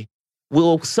importantly,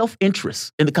 will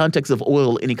self-interest in the context of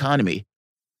oil and economy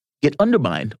get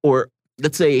undermined? Or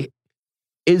let's say,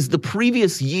 is the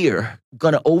previous year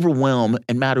going to overwhelm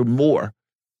and matter more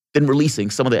than releasing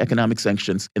some of the economic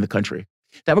sanctions in the country?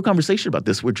 To have a conversation about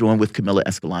this, we're joined with Camila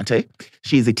Escalante.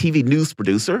 She is a TV news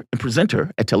producer and presenter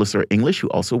at Telesur English, who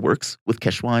also works with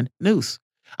Keshwan News.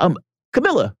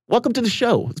 Camila, welcome to the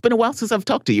show. It's been a while since I've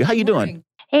talked to you. How you doing?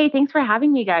 Hey, thanks for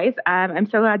having me, guys. I'm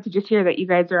so glad to just hear that you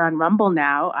guys are on Rumble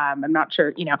now. I'm not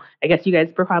sure, I guess you guys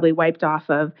were probably wiped off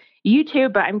of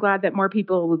YouTube, but I'm glad that more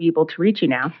people will be able to reach you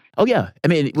now. Oh, yeah. I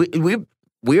mean,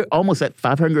 we're almost at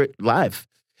 500 live.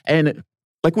 And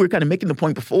like we were kind of making the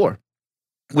point before,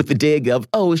 with the dig of,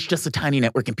 it's just a tiny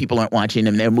network and people aren't watching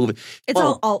and they're moving. It's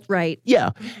all alt-right. Yeah.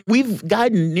 We've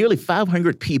gotten nearly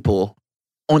 500 people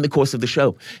on the course of the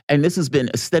show. And this has been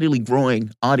a steadily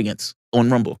growing audience on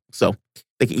Rumble. So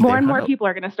they can more and more people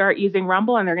are going to start using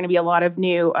Rumble, and there are going to be a lot of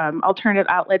new alternative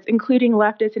outlets, including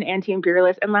leftist and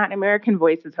anti-imperialist and Latin American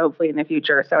voices, hopefully in the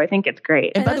future. So I think it's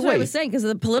great. And that's what I was saying, because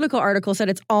the Political article said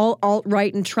it's all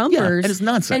alt-right and Trumpers. Yeah, and it's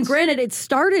nonsense. And granted, it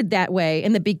started that way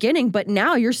in the beginning, but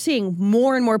now you're seeing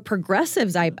more and more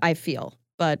progressives, I feel.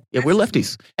 But yeah, we're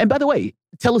lefties. And by the way,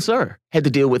 Telesur had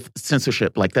to deal with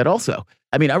censorship like that also.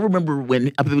 I mean, I remember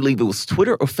when, I believe it was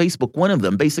Twitter or Facebook, one of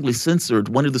them basically censored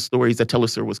one of the stories that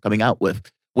Telesur was coming out with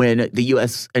when the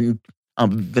U.S. and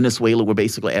Venezuela were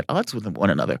basically at odds with one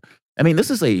another. I mean, this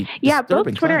is a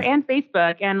both Twitter and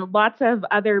Facebook and lots of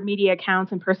other media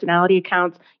accounts and personality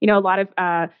accounts. A lot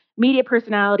of media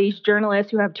personalities,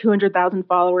 journalists who have 200,000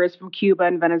 followers from Cuba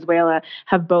and Venezuela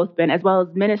have both been, as well as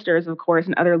ministers, of course,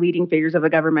 and other leading figures of the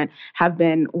government have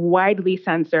been widely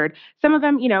censored. Some of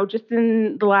them, just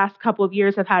in the last couple of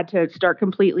years have had to start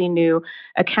completely new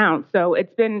accounts. So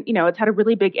it's been, it's had a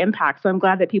really big impact. So I'm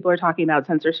glad that people are talking about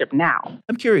censorship now.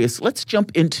 I'm curious. Let's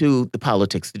jump into the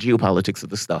politics, the geopolitics of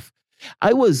the stuff.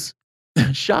 I was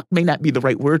shocked, may not be the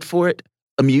right word for it,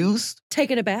 amused.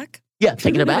 Taken aback? Yeah,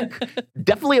 taken aback.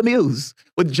 Definitely amused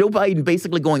with Joe Biden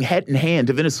basically going hand in hand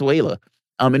to Venezuela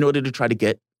in order to try to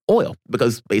get oil,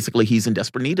 because basically he's in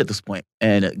desperate need at this point.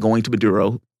 And going to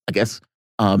Maduro, I guess,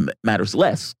 matters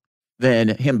less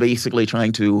than him basically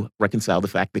trying to reconcile the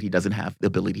fact that he doesn't have the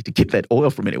ability to get that oil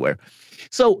from anywhere.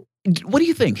 So what do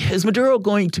you think? Is Maduro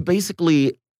going to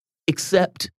basically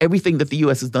accept everything that the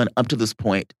U.S. has done up to this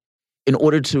point in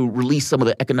order to release some of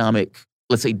the economic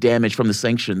let's say, damage from the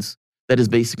sanctions that is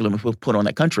basically put on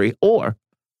that country? Or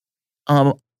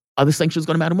are the sanctions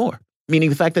going to matter more? Meaning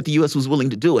the fact that the U.S. was willing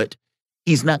to do it,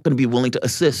 he's not going to be willing to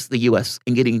assist the U.S.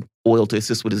 in getting oil to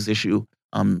assist with this issue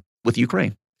with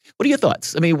Ukraine. What are your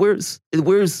thoughts? I mean, where's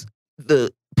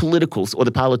the politicals or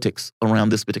the politics around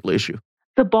this particular issue?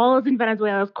 The ball is in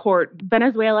Venezuela's court.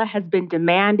 Venezuela has been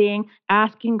demanding,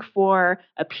 asking for,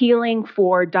 appealing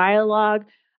for dialogue.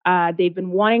 They've been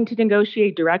wanting to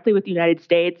negotiate directly with the United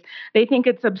States. They think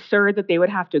it's absurd that they would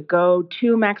have to go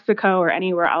to Mexico or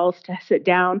anywhere else to sit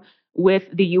down with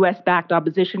the U.S.-backed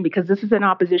opposition, because this is an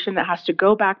opposition that has to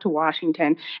go back to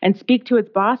Washington and speak to its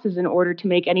bosses in order to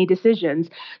make any decisions.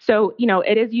 So,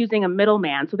 it is using a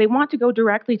middleman. So they want to go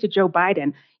directly to Joe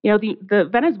Biden. The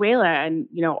Venezuela and,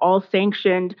 all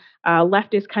sanctioned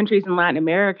leftist countries in Latin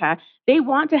America, they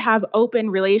want to have open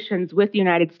relations with the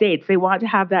United States. They want to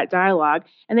have that dialogue,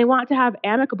 and they want to have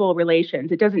amicable relations.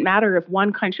 It doesn't matter if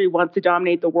one country wants to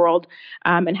dominate the world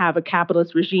and have a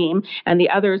capitalist regime, and the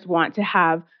others want to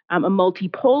have a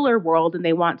multipolar world, and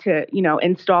they want to,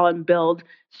 install and build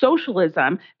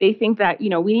socialism. They think that,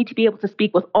 we need to be able to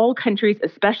speak with all countries,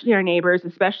 especially our neighbors,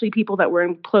 especially people that we're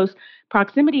in close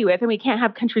proximity with, and we can't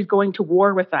have countries going to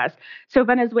war with us. So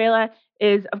Venezuela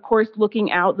is, of course,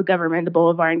 looking out. The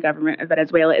Bolivarian government of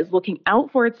Venezuela is looking out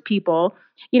for its people.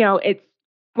 It's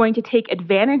going to take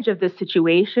advantage of this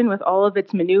situation with all of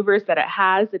its maneuvers that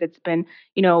it's been,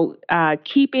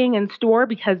 keeping in store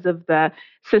because of the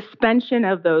suspension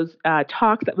of those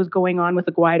talks that was going on with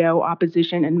the Guaido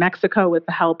opposition in Mexico with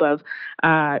the help of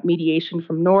mediation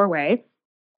from Norway.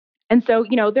 And so,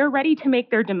 they're ready to make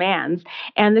their demands.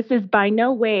 And this is by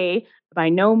no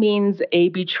means a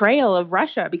betrayal of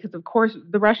Russia, because, of course,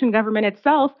 the Russian government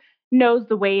itself knows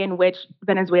the way in which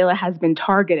Venezuela has been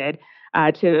targeted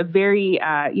to a very,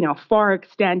 far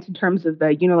extent in terms of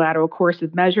the unilateral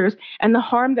coercive measures and the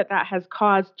harm that has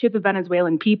caused to the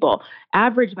Venezuelan people,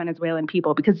 average Venezuelan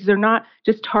people, because these are not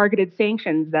just targeted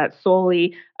sanctions that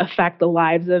solely affect the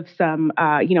lives of some,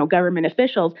 government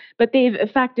officials, but they've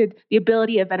affected the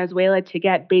ability of Venezuela to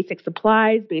get basic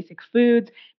supplies, basic foods,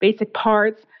 basic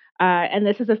parts, and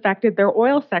this has affected their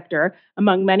oil sector,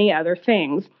 among many other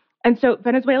things. And so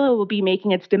Venezuela will be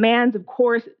making its demands. Of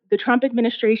course, the Trump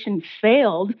administration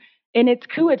failed in its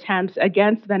coup attempts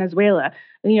against Venezuela,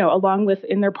 along with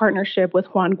in their partnership with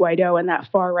Juan Guaido and that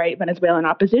far-right Venezuelan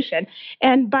opposition.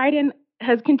 And Biden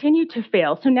has continued to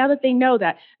fail. So now that they know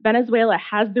that Venezuela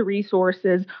has the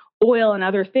resources, oil and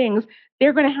other things,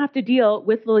 they're going to have to deal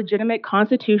with the legitimate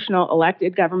constitutional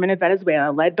elected government of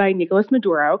Venezuela led by Nicolas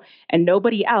Maduro and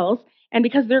nobody else. And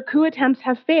because their coup attempts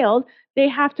have failed, they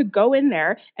have to go in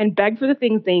there and beg for the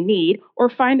things they need or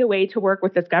find a way to work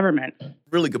with this government.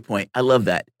 Really good point. I love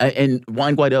that. And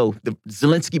Juan Guaido, the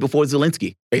Zelensky before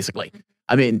Zelensky, basically.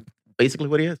 I mean, basically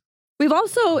what he is. We've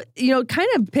also, kind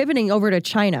of pivoting over to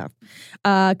China,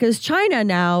 because China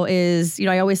now is,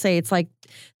 I always say it's like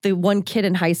the one kid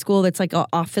in high school that's like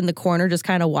off in the corner, just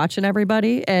kind of watching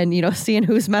everybody and, seeing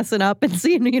who's messing up and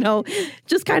seeing,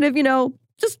 just kind of,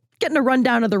 just getting a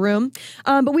rundown of the room.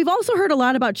 But we've also heard a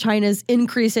lot about China's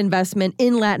increased investment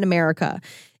in Latin America.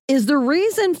 Is the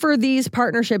reason for these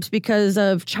partnerships because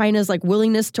of China's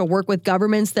willingness to work with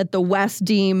governments that the West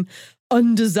deem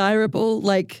undesirable,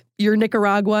 like your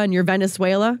Nicaragua and your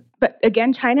Venezuela? But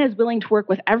again, China is willing to work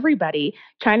with everybody.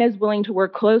 China is willing to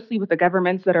work closely with the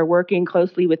governments that are working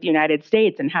closely with the United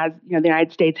States and has, the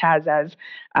United States has as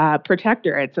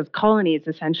protectorates, as colonies,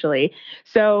 essentially.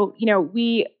 So,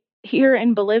 we here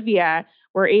in Bolivia,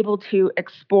 we're able to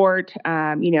export,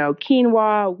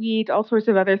 quinoa, wheat, all sorts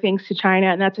of other things to China,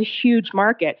 and that's a huge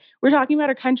market. We're talking about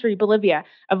a country, Bolivia,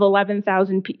 of 11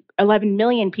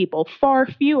 million people, far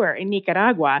fewer in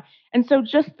Nicaragua. And so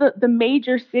just the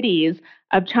major cities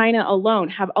of China alone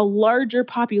have a larger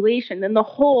population than the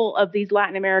whole of these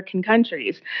Latin American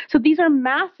countries. So these are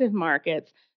massive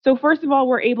markets. So first of all,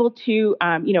 we're able to,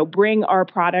 bring our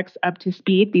products up to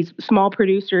speed, these small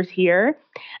producers here,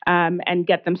 and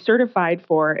get them certified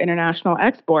for international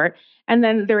export. And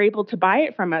then they're able to buy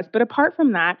it from us. But apart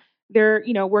from that, they're,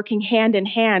 working hand in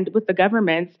hand with the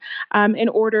governments in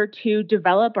order to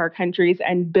develop our countries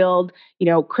and build,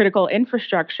 critical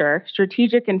infrastructure,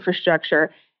 strategic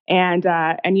infrastructure, and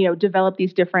develop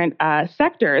these different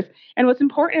sectors. And what's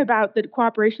important about the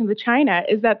cooperation with China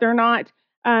is that they're not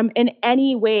in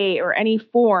any way or any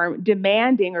form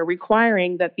demanding or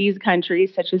requiring that these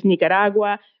countries, such as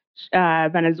Nicaragua,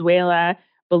 Venezuela,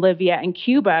 Bolivia, and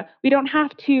Cuba, we don't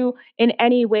have to in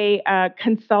any way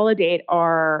consolidate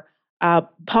our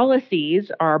policies,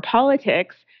 our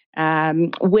politics,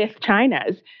 with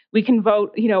China's. We can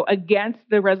vote, against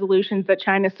the resolutions that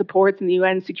China supports in the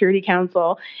UN Security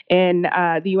Council, in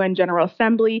the UN General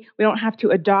Assembly. We don't have to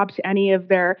adopt any of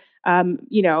their, and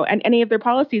any of their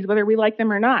policies, whether we like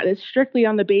them or not. It's strictly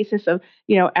on the basis of,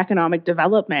 economic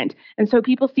development. And so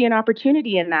people see an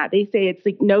opportunity in that. They say it's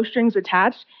like no strings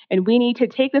attached, and we need to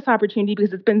take this opportunity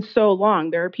because it's been so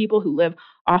long. There are people who live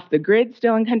off the grid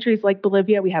still in countries like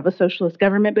Bolivia. We have a socialist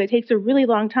government, but it takes a really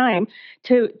long time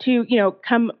to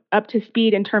come up to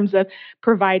speed in terms of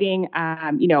providing,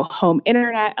 home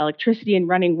internet, electricity, and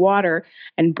running water,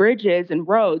 and bridges and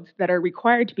roads that are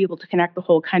required to be able to connect the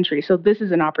whole country. So this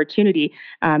is an opportunity.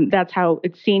 That's how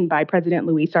it's seen by President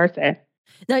Luis Arce.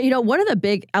 Now, one of the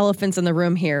big elephants in the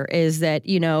room here is that,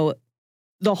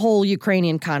 the whole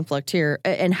Ukrainian conflict here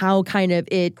and how kind of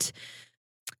it,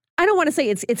 I don't want to say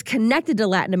it's connected to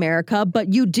Latin America,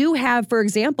 but you do have, for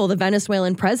example, the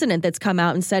Venezuelan president that's come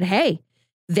out and said, hey,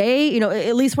 they,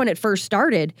 at least when it first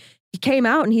started, he came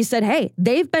out and he said, hey,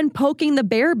 they've been poking the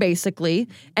bear, basically.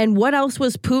 And what else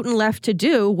was Putin left to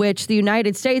do? Which the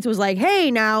United States was like, hey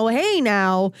now.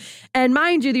 And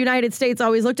mind you, the United States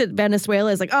always looked at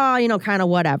Venezuela as like, oh, kind of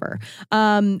whatever.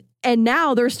 And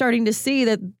now they're starting to see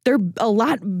that they're a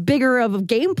lot bigger of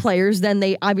game players than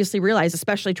they obviously realize,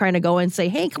 especially trying to go and say,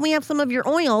 hey, can we have some of your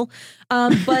oil?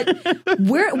 But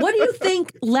what do you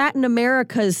think Latin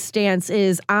America's stance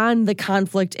is on the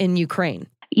conflict in Ukraine?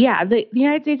 Yeah, the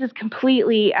United States is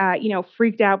completely,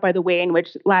 freaked out by the way in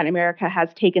which Latin America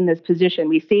has taken this position.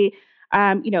 We see,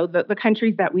 the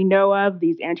countries that we know of,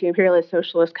 these anti-imperialist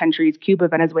socialist countries, Cuba,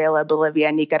 Venezuela,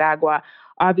 Bolivia, Nicaragua,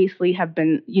 obviously have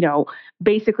been,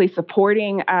 basically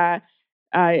supporting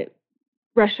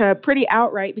Russia pretty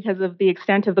outright because of the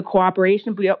extent of the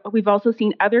cooperation. We've also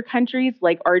seen other countries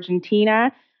like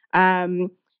Argentina,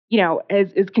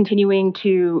 is continuing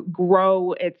to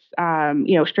grow its,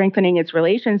 strengthening its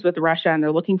relations with Russia, and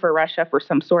they're looking for Russia for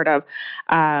some sort of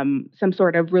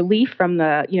relief from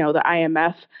the, the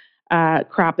IMF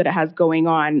crop that it has going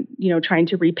on, trying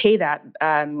to repay that.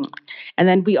 And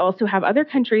then we also have other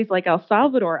countries like El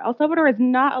Salvador. El Salvador is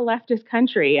not a leftist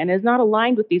country and is not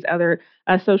aligned with these other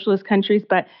socialist countries,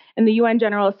 but in the UN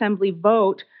General Assembly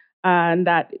vote,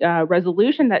 that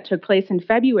resolution that took place in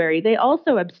February, they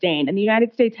also abstained. And the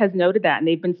United States has noted that, and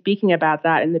they've been speaking about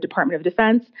that in the Department of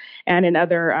Defense and in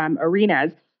other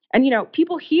arenas. And,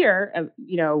 people here,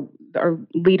 our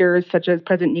leaders such as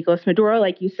President Nicolas Maduro,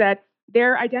 like you said,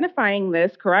 they're identifying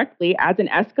this correctly as an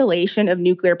escalation of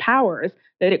nuclear powers,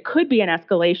 that it could be an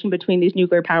escalation between these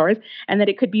nuclear powers, and that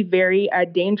it could be very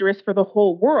dangerous for the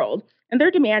whole world. And they're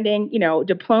demanding,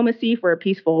 diplomacy for a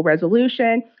peaceful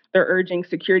resolution. They're urging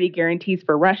security guarantees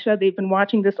for Russia. They've been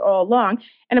watching this all along.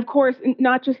 And of course,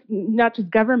 not just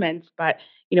governments, but,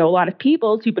 a lot of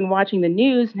peoples who've been watching the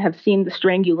news and have seen the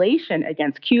strangulation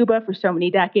against Cuba for so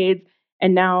many decades,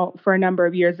 and now for a number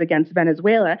of years against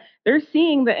Venezuela. They're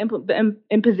seeing the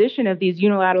imposition of these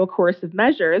unilateral coercive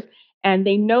measures, and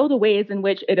they know the ways in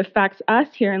which it affects us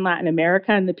here in Latin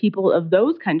America and the people of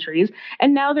those countries.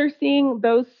 And now they're seeing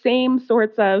those same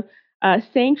sorts of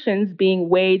sanctions being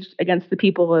waged against the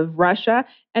people of Russia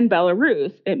and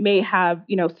Belarus. It may have,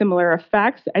 similar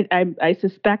effects. I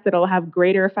suspect that it'll have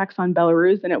greater effects on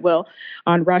Belarus than it will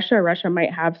on Russia. Russia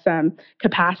might have some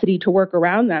capacity to work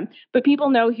around them. But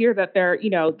people know here that they're,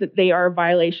 that they are a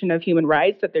violation of human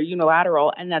rights, that they're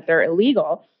unilateral, and that they're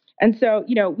illegal. And so,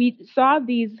 we saw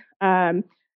these,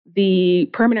 the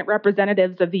permanent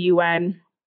representatives of the UN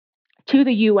to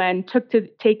the UN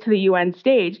take to the UN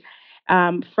stage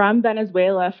from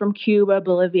Venezuela, from Cuba,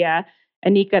 Bolivia,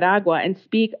 and Nicaragua, and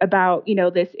speak about,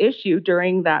 this issue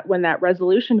during when that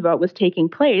resolution vote was taking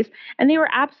place. And they were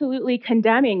absolutely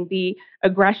condemning the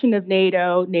aggression of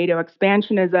NATO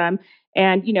expansionism,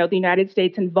 and, the United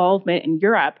States involvement in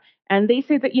Europe. And they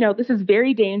say that, this is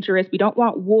very dangerous. We don't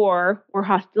want war or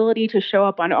hostility to show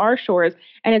up on our shores.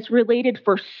 And it's related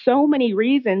for so many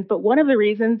reasons. But one of the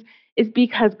reasons is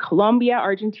because Colombia,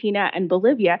 Argentina, and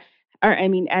Colombia,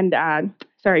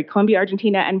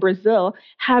 Argentina, and Brazil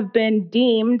have been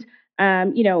deemed,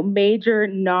 major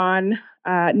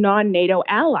non-NATO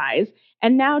allies.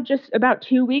 And now, just about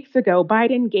 2 weeks ago,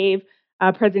 Biden gave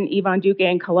President Ivan Duque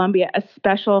in Colombia a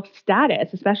special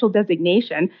status, a special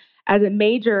designation as a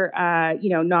major,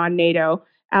 non-NATO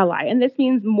ally. And this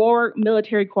means more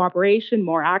military cooperation,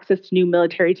 more access to new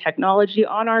military technology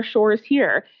on our shores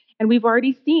here. And we've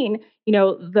already seen,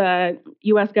 the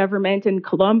U.S. government and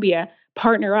Colombia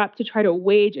partner up to try to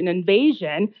wage an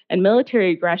invasion and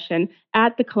military aggression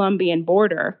at the Colombian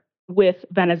border with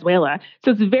Venezuela.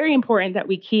 So it's very important that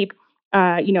we keep,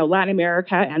 Latin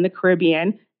America and the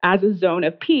Caribbean as a zone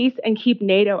of peace and keep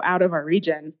NATO out of our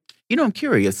region. I'm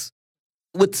curious.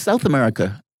 With South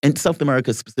America, and South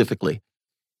America specifically,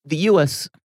 the U.S.,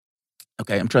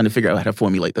 okay, I'm trying to figure out how to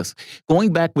formulate this.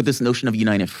 Going back with this notion of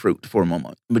united fruit for a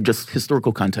moment, but just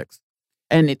historical context.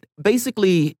 And it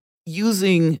basically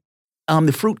using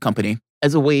the fruit company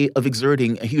as a way of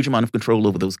exerting a huge amount of control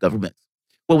over those governments.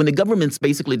 Well, when the governments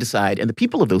basically decide, and the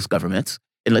people of those governments,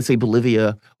 and let's say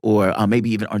Bolivia or maybe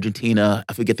even Argentina,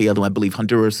 I forget the other one, I believe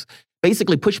Honduras,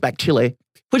 basically push back Chile,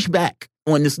 push back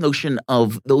on this notion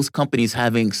of those companies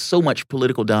having so much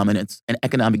political dominance and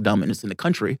economic dominance in the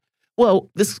country. Well,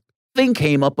 this thing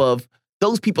came up of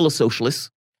those people are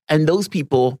socialists, and those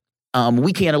people,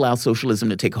 we can't allow socialism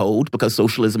to take hold because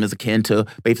socialism is akin to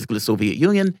basically the Soviet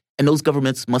Union, and those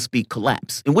governments must be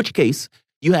collapsed. In which case,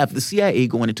 you have the CIA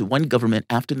going into one government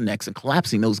after the next and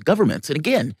collapsing those governments. And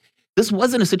again, this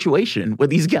wasn't a situation where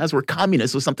these guys were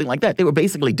communists or something like that. They were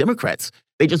basically Democrats.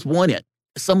 They just wanted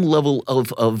some level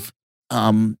of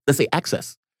let's say,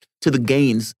 access to the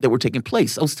gains that were taking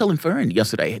place. I was telling Faran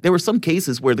yesterday, there were some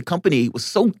cases where the company was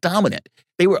so dominant,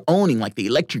 they were owning like the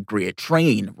electric grid,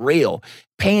 train, rail,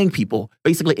 paying people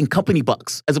basically in company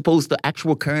bucks as opposed to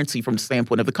actual currency from the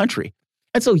standpoint of the country.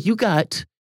 And so you got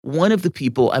one of the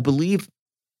people, I believe,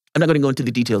 I'm not going to go into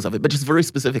the details of it, but just very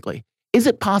specifically, is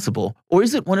it possible, or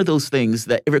is it one of those things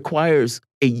that it requires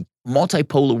a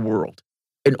multipolar world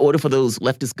in order for those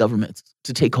leftist governments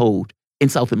to take hold in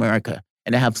South America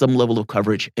and to have some level of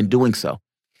coverage in doing so?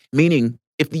 Meaning,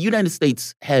 if the United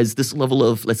States has this level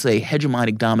of, let's say,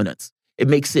 hegemonic dominance, it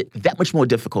makes it that much more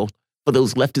difficult for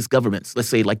those leftist governments, let's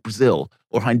say like Brazil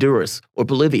or Honduras or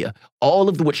Bolivia, all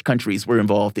of which countries were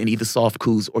involved in either soft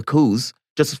coups or coups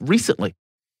just recently.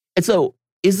 And so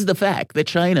is the fact that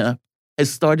China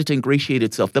has started to ingratiate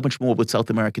itself that much more with South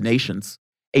American nations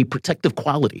a protective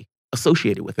quality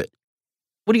associated with it?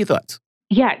 What are your thoughts?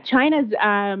 Yeah, China's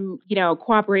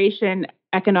cooperation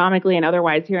economically and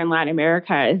otherwise here in Latin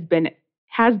America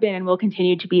has been and will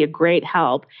continue to be a great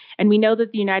help. And we know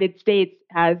that the United States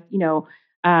has,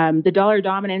 the dollar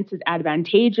dominance is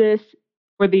advantageous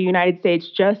for the United States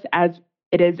just as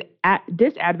it is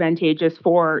disadvantageous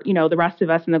for, the rest of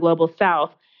us in the global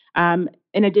South.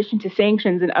 In addition to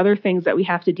sanctions and other things that we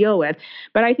have to deal with.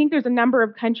 But I think there's a number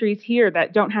of countries here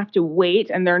that don't have to wait,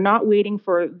 and they're not waiting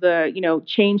for the,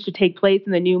 change to take place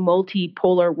in the new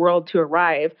multipolar world to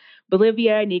arrive.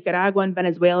 Bolivia, Nicaragua, and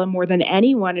Venezuela, more than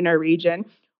anyone in our region,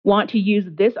 want to use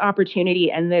this opportunity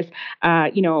and this,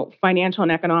 financial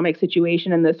and economic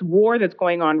situation and this war that's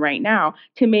going on right now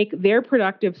to make their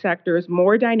productive sectors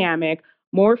more dynamic,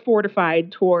 more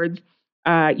fortified towards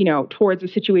a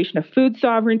situation of food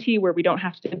sovereignty where we don't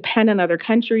have to depend on other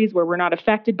countries, where we're not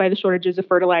affected by the shortages of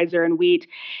fertilizer and wheat.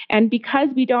 And because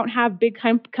we don't have big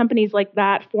companies like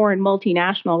that, foreign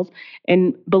multinationals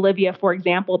in Bolivia, for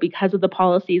example, because of the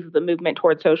policies of the movement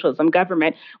towards socialism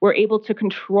government, we're able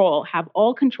to have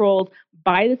all controls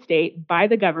by the state, by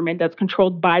the government that's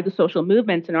controlled by the social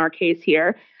movements in our case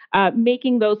here,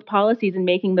 making those policies and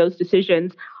making those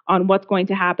decisions on what's going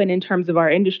to happen in terms of our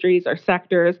industries, our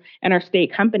sectors, and our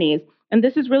state companies. And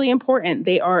this is really important.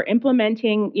 They are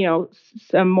implementing,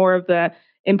 some more of the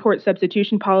import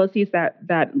substitution policies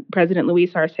that President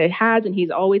Luis Arce has, and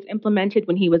he's always implemented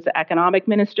when he was the economic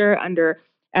minister under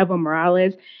Evo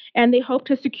Morales. And they hope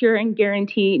to secure and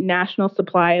guarantee national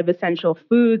supply of essential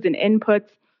foods and inputs.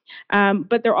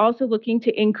 But they're also looking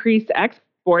to increase exports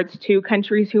to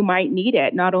countries who might need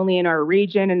it, not only in our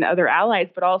region and other allies,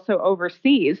 but also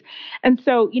overseas. And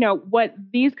so, what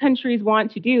these countries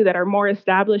want to do that are more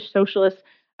established socialist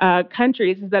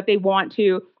countries is that they want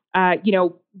to,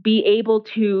 be able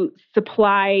to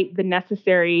supply the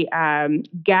necessary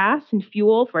gas and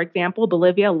fuel. For example,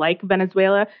 Bolivia, like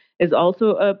Venezuela, is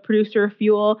also a producer of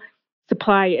fuel,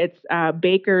 supply its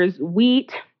bakers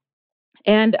wheat,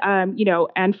 and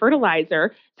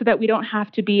fertilizer, so that we don't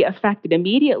have to be affected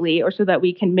immediately, or so that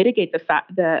we can mitigate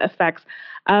the effects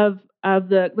of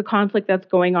the conflict that's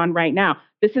going on right now.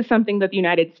 This is something that the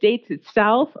United States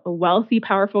itself, a wealthy,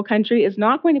 powerful country, is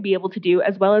not going to be able to do,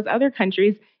 as well as other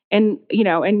countries in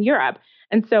Europe.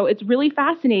 And so it's really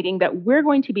fascinating that we're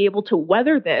going to be able to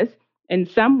weather this in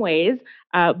some ways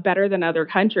better than other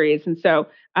countries. And so,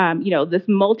 this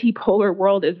multipolar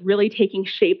world is really taking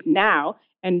shape now.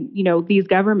 And, these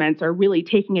governments are really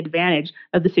taking advantage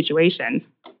of the situation.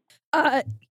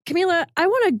 Camila, I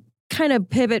want to kind of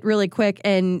pivot really quick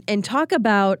and talk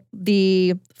about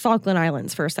the Falkland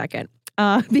Islands for a second,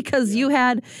 because you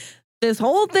had this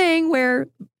whole thing where,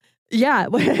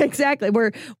 exactly,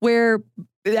 where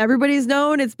everybody's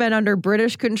known it's been under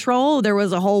British control. There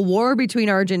was a whole war between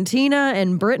Argentina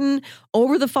and Britain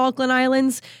over the Falkland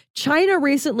Islands. China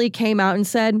recently came out and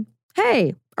said,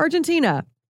 hey, Argentina,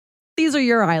 these are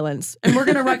your islands, and we're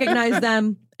going to recognize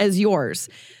them as yours.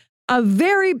 A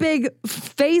very big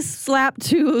face slap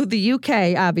to the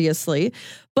UK, obviously.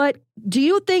 But do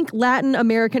you think Latin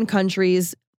American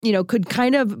countries, could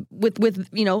kind of, with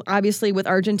obviously with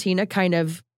Argentina kind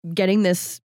of getting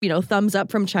this, thumbs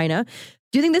up from China,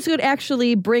 do you think this would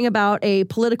actually bring about a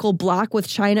political bloc with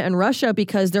China and Russia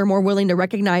because they're more willing to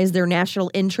recognize their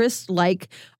national interests, like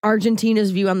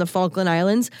Argentina's view on the Falkland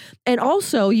Islands? And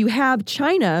also, you have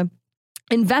China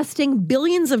investing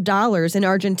billions of dollars in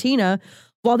Argentina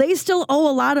while they still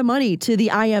owe a lot of money to the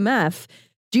IMF.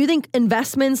 Do you think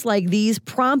investments like these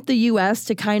prompt the U.S.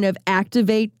 to kind of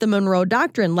activate the Monroe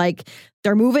Doctrine? Like,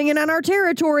 they're moving in on our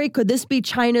territory. Could this be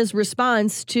China's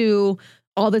response to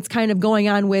all that's kind of going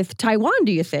on with Taiwan,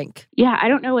 do you think? Yeah, I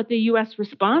don't know what the U.S.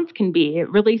 response can be. It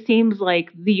really seems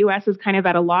like the U.S. is kind of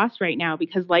at a loss right now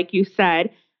because, like you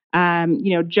said,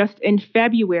 just in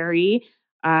February,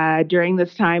 during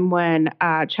this time when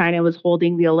China was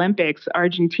holding the Olympics,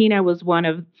 Argentina was one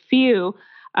of few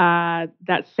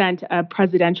that sent a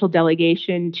presidential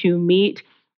delegation to meet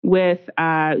with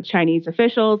Chinese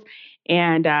officials.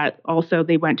 And also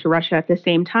they went to Russia at the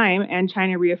same time, and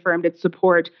China reaffirmed its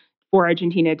support for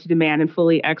Argentina to demand and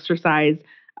fully exercise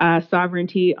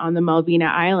sovereignty on the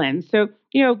Malvina Islands. So,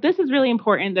 this is really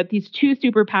important that these two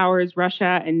superpowers,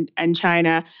 Russia and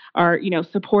China, are,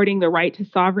 supporting the right to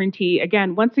sovereignty.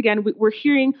 Once again, we're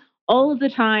hearing all of the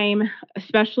time,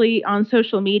 especially on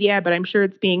social media, but I'm sure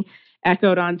it's being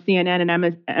echoed on CNN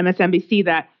and MSNBC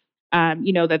that,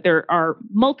 that there are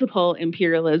multiple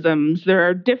imperialisms, there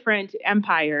are different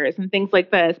empires and things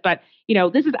like this. But,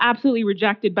 this is absolutely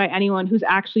rejected by anyone who's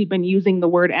actually been using the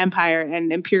word empire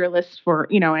and imperialist for,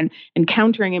 and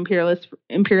countering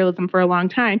imperialism for a long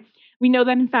time. We know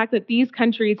that, in fact, that these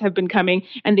countries have been coming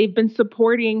and they've been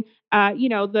supporting,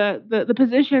 the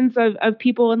positions of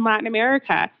people in Latin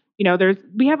America.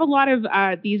 We have a lot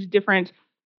of these different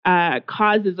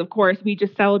causes. Of course, we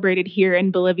just celebrated here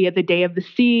in Bolivia the Day of the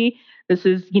Sea. This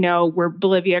is, where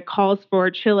Bolivia calls for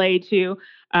Chile to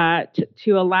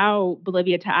allow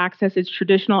Bolivia to access its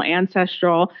traditional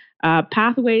ancestral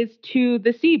pathways to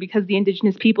the sea, because the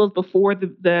indigenous peoples before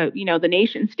the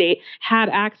nation state had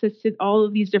access to all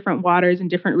of these different waters and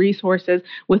different resources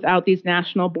without these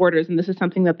national borders. And this is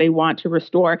something that they want to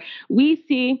restore. We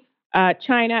see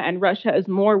China and Russia as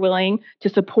more willing to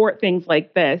support things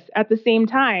like this. At the same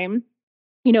time,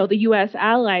 the U.S.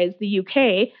 allies, the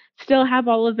UK, still have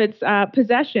all of its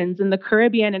possessions in the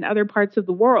Caribbean and other parts of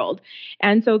the world.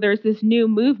 And so there's this new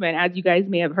movement, as you guys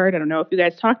may have heard. I don't know if you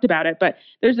guys talked about it, but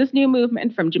there's this new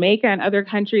movement from Jamaica and other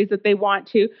countries that they want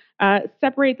to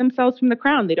separate themselves from the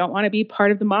crown. They don't want to be part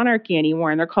of the monarchy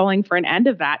anymore, and they're calling for an end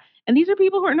of that. And these are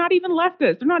people who are not even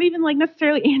leftists. They're not even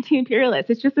necessarily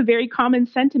anti-imperialist. It's just a very common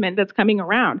sentiment that's coming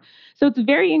around. So it's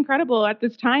very incredible at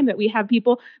this time that we have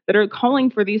people that are calling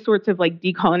for these sorts of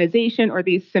decolonization or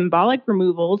these symbolic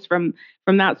removals from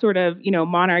that sort of,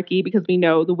 monarchy, because we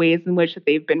know the ways in which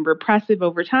they've been repressive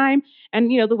over time and,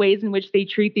 the ways in which they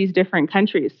treat these different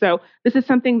countries. So this is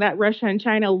something that Russia and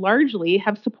China largely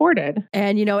have supported.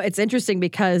 And, it's interesting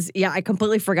because, I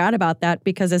completely forgot about that,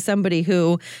 because as somebody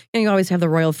who, you always have the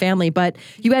royal family, but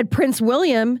you had Prince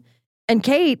William and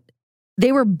Kate,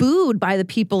 they were booed by the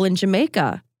people in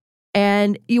Jamaica.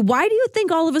 And why do you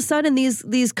think all of a sudden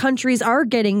these countries are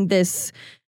getting this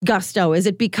gusto? Is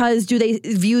it because do they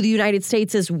view the United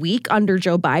States as weak under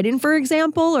Joe Biden, for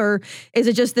example? Or is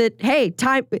it just that, hey,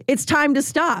 it's time to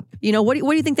stop? What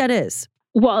do you think that is?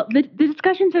 Well, the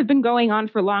discussions have been going on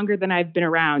for longer than I've been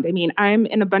around. I mean, I'm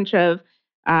in a bunch of,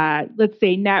 let's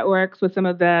say, networks with some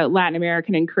of the Latin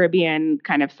American and Caribbean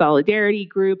kind of solidarity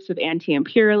groups of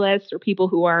anti-imperialists or people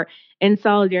who are in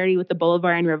solidarity with the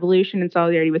Bolivarian Revolution and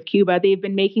solidarity with Cuba. They've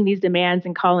been making these demands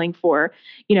and calling for,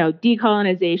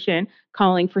 decolonization,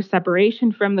 calling for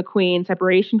separation from the Queen,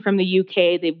 separation from the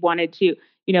UK. They've wanted to,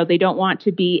 they don't want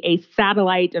to be a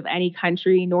satellite of any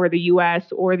country, nor the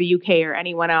US or the UK or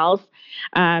anyone else.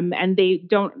 And they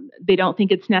don't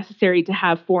think it's necessary to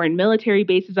have foreign military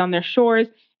bases on their shores.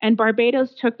 And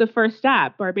Barbados took the first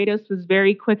step. Barbados was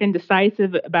very quick and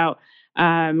decisive about,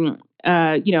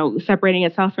 separating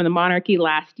itself from the monarchy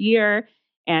last year.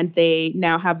 And they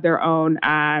now have their own,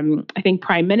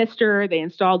 prime minister. They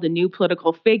installed a new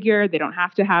political figure. They don't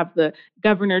have to have the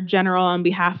governor general on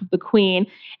behalf of the Queen.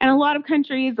 And a lot of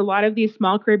countries, a lot of these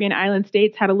small Caribbean island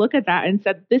states had a look at that and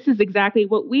said, this is exactly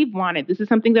what we've wanted. This is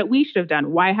something that we should have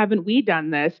done. Why haven't we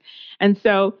done this? And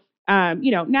so,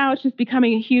 now it's just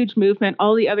becoming a huge movement.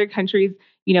 All the other countries,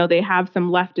 they have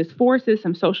some leftist forces,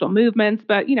 some social movements,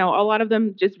 but, a lot of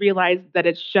them just realize that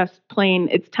it's just plain,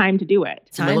 it's time to do it.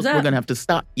 We're going to have to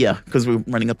stop. Yeah, because we're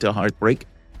running up to a hard break.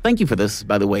 Thank you for this,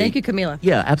 by the way. Thank you, Camila.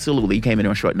 Yeah, absolutely. You came in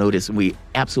on short notice, and we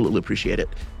absolutely appreciate it.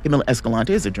 Camila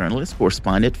Escalante is a journalist,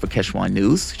 correspondent for Quechua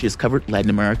News. She has covered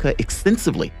Latin America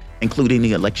extensively, including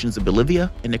the elections of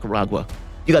Bolivia and Nicaragua.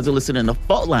 You guys are listening to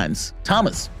Fault Lines.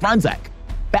 Thomas, Fronczak,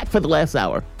 back for the last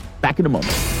hour. Back in a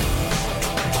moment.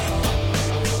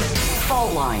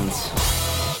 Fault Lines.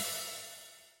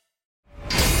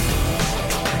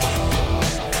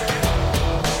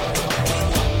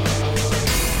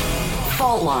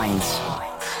 Fault Lines.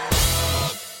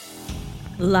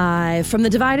 Live from the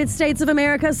divided states of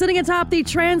America, sitting atop the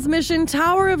transmission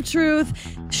tower of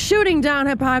truth, shooting down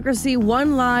hypocrisy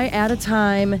one lie at a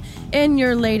time. In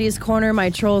your ladies' corner,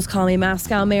 my trolls call me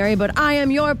Moscow Mary, but I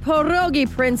am your pierogi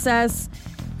princess,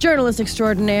 journalist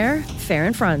extraordinaire,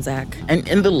 Faran Fronczak. And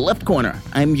in the left corner,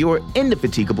 I'm your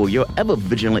indefatigable, your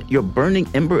ever-vigilant, your burning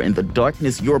ember in the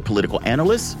darkness, your political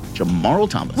analyst, Jamarl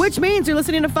Thomas. Which means you're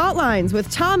listening to Fault Lines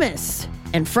with Thomas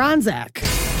and Fronczak.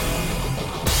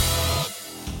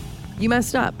 You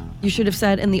messed up. You should have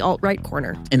said in the alt-right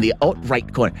corner. In the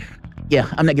alt-right corner. Yeah,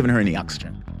 I'm not giving her any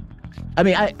oxygen. I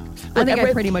mean, I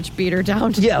pretty much beat her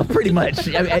down. Yeah, pretty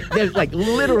much. I mean, there's like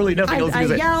literally nothing else to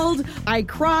say. I yelled, I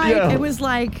cried. Yeah. It was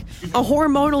like a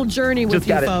hormonal journey with Just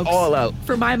you got folks. It all out.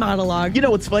 For my monologue. You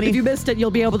know what's funny? If you missed it, you'll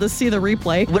be able to see the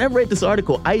replay. When I read this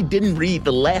article, I didn't read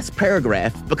the last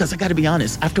paragraph because I got to be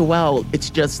honest, after a while, it's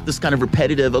just this kind of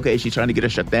repetitive, okay, she's trying to get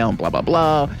us shut down, blah, blah,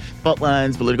 blah, fault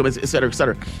lines, political, et cetera, et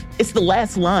cetera. It's the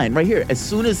last line right here. As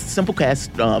soon as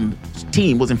Simplecast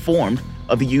team was informed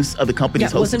of the use of the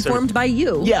company's was informed by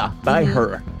you. Yeah, by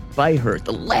her. By her.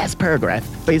 The last paragraph,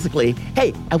 basically,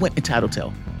 hey, I went in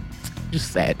Tattletale.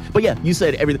 Just sad. But yeah, you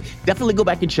said everything. Definitely go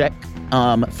back and check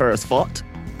Farrah's Fault,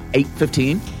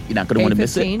 8:15. You're not going to want to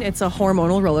miss it. It's a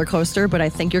hormonal roller coaster, but I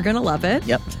think you're going to love it.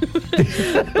 Yep.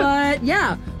 But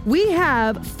yeah, we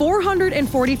have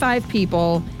 445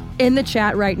 people in the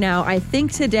chat right now. I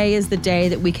think today is the day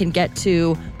that we can get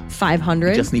to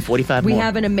 500. We just need 45 more. We more.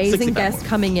 have an amazing guest more.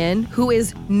 Coming in who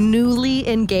is newly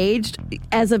engaged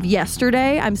as of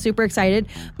yesterday. I'm super excited.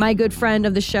 My good friend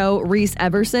of the show, Reese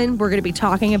Everson. We're going to be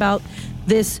talking about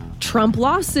this Trump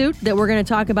lawsuit that we're going to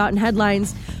talk about in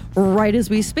headlines right as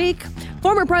we speak.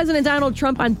 Former President Donald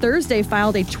Trump on Thursday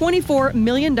filed a $24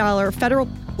 million federal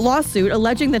lawsuit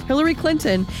alleging that Hillary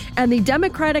Clinton and the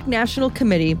Democratic National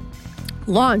Committee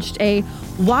launched a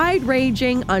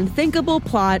wide-ranging, unthinkable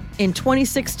plot in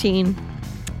 2016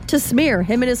 to smear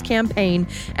him and his campaign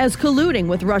as colluding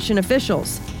with Russian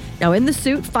officials. Now, in the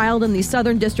suit filed in the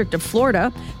Southern District of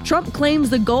Florida, Trump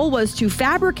claims the goal was to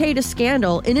fabricate a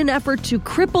scandal in an effort to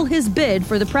cripple his bid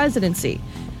for the presidency.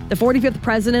 The 45th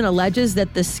president alleges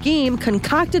that the scheme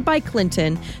concocted by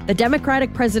Clinton, the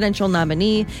Democratic presidential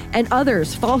nominee, and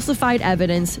others falsified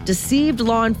evidence, deceived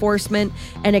law enforcement,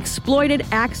 and exploited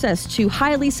access to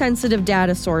highly sensitive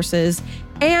data sources,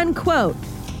 and, quote,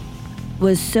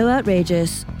 was so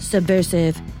outrageous,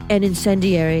 subversive, and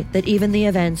incendiary that even the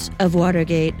events of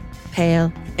Watergate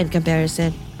pale in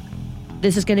comparison.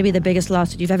 This is going to be the biggest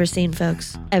lawsuit you've ever seen,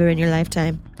 folks, ever in your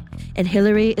lifetime. And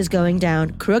Hillary is going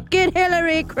down. Crooked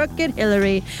Hillary, crooked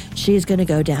Hillary. She's going to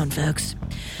go down, folks.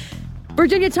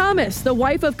 Virginia Thomas, the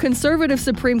wife of conservative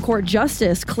Supreme Court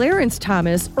Justice Clarence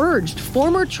Thomas, urged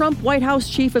former Trump White House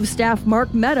Chief of Staff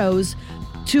Mark Meadows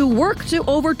to work to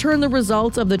overturn the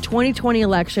results of the 2020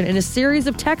 election in a series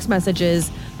of text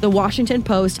messages, the Washington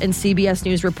Post and CBS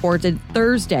News reported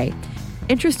Thursday.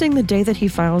 Interesting, the day that he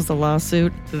files the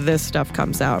lawsuit, this stuff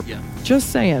comes out. Yeah.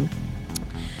 Just saying.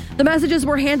 The messages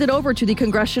were handed over to the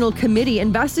congressional committee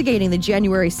investigating the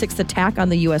January 6th attack on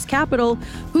the U.S. Capitol,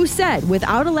 who said,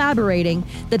 without elaborating,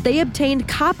 that they obtained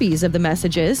copies of the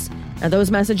messages. Now, those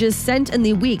messages sent in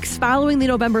the weeks following the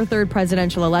November 3rd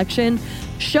presidential election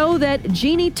show that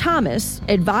Jeannie Thomas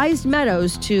advised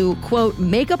Meadows to, quote,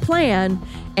 make a plan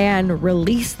and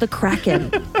release the Kraken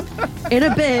in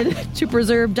a bid to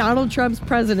preserve Donald Trump's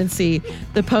presidency,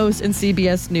 the Post and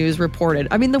CBS News reported.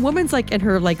 I mean, the woman's like in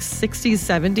her like 60s,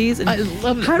 70s. And I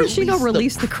love it. How does she know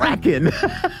release the Kraken?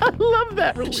 I love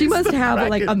that. She must have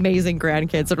like amazing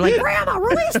grandkids that are like, Grandma,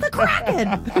 release the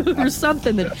Kraken! Or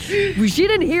something that she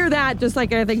didn't hear that just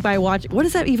like I think by watching. What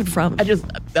is that even from?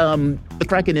 The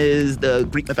Kraken is the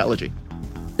Greek mythology.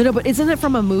 No, but isn't it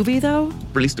from a movie though?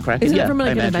 Release the Kraken? Isn't it from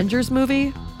like an Avengers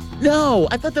movie? No,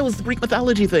 I thought that was the Greek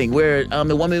mythology thing where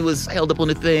the woman was held up on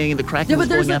the thing, the Kraken was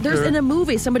going after her. There's in a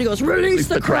movie, somebody goes, release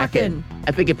the Kraken.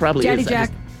 I think it probably Daddy is.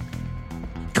 Jack.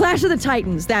 Clash of the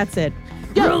Titans, that's it.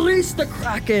 Yeah. Release the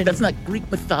Kraken. That's not Greek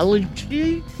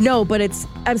mythology? No, but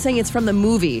I'm saying it's from the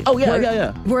movie. Oh,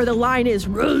 yeah. Where the line is,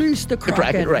 release the Kraken.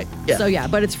 The Kraken, right. Yeah. So, yeah,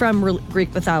 but it's from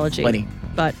Greek mythology. Funny.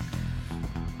 But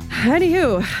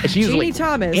Anywho, and she's Jeannie like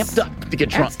Thomas amped up to get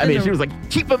Trump. I mean, she was like,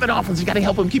 keep him in office. You got to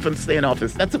help him keep him stay in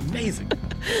office. That's amazing.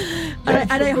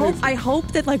 And I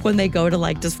hope that like when they go to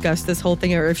like discuss this whole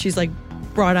thing, or if she's like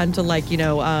brought onto like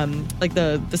like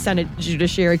the Senate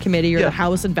Judiciary Committee or the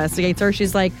House investigates her,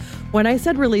 she's like, when I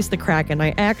said release the Kraken,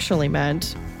 I actually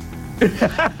meant. It's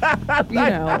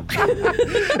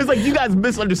like you guys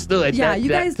misunderstood. Yeah, you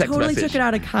guys text totally message. took it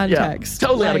out of context. Yeah,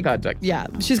 totally out of context. Yeah,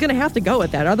 she's gonna have to go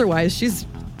with that. Otherwise, she's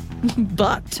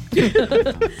bucked.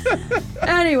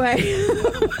 Anyway,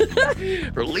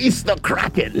 release the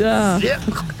Kraken. Yeah.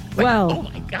 Well, oh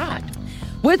my God.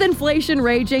 With inflation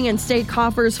raging and state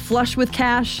coffers flush with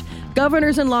cash,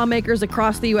 governors and lawmakers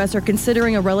across the U.S. are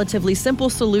considering a relatively simple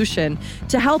solution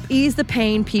to help ease the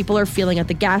pain people are feeling at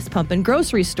the gas pump and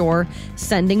grocery store,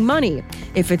 sending money.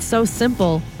 If it's so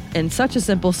simple and such a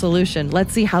simple solution,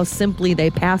 let's see how simply they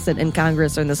pass it in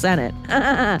Congress or in the Senate.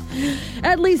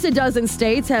 At least a dozen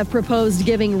states have proposed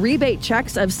giving rebate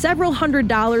checks of several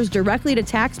 $100s directly to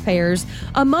taxpayers,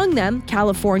 among them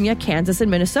California, Kansas,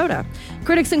 and Minnesota.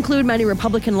 Critics include many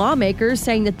Republican lawmakers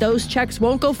saying that those checks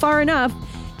won't go far enough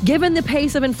given the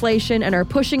pace of inflation and are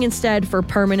pushing instead for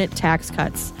permanent tax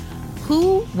cuts.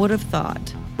 Who would have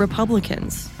thought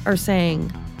Republicans are saying,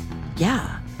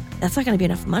 yeah, that's not going to be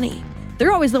enough money?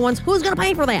 They're always the ones, who's going to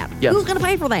pay for that? Yeah. Who's going to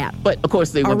pay for that? But, of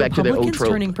course, they went back to their old Republicans trope.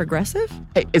 turning progressive?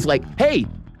 Hey, it's like, hey,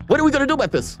 what are we going to do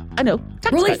about this? I know.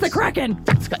 Tax Release cuts. the Kraken.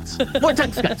 Tax cuts. More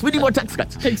tax cuts. We need more tax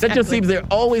cuts. Exactly. That just seems they're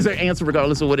always their answer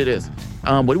regardless of what it is.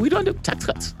 What are we going to do? Tax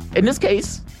cuts. In this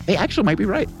case, they actually might be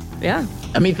right. Yeah.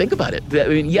 I mean, think about it. I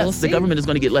mean, yes, We'll the see. government is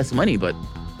going to get less money, but...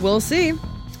 We'll see.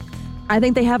 I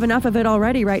think they have enough of it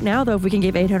already right now, though, if we can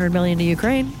give $800 million to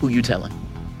Ukraine. Who you telling?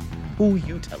 Who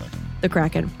you telling? The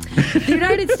Kraken. The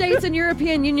United States and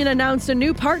European Union announced a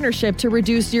new partnership to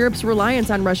reduce Europe's reliance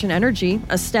on Russian energy,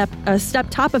 a step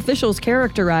top officials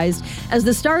characterized as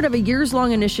the start of a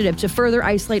years-long initiative to further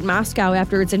isolate Moscow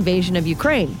after its invasion of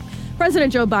Ukraine.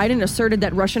 President Joe Biden asserted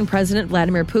that Russian President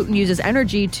Vladimir Putin uses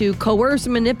energy to coerce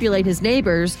and manipulate his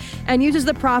neighbors and uses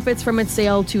the profits from its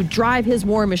sale to drive his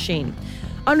war machine.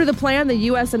 Under the plan, the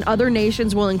U.S. and other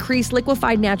nations will increase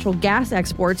liquefied natural gas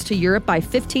exports to Europe by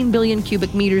 15 billion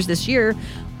cubic meters this year,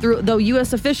 though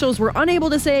U.S. officials were unable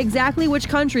to say exactly which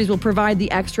countries will provide the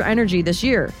extra energy this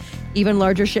year. Even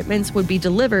larger shipments would be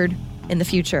delivered in the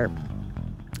future.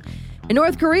 In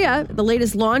North Korea, the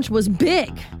latest launch was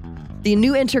big. The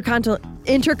new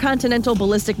Intercontinental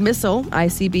Ballistic Missile,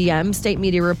 ICBM, state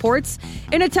media reports,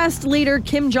 in a test leader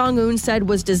Kim Jong-un said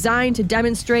was designed to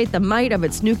demonstrate the might of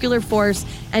its nuclear force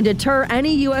and deter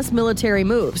any U.S. military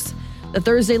moves. The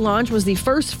Thursday launch was the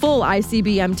first full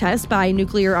ICBM test by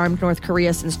nuclear-armed North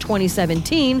Korea since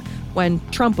 2017, when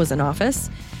Trump was in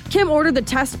office. Kim ordered the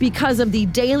test because of the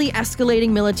daily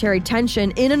escalating military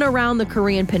tension in and around the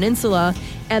Korean peninsula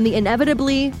and the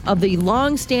inevitably of the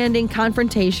long-standing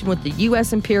confrontation with the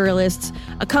U.S. imperialists,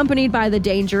 accompanied by the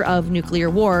danger of nuclear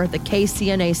war, the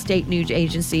KCNA state news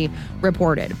agency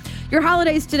reported. Your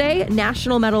holidays today: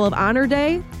 National Medal of Honor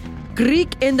Day,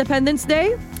 Greek Independence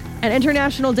Day, an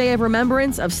International Day of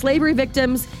Remembrance of Slavery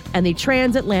Victims, and the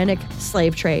transatlantic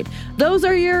slave trade. Those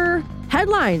are your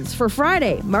headlines for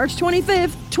Friday, March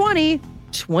 25th,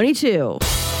 2022.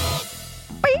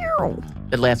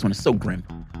 That last one is so grim.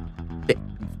 The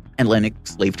Atlantic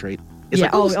slave trade. It's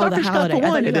Yeah, like, the Starfish got holiday. the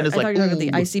one, I and then it's thought like, you were talking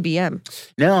about the ooh.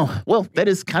 ICBM. No, well, that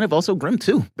is kind of also grim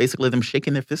too. Basically, them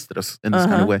shaking their fist at us in this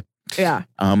kind of way. Yeah.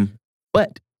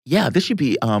 But yeah, this should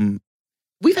be.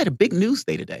 We've had a big news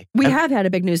day today. We have had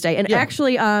a big news day. And Yeah.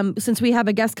 actually, since we have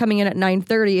a guest coming in at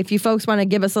 9:30, if you folks want to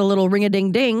give us a little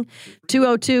ring-a-ding-ding,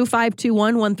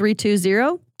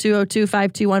 202-521-1320,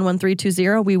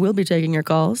 202-521-1320, we will be taking your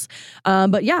calls.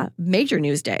 But yeah, major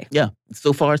news day. Yeah,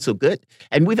 so far so good,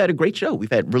 and we've had a great show.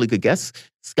 We've had really good guests.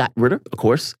 Scott Ritter, of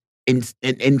course,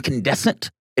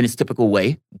 incandescent in its typical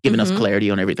way, giving us clarity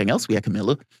on everything else. We had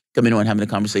Camila coming on, having a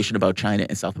conversation about China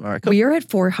and South America. We are at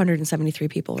 473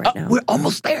 people right now. We're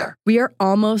almost there. We are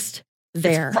almost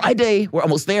there. It's Friday. We're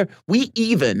almost there. We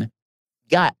even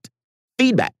got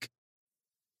feedback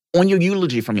on your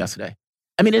eulogy from yesterday.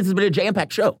 I mean, it's been a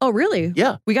jam-packed show. Oh, really?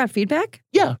 Yeah. We got feedback?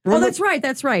 Yeah. Oh, that's right.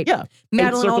 That's right. Yeah.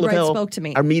 Madeleine Circle of Albright Hell, spoke to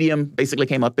me. Our medium basically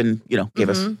came up and, gave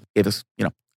us,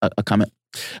 a comment.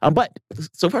 But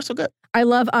so far, so good. I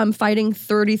love fighting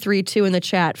 33-2 in the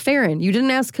chat. Faran, you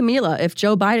didn't ask Camila if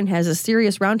Joe Biden has a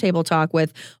serious roundtable talk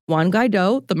with Juan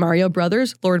Guaido, the Mario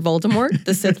brothers, Lord Voldemort,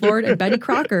 the Sith Lord, and Betty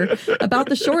Crocker about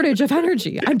the shortage of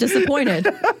energy. I'm disappointed.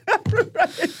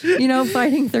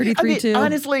 Fighting 33-2. I mean,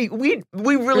 honestly, we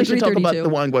really should talk about the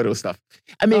Juan Guaido stuff.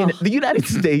 I mean, the United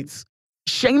States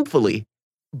shamefully,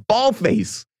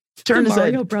 bald-faced, turned his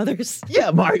head. Mario Brothers.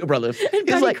 Yeah, Mario Brothers. And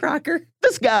He's Betty Crocker.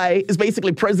 This guy is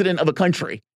basically president of a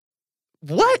country.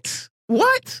 What?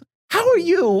 How are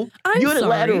you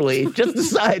unilaterally just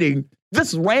deciding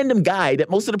this random guy that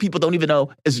most of the people don't even know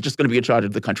is just going to be in charge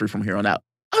of the country from here on out?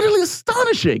 Utterly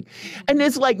astonishing. And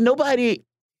it's like nobody...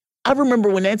 I remember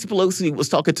when Nancy Pelosi was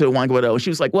talking to Juan Guaido, and she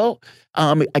was like, well,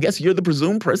 I guess you're the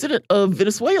presumed president of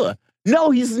Venezuela. No,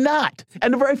 he's not.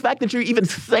 And the very fact that you're even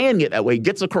saying it that way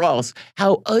gets across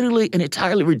how utterly and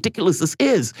entirely ridiculous this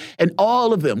is. And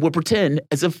all of them will pretend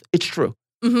as if it's true.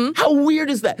 Mm-hmm. How weird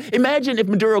is that? Imagine if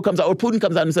Maduro comes out or Putin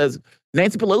comes out and says,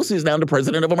 Nancy Pelosi is now the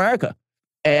president of America.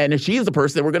 And she is the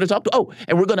person that we're going to talk to. Oh,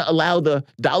 and we're going to allow the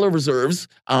dollar reserves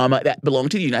that belong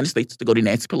to the United States to go to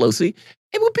Nancy Pelosi.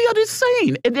 It would be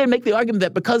insane. And then make the argument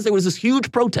that because there was this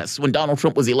huge protest when Donald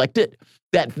Trump was elected,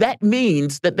 that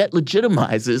means that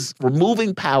legitimizes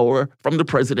removing power from the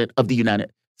president of the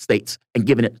United States and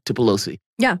giving it to Pelosi.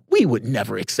 Yeah. We would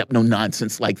never accept no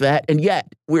nonsense like that. And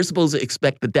yet we're supposed to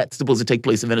expect that that's supposed to take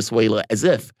place in Venezuela as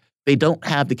if they don't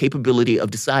have the capability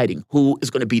of deciding who is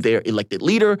going to be their elected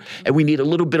leader. And we need a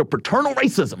little bit of paternal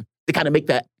racism to kind of make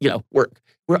that, work.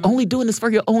 We're only doing this for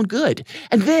your own good.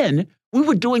 And then we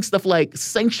were doing stuff like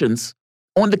sanctions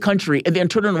on the country and then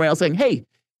turning around saying, hey,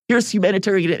 here's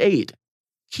humanitarian aid.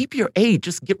 Keep your aid.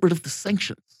 Just get rid of the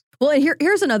sanctions. Well, and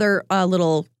here's another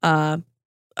little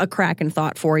a crack in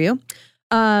thought for you.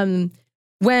 When,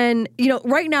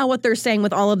 right now what they're saying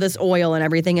with all of this oil and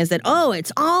everything is that,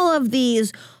 it's all of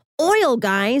these oil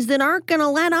guys that aren't going to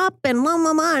let up and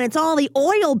and it's all the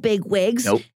oil bigwigs.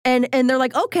 Nope. And they're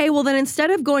like, okay, well then instead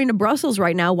of going to Brussels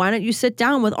right now, why don't you sit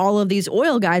down with all of these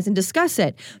oil guys and discuss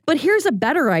it? But here's a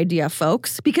better idea,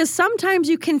 folks, because sometimes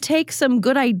you can take some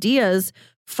good ideas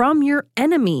from your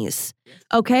enemies.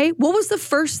 Okay? What was the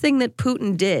first thing that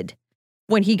Putin did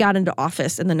when he got into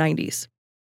office in the 90s?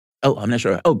 Oh, I'm not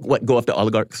sure. Oh, what, go after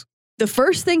oligarchs? The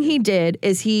first thing he did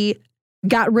is he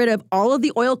got rid of all of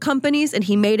the oil companies and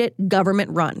he made it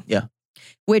government run. Yeah.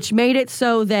 Which made it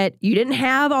so that you didn't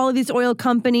have all of these oil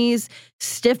companies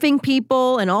stiffing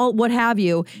people and all what have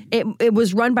you. It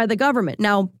was run by the government.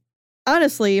 Now,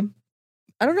 honestly,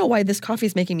 I don't know why this coffee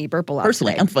is making me burp a lot.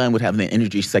 Personally, today. I'm fine with having the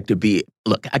energy sector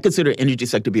I consider energy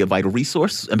sector to be a vital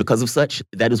resource. And because of such,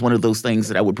 that is one of those things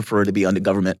that I would prefer to be under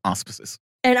government auspices.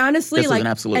 And honestly, an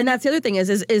absolute. And that's the other thing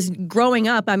is growing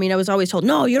up, I mean, I was always told,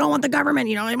 no, you don't want the government,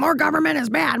 more government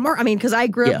is bad. Because I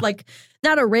grew up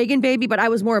not a Reagan baby, but I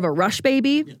was more of a Rush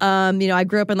baby. I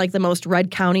grew up in the most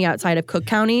red county outside of Cook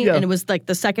County. Yeah. And it was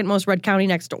the second most red county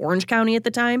next to Orange County at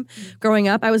the time growing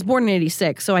up. I was born in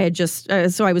 86. So I had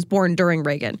so I was born during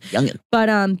Reagan. Youngin'.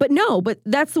 But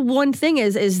that's the one thing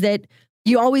is that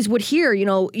you always would hear,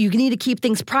 you need to keep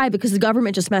things private because the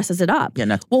government just messes it up.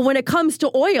 Yeah, well, when it comes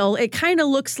to oil, it kind of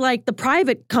looks like the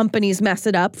private companies mess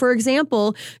it up. For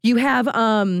example, you have,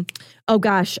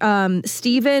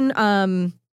 Stephen,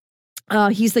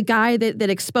 he's the guy that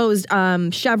exposed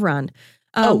Chevron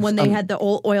when they had the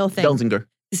oil thing.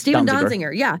 Stephen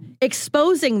Donziger, yeah,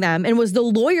 exposing them and was the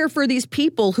lawyer for these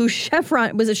people who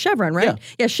Chevron, right?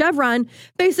 Yeah, Chevron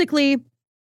basically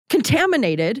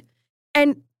contaminated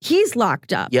and he's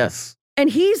locked up. Yes. And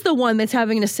he's the one that's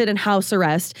having to sit in house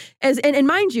arrest. And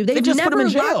mind you,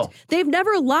 they've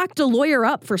never locked a lawyer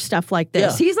up for stuff like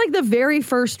this. Yeah. He's the very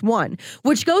first one,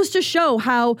 which goes to show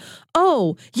how,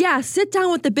 sit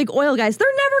down with the big oil guys.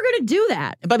 They're never going to do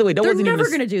that. And by the way, they're never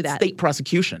going to do that. State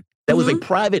prosecution. That was a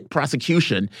private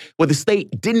prosecution where the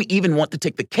state didn't even want to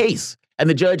take the case. And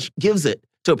the judge gives it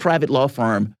to a private law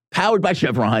firm powered by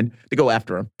Chevron to go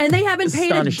after him. And they haven't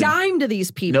paid a dime to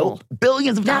these people. Nope.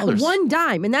 Billions of dollars. Not one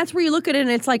dime. And that's where you look at it and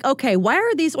it's like, okay, why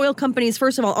are these oil companies,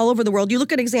 first of all over the world? You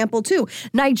look at example two,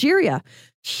 Nigeria,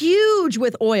 huge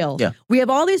with oil. Yeah. We have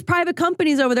all these private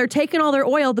companies over there taking all their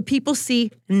oil. The people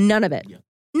see none of it. Yeah.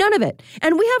 None of it.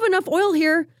 And we have enough oil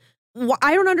here.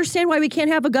 I don't understand why we can't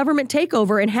have a government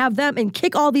takeover and have them and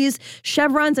kick all these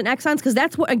Chevrons and Exxons because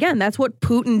that's what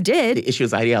Putin did. The issue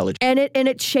is ideology. And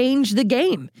it changed the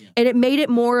game. Yeah. And it made it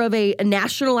more of a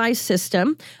nationalized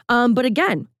system. But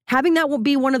again, having that will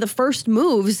be one of the first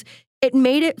moves, it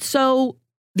made it so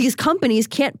these companies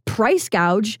can't price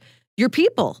gouge your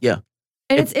people. Yeah.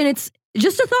 And it's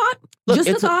just a thought. Look, just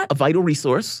a thought. A vital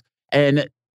resource. And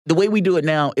the way we do it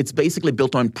now, it's basically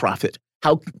built on profit.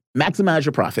 How maximize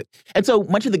your profit. And so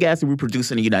much of the gas that we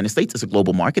produce in the United States is a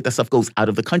global market. That stuff goes out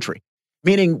of the country,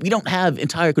 meaning we don't have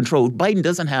entire control. Biden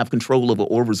doesn't have control over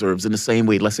oil reserves in the same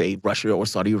way, let's say, Russia or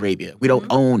Saudi Arabia. We don't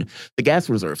own the gas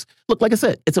reserves. Look, like I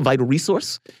said, it's a vital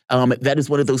resource. That is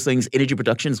one of those things, energy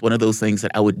production is one of those things that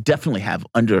I would definitely have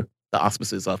under the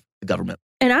auspices of the government.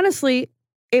 And honestly,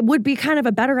 it would be kind of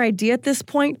a better idea at this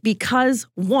point because,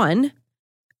 one,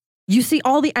 you see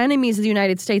all the enemies the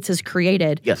United States has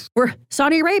created. Yes. We're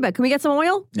Saudi Arabia. Can we get some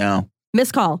oil? No.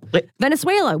 Missed call.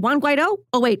 Venezuela. Juan Guaido.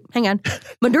 Oh, wait, hang on.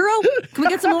 Maduro. Can we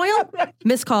get some oil?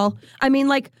 Missed call. I mean,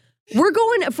 like, we're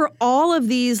going for all of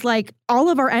these, like, all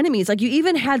of our enemies. Like, you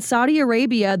even had Saudi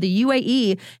Arabia, the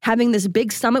UAE, having this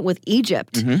big summit with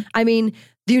Egypt. Mm-hmm. I mean,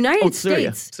 the United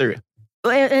States. Syria.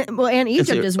 And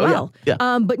Egypt as well.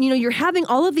 Yeah. But, you know, you're having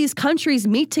all of these countries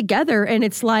meet together, and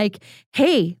it's like,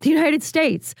 hey, the United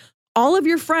States, all of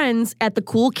your friends at the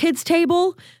cool kids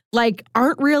table, like,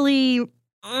 aren't really...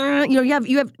 you have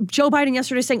Joe Biden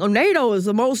yesterday saying, NATO is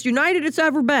the most united it's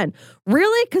ever been.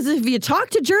 Really? Because if you talk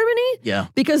to Germany,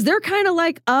 because they're kind of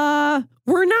like,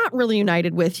 we're not really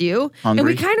united with you. Hungry. And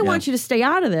we kind of want you to stay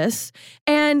out of this.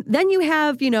 And then you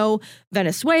have,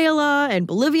 Venezuela and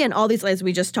Bolivia and all these, as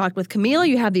we just talked with Camila,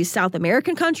 you have these South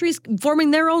American countries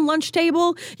forming their own lunch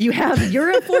table. You have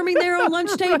Europe forming their own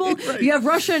lunch table. Right. You have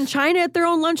Russia and China at their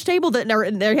own lunch table that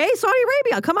they're hey, Saudi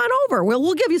Arabia, come on over.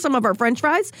 We'll give you some of our French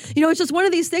fries. It's just one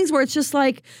of these things where it's just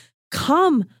like,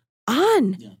 come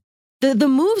on. Yeah. The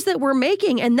moves that we're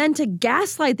making, and then to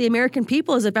gaslight the American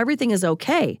people as if everything is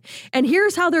okay. And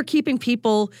here's how they're keeping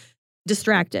people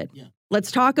distracted. Yeah.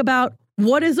 Let's talk about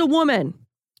what is a woman?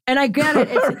 And I get it.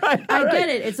 I get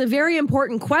it. It's a very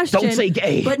important question. Don't say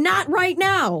gay. But not right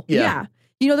now. Yeah.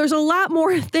 There's a lot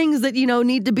more things that,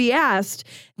 need to be asked,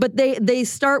 but they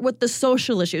start with the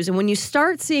social issues. And when you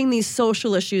start seeing these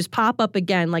social issues pop up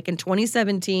again, like in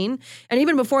 2017, and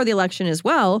even before the election as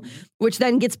well, which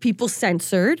then gets people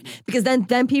censored, because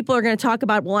then people are going to talk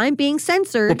about, well, I'm being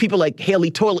censored. Well, people like Haley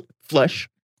Toilet Flush,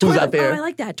 who's out there. Oh, I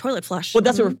like that. Toilet Flush. Well,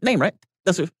 that's her name, right?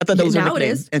 I thought that was her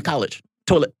nickname in college.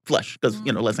 Toilet Flush, because,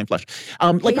 last name Flush.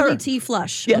 Like Haley her. T.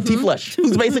 Flush. Yeah, T. Flush,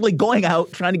 who's basically going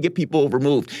out trying to get people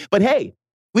removed. But hey,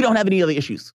 we don't have any other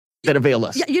issues that avail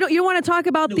us. Yeah, you don't want to talk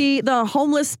about the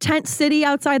homeless tent city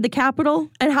outside the Capitol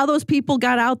and how those people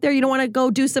got out there? You don't want to go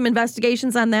do some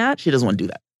investigations on that? She doesn't want to do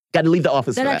that. Got to leave the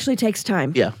office for that. That actually takes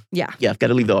time. Yeah. Yeah, got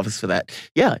to leave the office for that.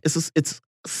 Yeah, it's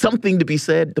something to be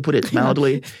said, to put it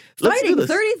mildly. Let's do this.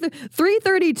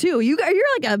 332. You're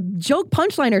like a joke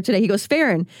punchliner today. He goes,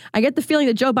 Faran, I get the feeling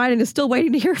that Joe Biden is still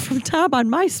waiting to hear from Tom on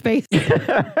MySpace.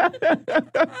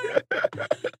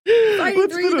 Fighting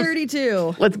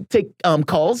 332. Let's take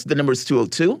calls. The number is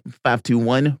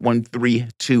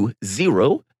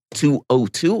 202-521-1320.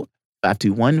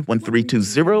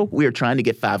 202-521-1320. We are trying to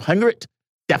get 500.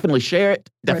 Definitely share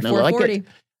it. Definitely like it.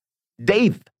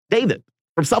 David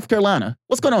from South Carolina.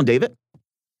 What's going on, David?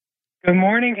 Good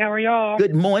morning. How are y'all?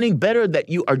 Good morning. Better that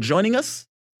you are joining us.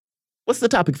 What's the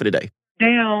topic for today?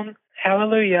 Down.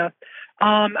 Hallelujah.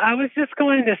 I was just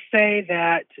going to say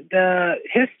that the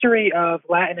history of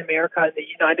Latin America and the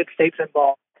United States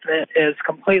involvement is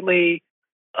completely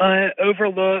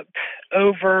overlooked,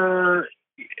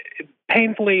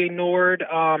 painfully ignored.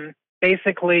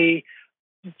 Basically,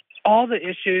 all the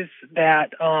issues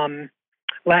that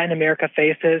Latin America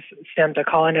faces stem to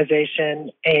colonization,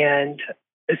 and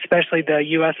especially the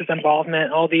U.S.'s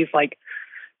involvement. All these,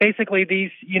 basically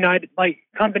these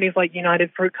companies like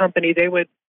United Fruit Company, they would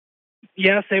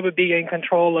be in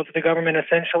control of the government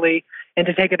essentially. And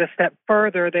to take it a step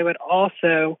further, they would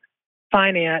also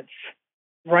finance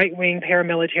right-wing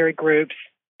paramilitary groups.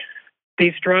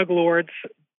 These drug lords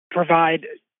provide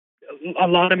a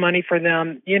lot of money for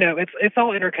them. It's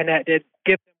all interconnected.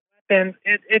 Give them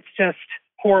weapons. It's just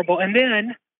horrible. And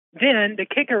then the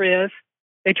kicker is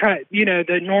they try,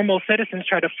 the normal citizens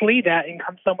try to flee that and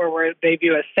come somewhere where they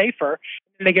view as safer.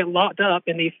 And they get locked up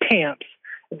in these camps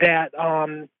that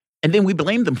and then we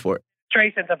blame them for it.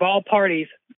 Demonstrations of all parties.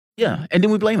 Yeah, and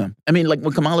then we blame them. I mean, like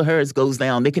when Kamala Harris goes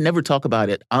down, they can never talk about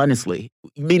it honestly.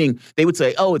 Meaning they would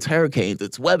say, oh, it's hurricanes,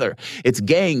 it's weather, it's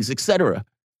gangs, etc.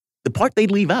 The part they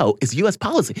leave out is U.S.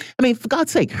 policy. I mean, for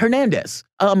God's sake, Hernandez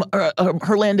in,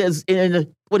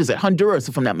 Honduras,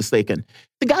 if I'm not mistaken.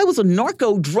 The guy was a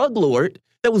narco drug lord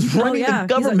that was running the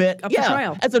government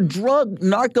as a drug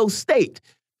narco state.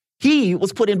 He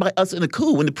was put in by us in a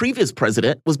coup when the previous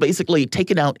president was basically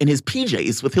taken out in his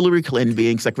PJs with Hillary Clinton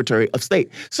being Secretary of State.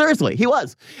 Seriously, he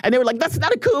was. And they were like, that's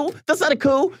not a coup. That's not a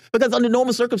coup. Because under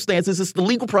normal circumstances, it's the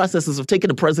legal processes of taking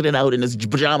the president out in his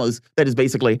pajamas that is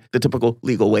basically the typical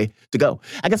legal way to go.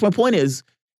 I guess my point is,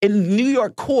 in New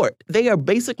York court, they are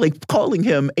basically calling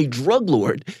him a drug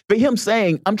lord for him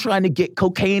saying, I'm trying to get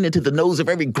cocaine into the nose of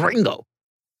every gringo.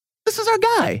 This is our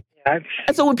guy. And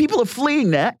so when people are fleeing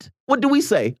that, what do we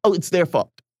say? Oh, it's their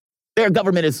fault. Their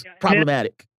government is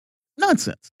problematic.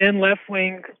 Nonsense. And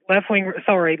left-wing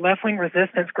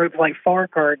resistance groups like FARC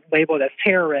are labeled as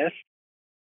terrorists.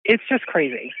 It's just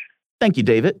crazy. Thank you,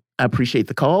 David. I appreciate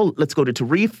the call. Let's go to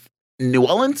Tarif, New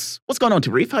Orleans. What's going on,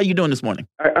 Tarif? How are you doing this morning?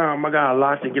 I got a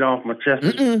lot to get off my chest.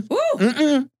 A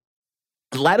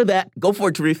lot of that. Go for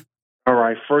it, Tarif. All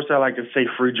right. First, I'd like to say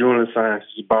free journalist science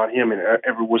is about him and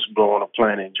every whistleblower on the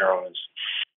planet, journalists.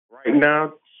 Right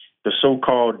now, the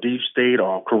so-called deep state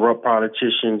or corrupt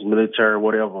politicians, military,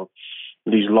 whatever,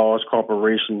 these large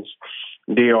corporations,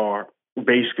 they are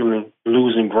basically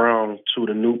losing ground to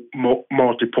the new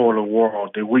multipolar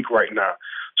world. They're weak right now.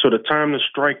 So the time to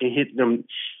strike and hit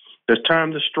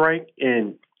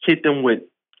them, with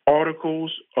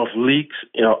articles of leaks,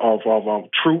 of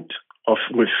truth,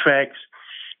 with facts,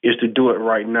 is to do it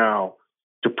right now.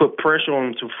 To put pressure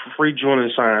on them, to free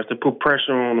journalist science, to put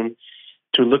pressure on them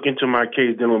to look into my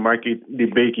case dealing with Mikey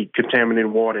DeBakey, contaminated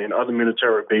water, and other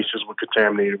military bases with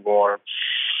contaminated water,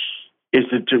 is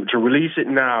to release it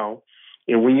now.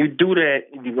 And when you do that,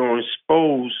 you're going to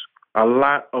expose a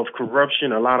lot of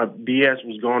corruption, a lot of BS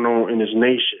was going on in this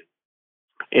nation.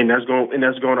 And that's going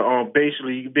to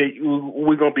basically,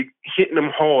 we're going to be hitting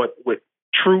them hard with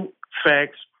truth,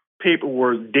 facts,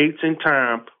 paperwork, dates and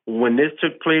time, when this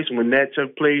took place, when that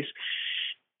took place,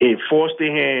 and force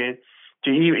their hand to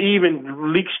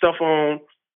even leak stuff on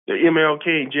the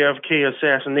MLK, JFK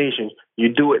assassinations. You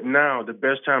do it now. The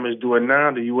best time is do it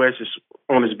now. The U.S. is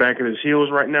on its back of its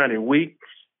heels right now. They're weak.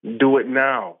 Do it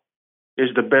now.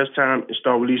 It's the best time to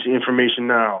start releasing information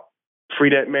now.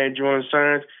 Free that man, join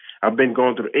science. I've been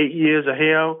going through 8 years of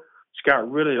hell.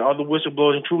 Scott Ritter and other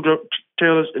whistleblowers and truth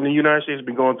tellers in the United States have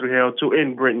been going through hell too,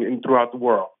 in Britain and throughout the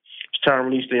world. It's time to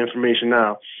release the information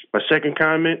now. My second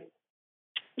comment,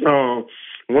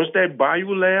 once that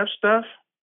biolab stuff.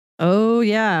 Oh,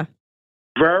 yeah.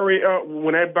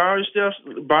 When that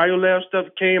biolab stuff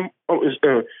came,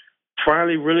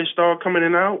 finally really started coming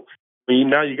out.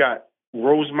 Now you got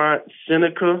Rosemont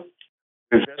Seneca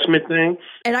investment thing.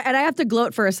 And I have to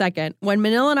gloat for a second. When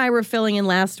Manila and I were filling in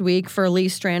last week for Lee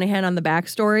Stranahan on the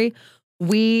backstory,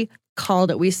 we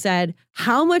called it. We said,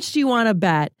 how much do you want to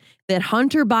bet that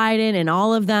Hunter Biden and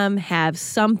all of them have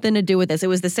something to do with this? It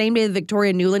was the same day that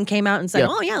Victoria Nuland came out and said,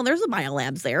 oh, yeah, there's the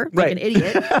biolabs there. Like an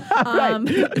idiot.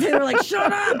 They were like,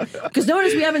 shut up. Because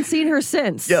notice we haven't seen her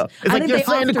since. Yeah. It's like you're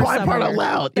saying the quiet part out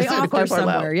loud. They offed her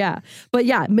somewhere, yeah. But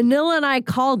yeah, Manila and I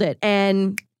called it,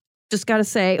 and just got to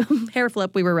say, hair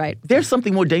flip, we were right. There's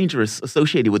something more dangerous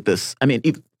associated with this. I mean,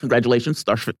 congratulations,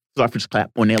 Starfish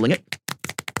clap on nailing it.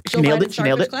 She nailed it. She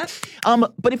nailed it.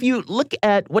 But if you look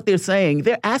at what they're saying,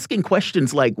 they're asking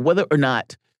questions like whether or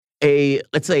not a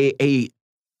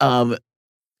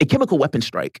chemical weapon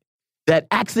strike that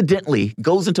accidentally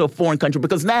goes into a foreign country,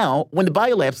 because now when the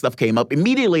biolab stuff came up,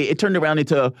 immediately it turned around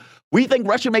into, we think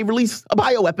Russia may release a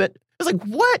bioweapon. It's like,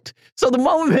 what? So the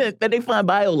moment that they find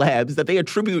biolabs that they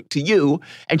attribute to you,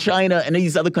 and China and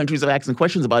these other countries are asking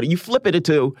questions about it, you flip it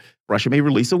to Russia may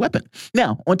release a weapon.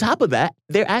 Now, on top of that,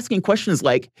 they're asking questions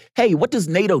like, hey, what does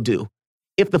NATO do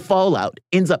if the fallout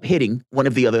ends up hitting one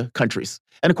of the other countries?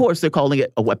 And of course, they're calling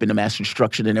it a weapon of mass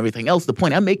destruction and everything else. The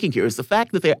point I'm making here is the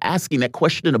fact that they're asking that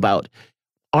question about,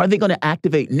 are they going to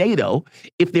activate NATO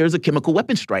if there's a chemical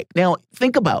weapon strike? Now,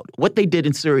 think about what they did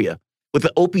in Syria with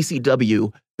the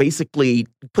OPCW basically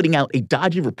putting out a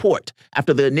dodgy report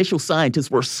after the initial scientists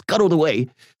were scuttled away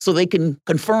so they can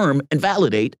confirm and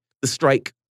validate the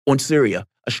strike on Syria,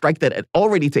 a strike that had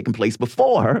already taken place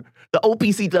before the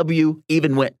OPCW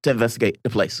even went to investigate the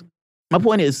place. My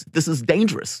point is, this is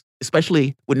dangerous,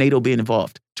 especially with NATO being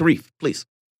involved. Tarif, please.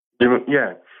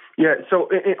 Yeah. So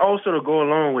and also to go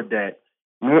along with that,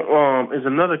 is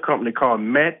another company called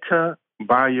Meta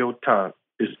Biota.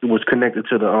 It was connected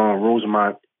to the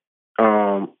Rosemont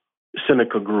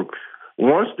Seneca group.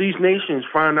 Once these nations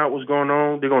find out what's going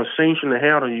on, they're going to sanction the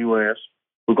hell out of the U.S.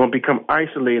 We're going to become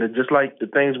isolated, just like the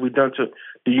things we've done to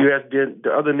the U.S. did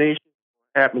to other nations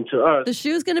happened to us. The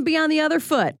shoe's going to be on the other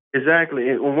foot. Exactly.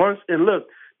 And look,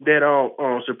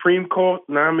 that Supreme Court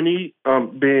nominee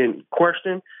being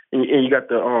questioned, and you got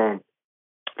the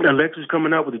elections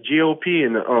coming up with the GOP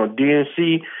and the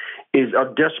DNC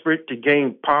are desperate to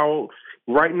gain power.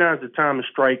 Right now is the time to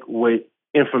strike with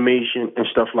information and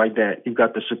stuff like that. You've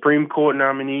got the Supreme Court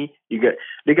nominee.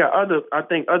 They got other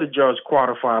judges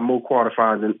more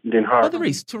qualified than Harvard.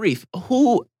 Tarif,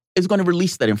 who is going to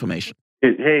release that information?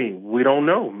 Hey, we don't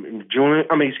know.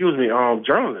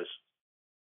 Journalists.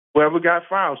 Whoever got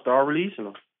files, start releasing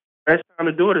them. Best time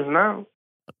to do it is now.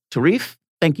 Tarif,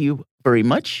 thank you very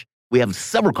much. We have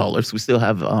several callers. We still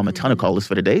have a ton of callers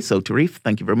for today. So, Tarif,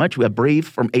 thank you very much. We have Brave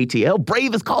from ATL.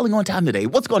 Brave is calling on time today.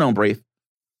 What's going on, Brave?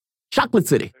 Chocolate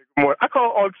City. Hey, I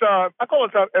call all the time. I call all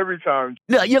the time every time.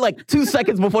 No, you're like 2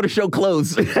 seconds before the show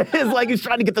closed. It's like he's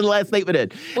trying to get the last statement in.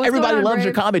 Everybody loves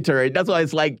your commentary. That's why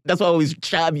I always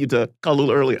chime you to call a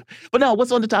little earlier. But now,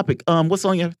 what's on the topic? What's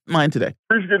on your mind today?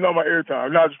 Appreciate getting all my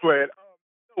airtime. No, just playing.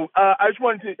 I just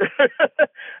wanted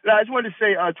to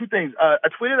say two things. I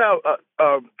tweeted out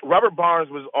Robert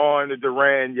Barnes was on the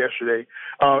Duran yesterday.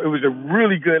 It was a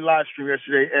really good live stream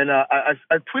yesterday, and I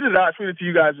tweeted it out. I tweeted it to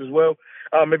you guys as well.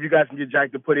 Maybe you guys can get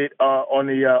Jack to put it on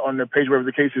the page wherever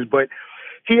the case is. But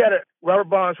he had Robert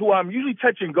Barnes, who I'm usually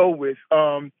touch and go with.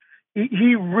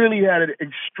 He really had an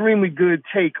extremely good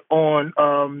take on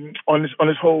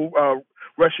this whole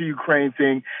Russia-Ukraine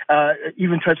thing,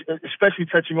 especially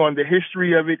touching on the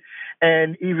history of it,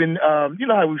 and even you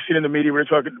know how we've seen in the media where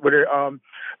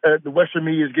the Western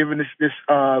media is giving this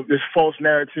false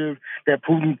narrative that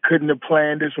Putin couldn't have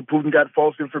planned this or Putin got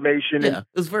false information. Yeah, it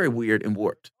was very weird and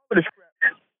warped.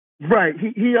 Right.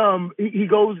 He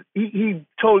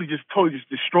totally just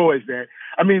destroys that.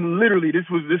 I mean, literally, this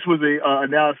was a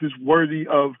analysis worthy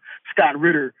of Scott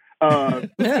Ritter.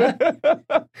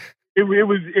 It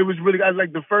was really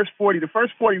like the first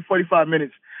 45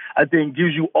 minutes, I think,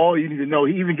 gives you all you need to know.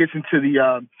 He even gets into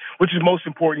the which is most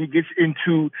important. He gets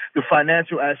into the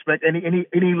financial aspect, and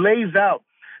he lays out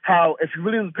how, if you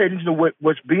really pay attention to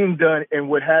what's being done and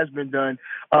what has been done,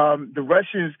 the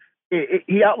Russians.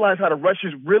 He outlines how the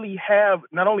Russians really have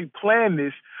not only planned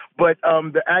this, but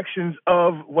the actions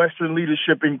of Western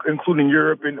leadership, including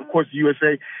Europe and, of course, the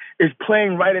USA, is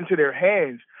playing right into their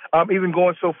hands, even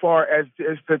going so far as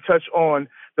to touch on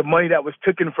the money that was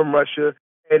taken from Russia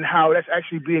and how that's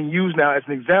actually being used now as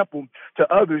an example to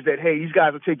others that, hey, these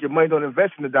guys will take your money, don't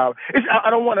invest in the dollar. I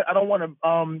don't want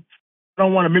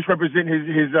to misrepresent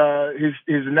his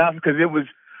announcement, because it was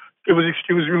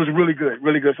really good,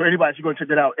 really good. So anybody should go and check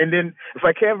that out. And then, if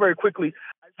I can, very quickly,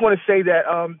 I just want to say that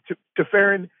to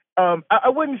Faran, I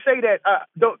wouldn't say that.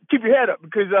 Don't keep your head up,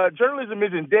 because journalism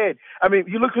isn't dead. I mean,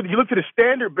 you look to the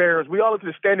standard bearers. We all look to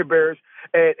the standard bearers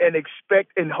and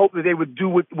expect and hope that they would do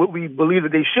what we believe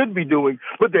that they should be doing,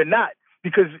 but they're not,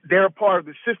 because they're a part of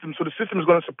the system. So the system is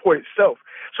going to support itself.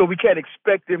 So we can't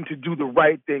expect them to do the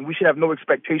right thing. We should have no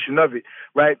expectation of it,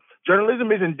 right?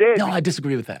 Journalism isn't dead. No, I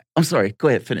disagree with that. I'm sorry. Go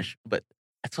ahead, finish. But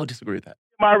I so disagree with that.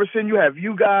 Myerson, you have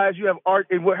you guys, you have Art,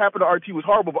 and what happened to RT was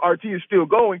horrible, but RT is still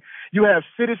going. You have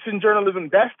citizen journalism.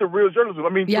 That's the real journalism. I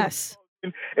mean, yes.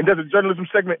 And does a journalism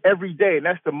segment every day, and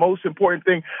that's the most important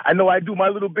thing. I know I do my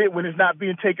little bit when it's not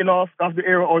being taken off the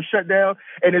air or shut down,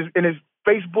 and it's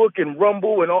Facebook and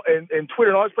Rumble and Twitter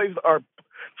and all these places are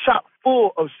chock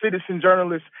full of citizen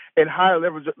journalists and higher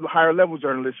level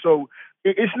journalists. So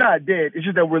it's not dead. It's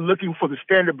just that we're looking for the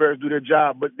standard bearers to do their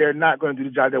job, but they're not going to do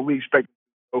the job that we expect.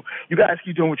 So you guys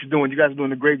keep doing what you're doing. You guys are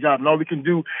doing a great job. And all we can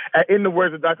do, in the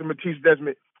words of Dr. Matisse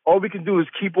Desmond, all we can do is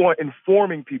keep on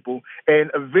informing people,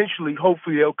 and eventually,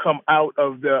 hopefully, they'll come out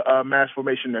of the mass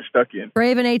formation they're stuck in.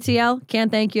 Brave and ATL,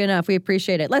 can't thank you enough. We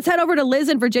appreciate it. Let's head over to Liz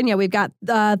in Virginia. We've got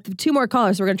 2 more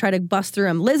callers, so we're going to try to bust through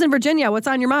them. Liz in Virginia, what's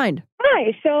on your mind?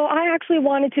 Hi. So I actually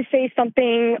wanted to say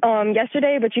something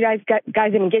yesterday, but you guys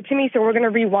didn't get to me, so we're going to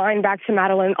rewind back to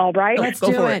Madeleine Albright. Let's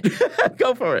do it.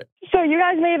 Go for it. So you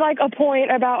guys made like a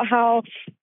point about how,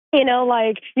 you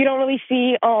don't really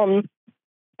see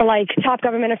top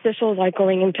government officials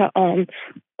going into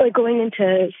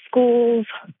schools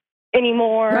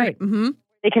anymore. Right. Mm-hmm.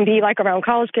 They can be around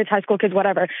college kids, high school kids,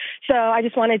 whatever. So I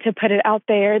just wanted to put it out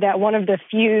there that one of the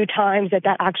few times that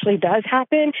actually does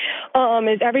happen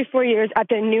is every 4 years at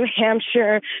the New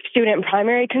Hampshire Student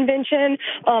Primary Convention.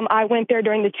 I went there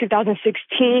during the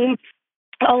 2016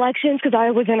 elections because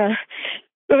I was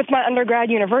it was my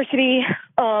undergrad university.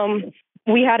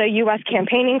 We had a U.S.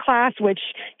 campaigning class, which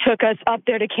took us up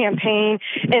there to campaign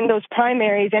in those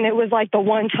primaries. And it was the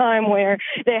one time where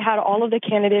they had all of the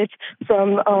candidates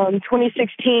from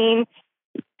 2016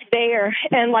 there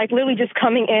and literally just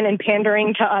coming in and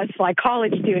pandering to us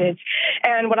college students.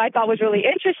 And what I thought was really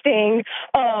interesting,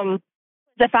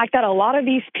 the fact that a lot of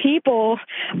these people,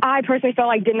 I personally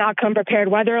felt did not come prepared,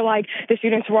 whether the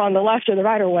students were on the left or the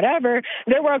right or whatever.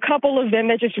 There were a couple of them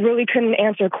that just really couldn't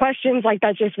answer questions,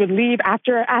 that just would leave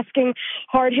after asking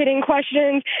hard-hitting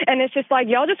questions. And it's just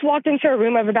y'all just walked into a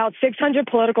room of about 600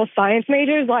 political science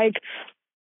majors. I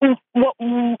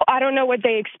don't know what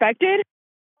they expected.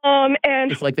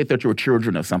 And it's like they thought you were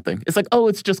children of something. It's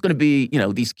it's just going to be,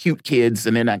 these cute kids,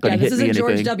 and they're not going to hit me anything. This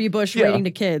isn't George W. Bush reading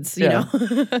to kids, you know.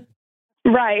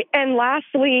 Right. And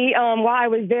lastly, while I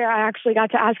was there, I actually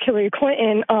got to ask Hillary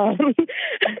Clinton, I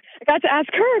got to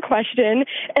ask her a question.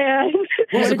 And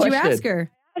what did you ask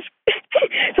her?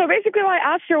 So basically what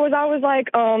I asked her was, I was like,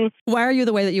 why are you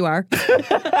the way that you are?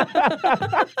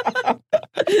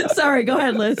 Sorry, go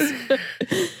ahead, Liz.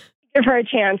 Give her a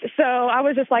chance. So I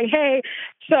was just like, hey,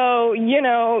 so,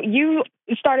 you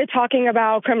started talking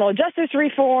about criminal justice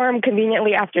reform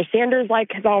conveniently after Sanders,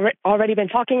 has already been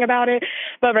talking about it.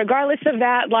 But regardless of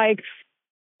that,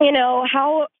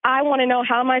 how I want to know,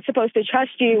 how am I supposed to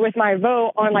trust you with my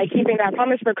vote on keeping that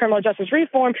promise for criminal justice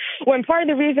reform, when part of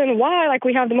the reason why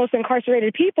we have the most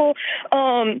incarcerated people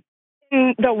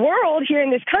in the world here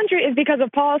in this country is because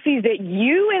of policies that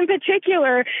you in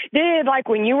particular did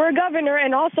when you were governor,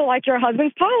 and also your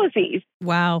husband's policies.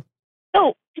 Wow.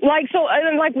 So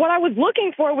what I was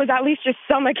looking for was at least just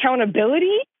some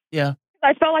accountability. Yeah.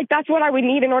 I felt like that's what I would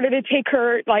need in order to take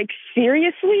her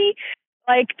seriously,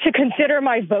 to consider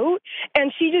my vote.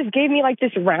 And she just gave me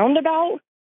this roundabout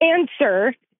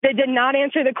answer that did not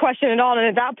answer the question at all. And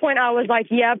at that point I was like,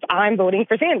 yep, I'm voting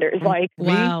for Sanders.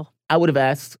 Wow. I would have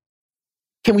asked,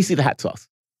 can we see the hot sauce?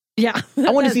 Yeah.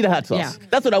 I want to see the hot sauce. Yeah.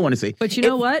 That's what I want to see. But you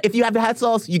know what? If you have the hot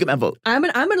sauce, you get my vote. I'm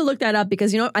gonna look that up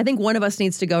because, I think one of us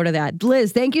needs to go to that.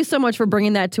 Liz, thank you so much for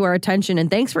bringing that to our attention. And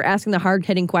thanks for asking the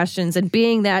hard-hitting questions and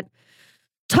being that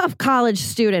tough college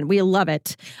student. We love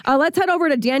it. Let's head over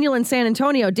to Daniel in San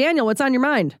Antonio. Daniel, what's on your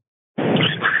mind?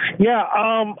 Yeah,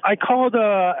 I called,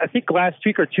 I think last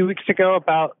week or 2 weeks ago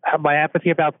about my apathy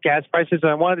about gas prices.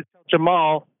 And I wanted to tell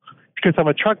Jamarl, because I'm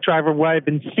a truck driver, what I've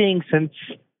been seeing since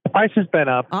the price has been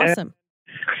up. Awesome. And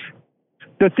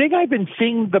the thing I've been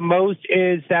seeing the most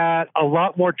is that a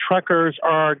lot more truckers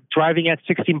are driving at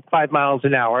 65 miles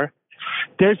an hour.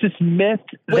 There's this myth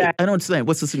Wait, that... I don't understand.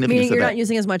 What's the significance Meaning of you're that? not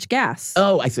using as much gas.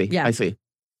 Oh, I see. Yeah. I see.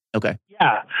 Okay.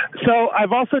 Yeah. So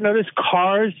I've also noticed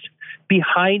cars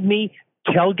behind me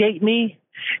tailgate me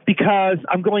because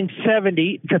I'm going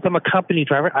 70 because I'm a company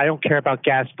driver. I don't care about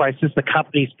gas prices. The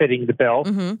company's fitting the bill.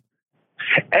 Mm-hmm.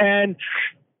 And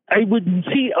I would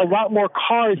see a lot more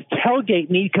cars tailgate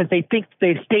me because they think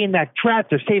they stay in that trap.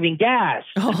 They're saving gas.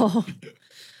 Oh,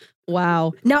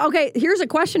 wow. Now, okay, here's a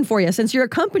question for you. Since you're a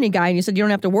company guy and you said you don't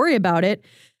have to worry about it,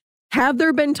 have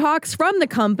there been talks from the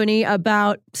company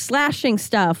about slashing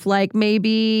stuff, like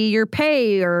maybe your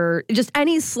pay or just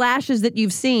any slashes that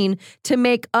you've seen to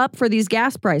make up for these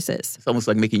gas prices? It's almost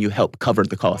like making you help cover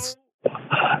the cost.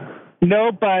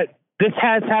 No, but this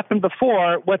has happened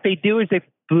before. What they do is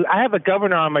I have a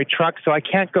governor on my truck, so I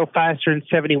can't go faster than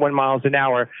 71 miles an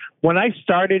hour. When I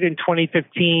started in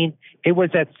 2015, it was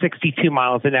at 62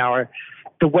 miles an hour.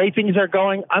 The way things are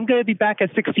going, I'm going to be back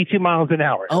at 62 miles an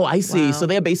hour. Oh, I see. Wow. So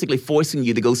they're basically forcing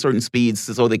you to go certain speeds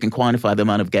so they can quantify the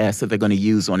amount of gas that they're going to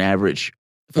use on average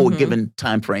for a given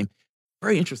time frame.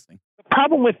 Very interesting. The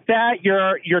problem with that,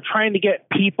 you're trying to get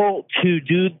people to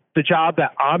do the job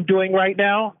that I'm doing right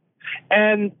now.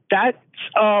 And that's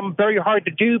very hard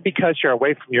to do because you're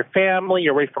away from your family,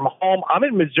 you're away from home. I'm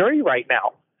in Missouri right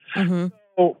now. Mm-hmm.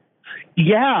 So,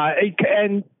 yeah,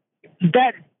 and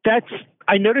that's...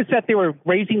 I noticed that they were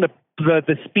raising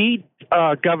the speed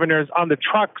governors on the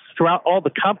trucks throughout all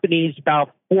the companies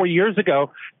about 4 years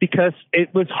ago because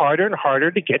it was harder and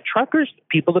harder to get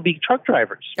people to be truck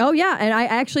drivers. Oh, yeah. And I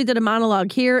actually did a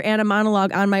monologue here and a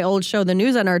monologue on my old show, The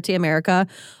News on RT America,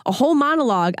 a whole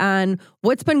monologue on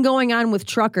what's been going on with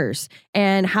truckers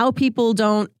and how people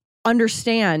don't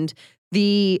understand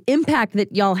the impact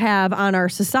that y'all have on our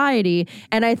society.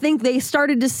 And I think they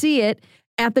started to see it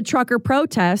at the trucker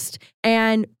protest,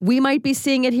 and we might be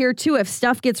seeing it here too. If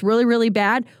stuff gets really, really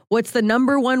bad, what's the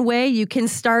number one way you can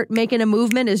start making a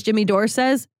movement, as Jimmy Dore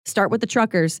says? Start with the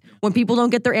truckers. When people don't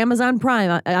get their Amazon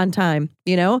Prime on time,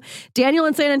 Daniel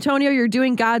in San Antonio, you're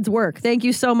doing God's work. Thank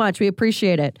you so much. We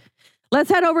appreciate it.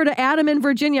 Let's head over to Adam in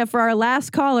Virginia for our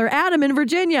last caller. Adam in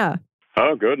Virginia.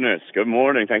 Oh, goodness. Good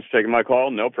morning. Thanks for taking my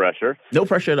call. No pressure. No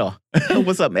pressure at all.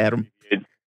 What's up, Adam?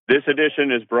 This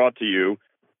edition is brought to you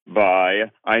by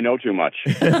I Know Too Much.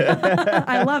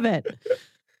 I love it.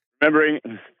 Remembering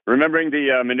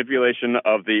the manipulation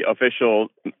of the official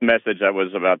message that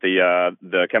was about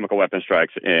the chemical weapon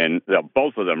strikes in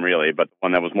both of them, really, but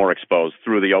one that was more exposed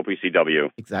through the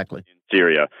OPCW. Exactly. In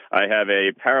Syria. I have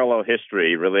a parallel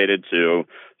history related to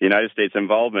the United States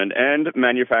involvement and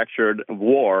manufactured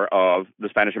war of the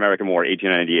Spanish-American War,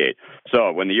 1898.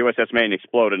 So when the USS Maine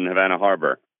exploded in Havana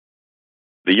Harbor,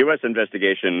 the U.S.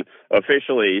 investigation,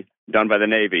 officially done by the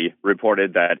Navy,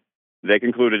 reported that they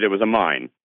concluded it was a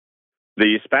mine.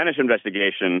 The Spanish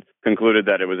investigation concluded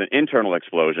that it was an internal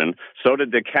explosion. So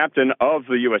did the captain of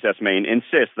the USS Maine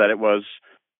insist that it was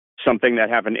something that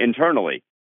happened internally.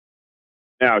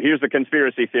 Now, here's the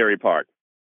conspiracy theory part.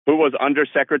 Who was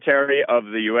Undersecretary of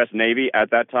the U.S. Navy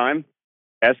at that time?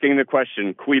 Asking the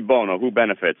question, cui bono, who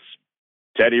benefits?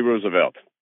 Teddy Roosevelt.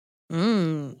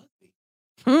 Hmm.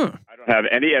 I don't have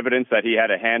any evidence that he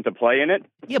had a hand to play in it.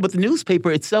 Yeah, but the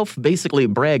newspaper itself basically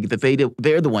bragged that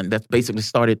they're the one that basically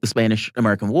started the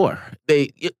Spanish-American War.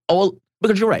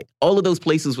 Because you're right, all of those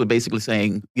places were basically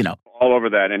saying, all over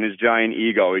that, and his giant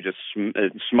ego, he just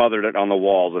smothered it on the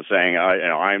walls of saying,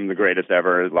 I'm the greatest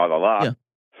ever, la la la. Yeah.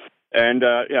 And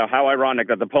how ironic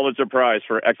that the Pulitzer Prize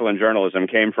for excellent journalism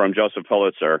came from Joseph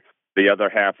Pulitzer, the other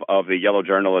half of the yellow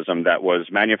journalism that was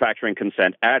manufacturing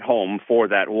consent at home for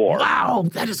that war. Wow,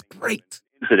 that is great.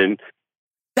 Incident.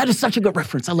 That is such a good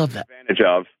reference. I love that. Advantage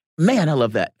of. Man, I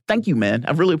love that. Thank you, man.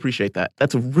 I really appreciate that.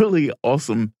 That's a really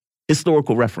awesome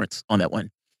historical reference on that one.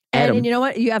 Adam. And you know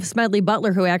what? You have Smedley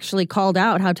Butler, who actually called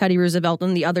out how Teddy Roosevelt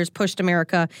and the others pushed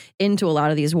America into a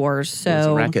lot of these wars.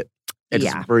 So, Racket. It's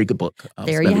a very good book.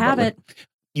 There Smedley you have Butler. it.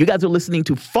 You guys are listening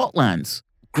to Fault Lines.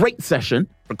 Great session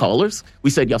for callers. We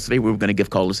said yesterday we were going to give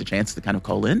callers a chance to kind of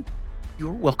call in.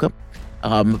 You're welcome.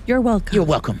 You're welcome. You're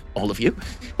welcome, all of you.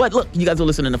 But look, you guys are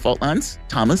listening to Fault Lines.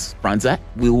 Thomas, Fronczak.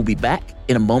 We will be back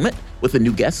in a moment with a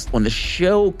new guest on the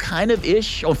show, kind of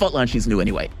ish. On Fault Lines, she's new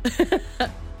anyway.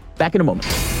 Back in a moment.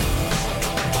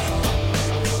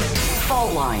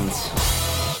 Fault Lines.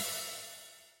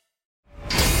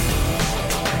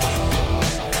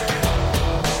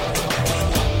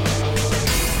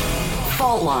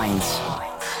 Fault Lines.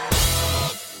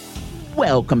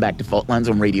 Welcome back to Fault Lines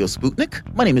on Radio Sputnik.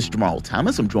 My name is Jamarl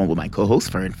Thomas. I'm joined with my co-host,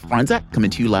 Faran Fronczak,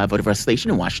 coming to you live out of our station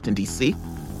in Washington, D.C.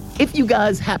 If you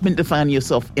guys happen to find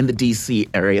yourself in the D.C.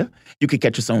 area, you can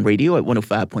catch us on radio at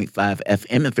 105.5 FM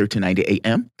and 1390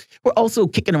 AM. We're also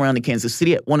kicking around in Kansas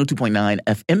City at 102.9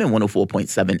 FM and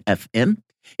 104.7 FM.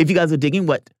 If you guys are digging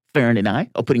what Faran and I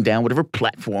are putting down, whatever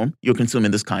platform you're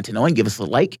consuming this content on, give us a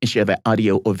like and share that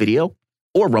audio or video,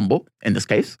 or Rumble in this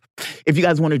case. If you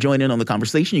guys want to join in on the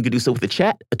conversation, you can do so with a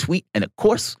chat, a tweet, and of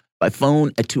course, by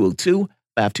phone at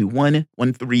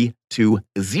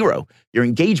 202-521-1320. Your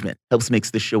engagement helps make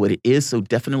this show what it is, so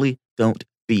definitely don't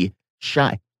be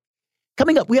shy.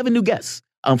 Coming up, we have a new guest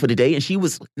for today, and she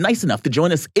was nice enough to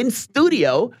join us in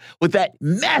studio with that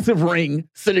massive ring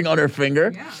sitting on her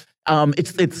finger. Yeah.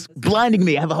 It's blinding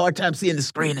me. I have a hard time seeing the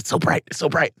screen. It's so bright. It's so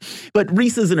bright. But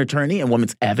Reese is an attorney and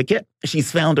women's advocate. She's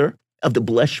founder of the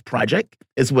Blush Project,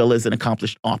 as well as an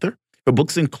accomplished author. Her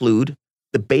books include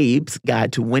The Babe's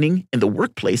Guide to Winning in the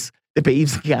Workplace, The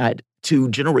Babe's Guide to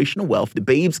Generational Wealth, The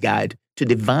Babe's Guide to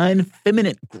Divine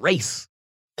Feminine Grace.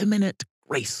 Feminine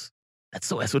Grace. That's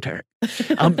so esoteric.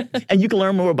 And you can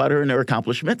learn more about her and her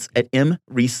accomplishments at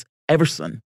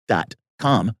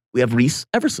mreeseeverson.com. We have Reese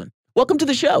Everson. Welcome to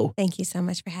the show. Thank you so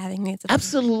much for having me.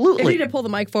 Absolutely. You need to pull the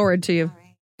mic forward to you.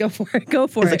 Go for it. Go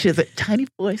for it. She has a tiny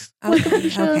voice.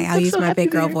 Okay, I'll use my big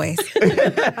girl voice.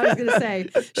 I was going to say,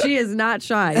 she is not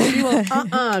shy. She will,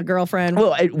 girlfriend.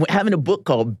 Well, having a book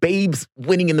called Babes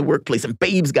Winning in the Workplace and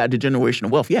Babes Guide to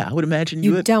Generational Wealth. Yeah, I would imagine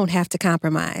you would. Don't have to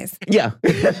compromise. Yeah.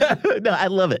 No, I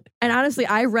love it. And honestly,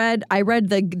 I read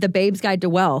the Babes Guide to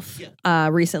Wealth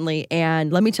recently,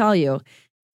 and let me tell you,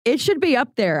 it should be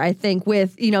up there, I think,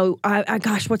 with,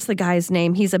 gosh, what's the guy's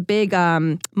name? He's a big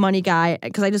money guy,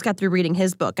 because I just got through reading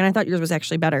his book, and I thought yours was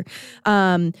actually better.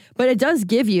 But it does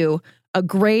give you a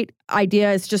great idea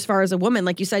as just far as a woman.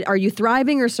 Like you said, are you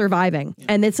thriving or surviving? Yeah.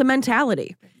 And it's a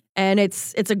mentality. And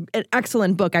it's an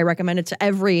excellent book. I recommend it to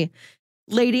every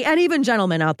lady and even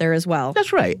gentleman out there as well.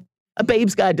 That's right. A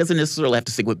Babe's Guide doesn't necessarily have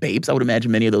to stick with babes. I would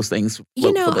imagine many of those things.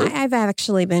 I've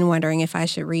actually been wondering if I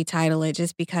should retitle it,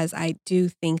 just because I do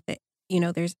think that,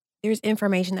 there's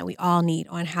information that we all need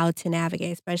on how to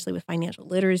navigate, especially with financial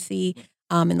literacy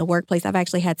in the workplace. I've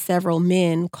actually had several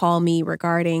men call me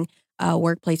regarding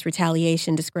workplace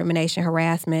retaliation, discrimination,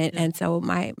 harassment. And so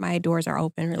my doors are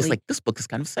open, really. It's like, this book is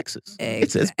kind of sexist.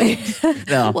 It says babes.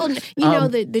 No. Well,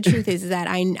 the truth is that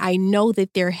I know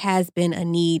that there has been a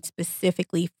need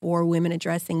specifically for women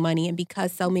addressing money. And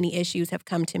because so many issues have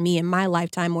come to me in my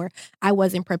lifetime where I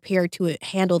wasn't prepared to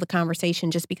handle the conversation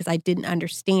just because I didn't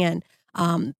understand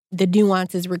the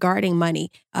nuances regarding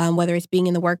money, whether it's being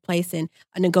in the workplace and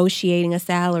negotiating a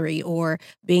salary, or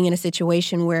being in a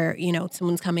situation where,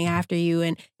 someone's coming after you,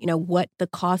 and, what the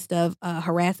cost of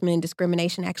harassment and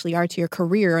discrimination actually are to your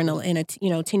career in a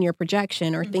 10-year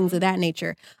projection, or things of that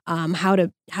nature. How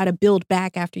to build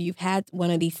back after you've had one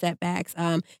of these setbacks,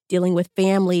 dealing with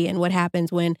family and what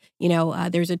happens when,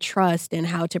 there's a trust, and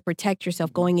how to protect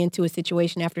yourself going into a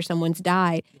situation after someone's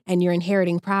died and you're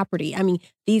inheriting property. I mean,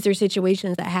 these are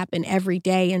situations that happen every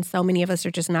day, and so many of us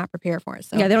are just not prepared for it.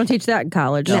 So. Yeah, they don't teach that in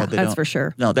college. No, that's for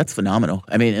sure. No, that's phenomenal.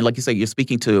 I mean, and like you say, you're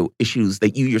speaking to issues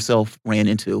that you yourself ran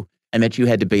into and that you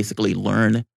had to basically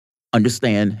learn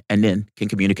understand, and then can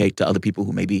communicate to other people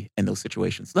who may be in those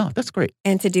situations. No, that's great.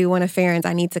 And to do one of Faran's,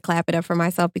 I need to clap it up for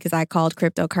myself because I called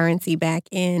cryptocurrency back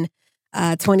in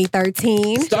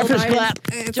 2013. Starfish clap.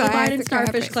 Joe Biden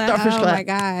starfish clap. Starfish clap. Oh my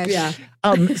gosh. Yeah.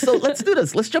 So let's do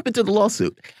this. Let's jump into the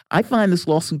lawsuit. I find this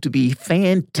lawsuit to be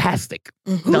fantastic.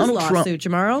 Whose lawsuit,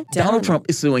 Jamarl? Donald Trump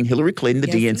is suing Hillary Clinton, the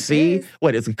DNC.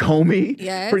 What is it, Comey?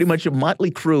 Yes. Pretty much a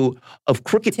motley crew of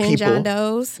crooked people. John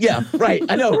Does. Yeah, right.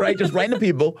 I know, right? Just random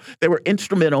people that were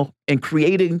instrumental in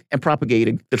creating and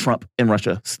propagating the Trump and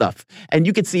Russia stuff. And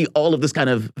you could see all of this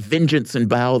kind of vengeance and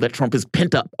bile that Trump has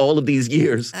pent up all of these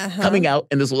years coming out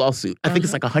in this lawsuit. I think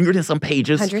it's like 100 and some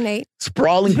pages. 108.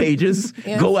 Sprawling pages.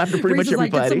 Go after pretty much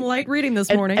everybody. Did some light reading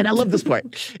this morning. And I love this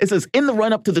part. It says, in the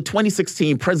run-up to the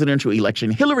 2016 presidential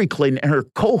election, Hillary Clinton and her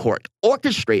cohort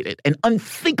orchestrated an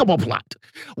unthinkable plot,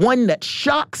 one that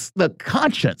shocks the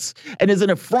conscience and is an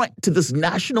affront to this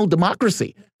national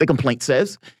democracy, the complaint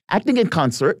says. Acting in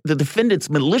concert, the defendants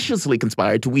maliciously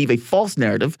conspired to weave a false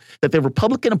narrative that their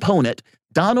Republican opponent,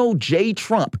 Donald J.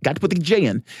 Trump, got to put the J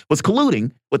in, was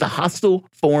colluding with a hostile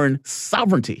foreign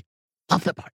sovereignty. Love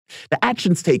that part. The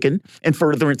actions taken in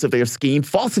furtherance of their scheme,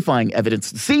 falsifying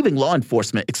evidence, deceiving law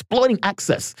enforcement, exploiting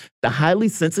access to highly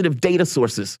sensitive data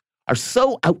sources, are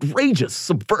so outrageous,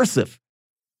 subversive,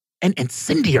 and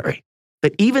incendiary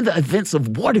that even the events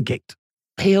of Watergate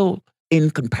pale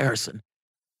in comparison.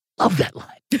 Love that line.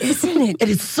 Isn't it?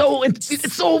 It's so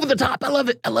over the top. I love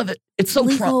it. I love it. It's so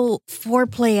legal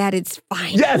foreplay at its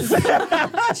finest. Yes.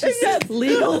 Yes,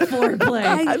 legal foreplay.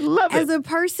 I love it. As a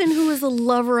person who is a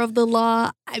lover of the law,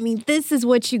 I mean, this is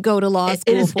what you go to law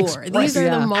school for. These are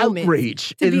the moments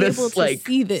outrage to in be this, able to like,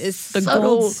 see this. The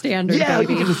gold standard, Yeah,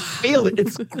 baby. you can just feel it.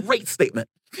 It's a great statement.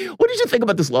 What did you think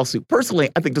about this lawsuit?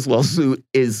 Personally, I think this lawsuit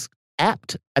is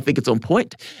apt. I think it's on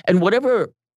point. And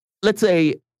whatever, let's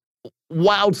say,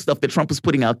 wild stuff that Trump is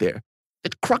putting out there,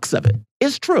 the crux of it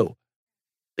is true.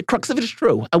 The crux of it is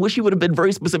true. I wish he would have been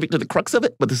very specific to the crux of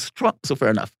it, but this is Trump, so fair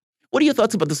enough. What are your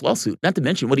thoughts about this lawsuit? Not to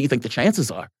mention, what do you think the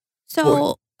chances are?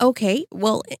 So, okay,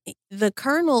 well, the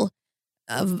kernel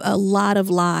of a lot of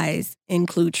lies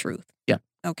include truth. Yeah.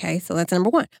 Okay, so that's number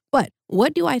one. But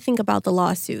what do I think about the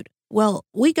lawsuit? Well,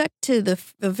 we got to the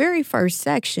very first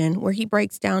section where he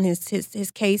breaks down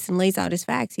his case and lays out his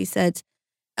facts. He says,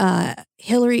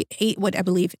 Hillary, what I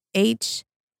believe, HRCC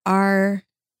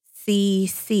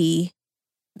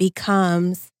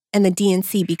becomes, and the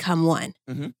DNC become one.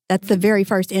 Mm-hmm. That's the very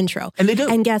first intro. And they do.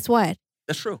 And guess what?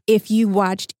 That's true. If you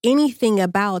watched anything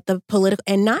about the political,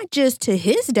 and not just to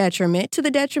his detriment, to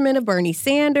the detriment of Bernie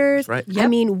Sanders. Right. I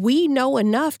mean, we know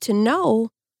enough to know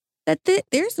that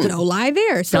there's no lie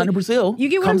there. So Donna Brazile you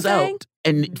get what comes I'm saying? out.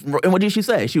 And what did she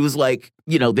say? She was like,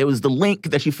 there was the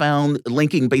link that she found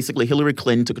linking basically Hillary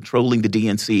Clinton to controlling the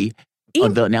DNC,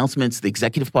 the announcements, the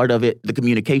executive part of it, the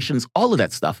communications, all of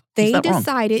that stuff. They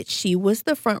decided she was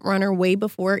the front runner way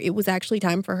before it was actually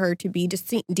time for her to be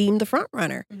deemed the front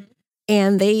runner. Mm-hmm.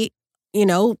 And they,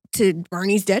 to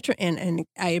Bernie's detriment, and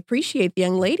I appreciate the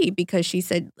young lady because she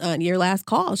said on your last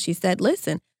call, she said,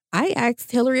 listen, I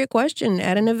asked Hillary a question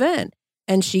at an event.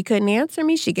 And she couldn't answer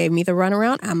me. She gave me the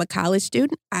runaround. I'm a college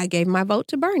student. I gave my vote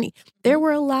to Bernie. There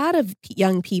were a lot of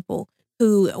young people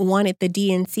who wanted the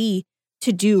DNC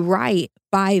to do right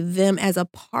by them as a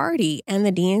party. And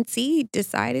the DNC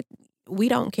decided, we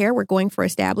don't care. We're going for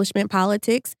establishment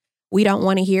politics. We don't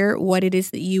want to hear what it is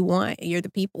that you want. You're the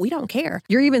people. We don't care.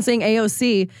 You're even seeing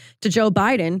AOC to Joe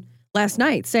Biden last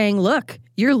night saying, look,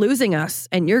 you're losing us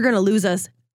and you're going to lose us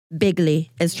bigly,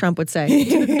 as Trump would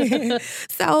say.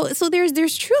 So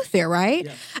there's truth there, right?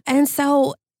 Yeah. And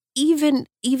so even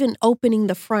opening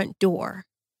the front door,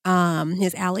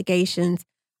 his allegations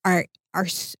are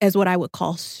as what I would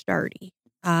call sturdy.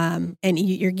 And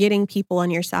you're getting people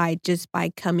on your side just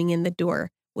by coming in the door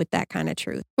with that kind of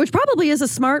truth. Which probably is a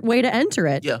smart way to enter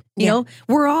it. Yeah. You know,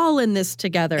 we're all in this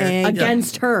together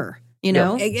against her. You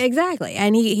know? Exactly.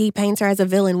 And he paints her as a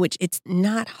villain, which it's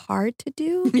not hard to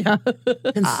do. Yeah.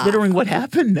 Considering what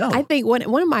happened, no. I think one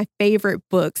of my favorite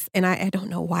books, and I don't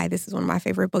know why this is one of my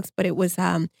favorite books, but it was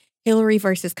Hillary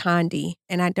versus Condi.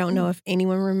 And I don't know if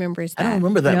anyone remembers that. I don't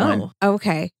remember that one.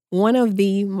 Okay. One of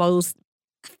the most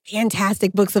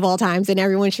fantastic books of all times, and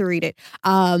everyone should read it.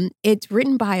 It's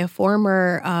written by a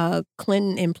former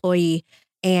Clinton employee,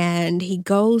 and he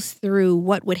goes through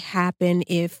what would happen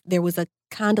if there was a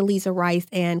Condoleezza Rice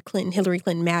and Hillary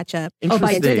Clinton matchup.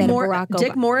 By Dick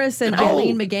Morris and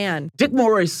Eileen McGann. Dick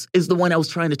Morris is the one I was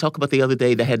trying to talk about the other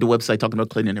day that had the website talking about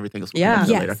Clinton and everything else. Yeah.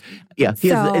 Later. Yeah.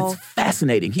 It's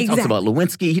fascinating. He talks about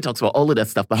Lewinsky. He talks about all of that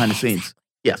stuff behind the scenes.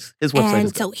 Yes. His website and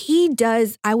is so he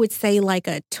does, I would say, like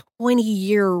a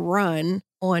 20-year run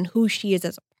on who she is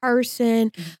as a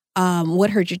person, what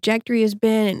her trajectory has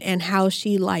been, and how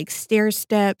she like stair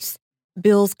steps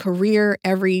Bill's career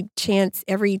every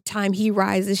time he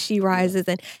rises, she rises,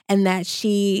 and that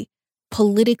she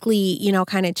politically,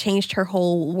 kind of changed her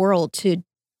whole world to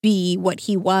be what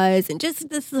he was. And just,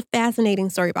 this is a fascinating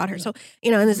story about her. So,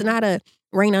 and it's not a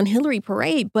rain on Hillary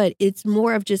parade, but it's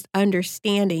more of just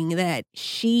understanding that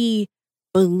she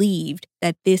believed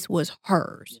that this was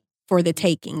hers for the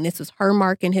taking. This was her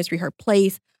mark in history, her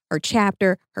place, her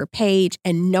chapter, her page,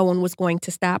 and no one was going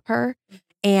to stop her.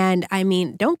 And I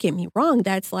mean, don't get me wrong,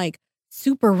 that's like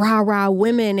super rah-rah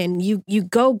women and you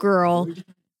go girl,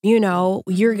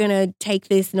 you're going to take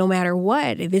this no matter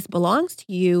what. If this belongs to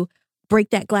you, break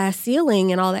that glass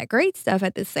ceiling and all that great stuff.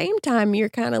 At the same time, you're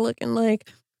kind of looking like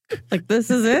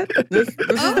this is it? This is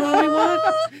what we want?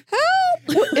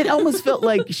 Help! It almost felt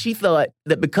like she thought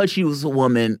that because she was a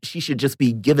woman, she should just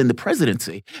be given the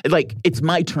presidency. Like, it's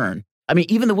my turn. I mean,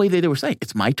 even the way they were saying,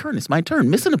 it's my turn,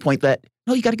 missing the point that,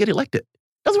 no, you got to get elected.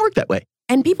 It doesn't work that way.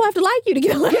 And people have to like you to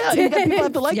get elected. Yeah, people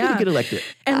have to like you to get elected.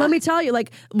 And let me tell you,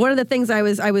 like, one of the things I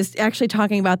was actually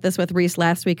talking about this with Reese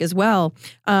last week as well.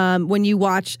 When you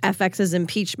watch FX's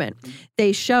impeachment,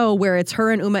 they show where it's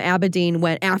her and Uma Abedin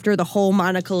went after the whole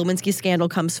Monica Lewinsky scandal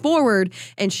comes forward,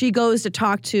 and she goes to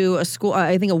talk to a school,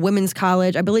 I think a women's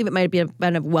college. I believe it might be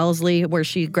been of Wellesley, where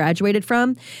she graduated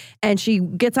from. And she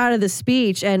gets out of the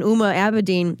speech, and Uma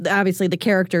Abedin, obviously the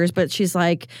characters, but she's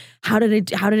like, how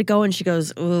did it go? And she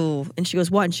goes, ooh. And she goes,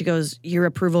 what? And she goes, your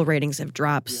approval ratings have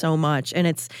dropped so much. And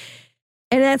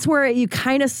that's where you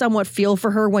kind of somewhat feel for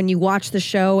her when you watch the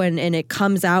show and it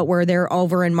comes out where they're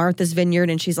over in Martha's Vineyard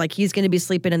and she's like, he's going to be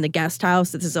sleeping in the guest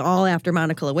house. This is all after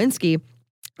Monica Lewinsky.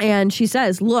 And she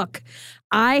says, look,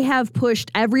 I have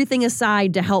pushed everything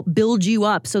aside to help build you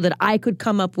up so that I could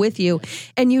come up with you.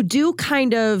 And you do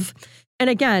kind of, and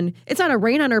again, it's not a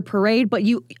rain on her parade, but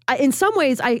in some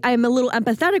ways, I'm a little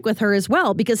empathetic with her as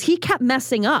well, because he kept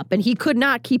messing up and he could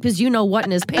not keep his you-know-what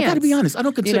in his pants. I got to be honest. I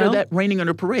don't consider that raining on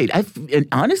her parade. And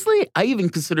honestly, I even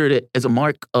considered it as a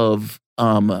mark of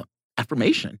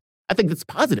affirmation. I think it's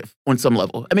positive on some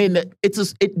level. I mean, it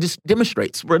just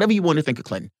demonstrates, whatever you want to think of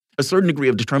Clinton, a certain degree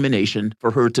of determination for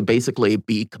her to basically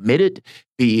be committed,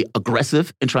 be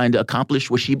aggressive in trying to accomplish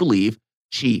what she believed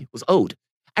she was owed.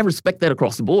 I respect that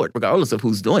across the board, regardless of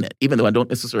who's doing it, even though I don't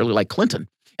necessarily like Clinton.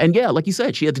 And yeah, like you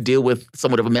said, she had to deal with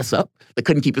somewhat of a mess up that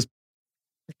couldn't keep his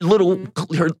little Willie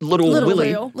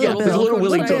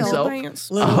to himself.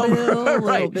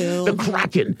 Right. The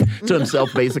Kraken to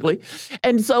himself, basically.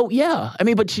 And so, yeah, I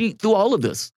mean, but she, through all of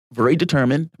this, very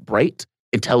determined, bright,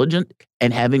 intelligent,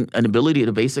 and having an ability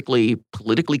to basically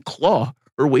politically claw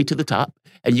her way to the top.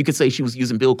 And you could say she was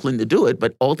using Bill Clinton to do it,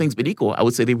 but all things being equal, I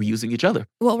would say they were using each other.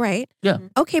 Well, right. Yeah.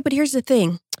 Okay, but here's the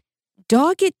thing.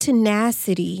 Dogged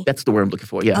tenacity. That's the word I'm looking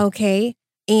for, yeah. Okay.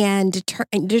 And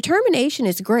determination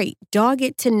is great.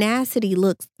 Dogged tenacity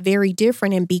looks very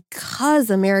different. And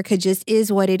because America just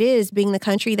is what it is, being the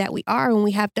country that we are, and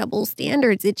we have double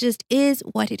standards, it just is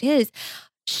what it is.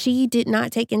 She did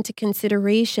not take into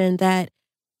consideration that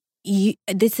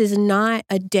this is not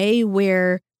a day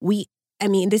where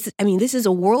this is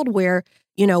a world where,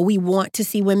 we want to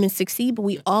see women succeed, but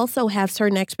we also have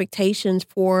certain expectations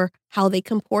for how they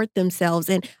comport themselves.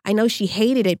 And I know she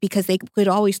hated it because they could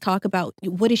always talk about,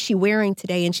 what is she wearing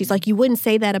today? And she's like, you wouldn't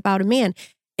say that about a man.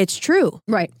 It's true.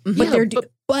 Right.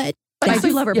 But but I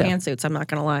do love her pantsuits, I'm not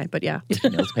going to lie, but yeah.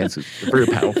 Those pantsuits are very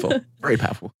powerful. Very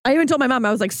powerful. I even told my mom,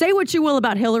 I was like, say what you will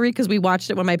about Hillary, because we watched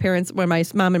it when my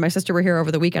mom and my sister were here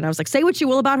over the weekend. I was like, say what you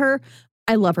will about her.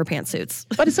 I love her pantsuits.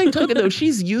 By the same token, though,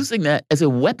 she's using that as a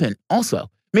weapon also.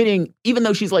 Meaning, even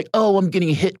though she's like, oh, I'm getting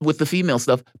hit with the female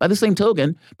stuff, by the same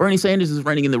token, Bernie Sanders is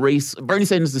running in the race. Bernie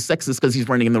Sanders is sexist because he's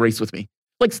running in the race with me.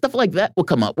 Like, stuff like that will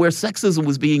come up where sexism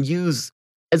was being used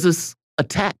as this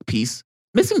attack piece,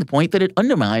 missing the point that it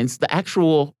undermines the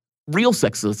actual real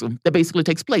sexism that basically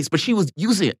takes place. But she was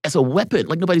using it as a weapon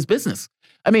like nobody's business.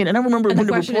 I mean, and I remember when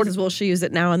the question is, will she use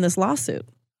it now in this lawsuit?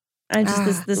 I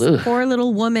just, this poor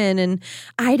little woman, and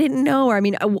I didn't know her. I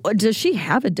mean, does she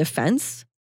have a defense?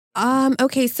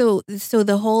 Okay, so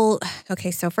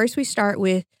first we start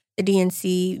with the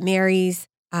DNC, Mary's,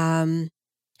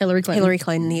 Hillary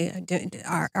Clinton, the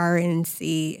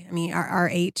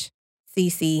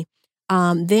RHCC.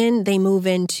 Then they move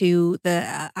into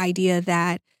the idea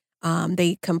that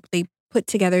they put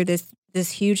together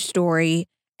this huge story,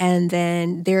 and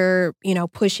then they're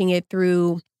pushing it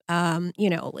through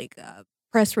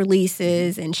press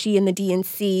releases, and she and the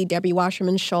DNC, Debbie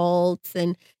Wasserman Schultz,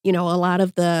 and a lot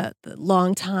of the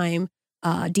longtime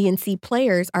DNC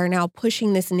players are now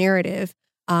pushing this narrative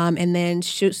And then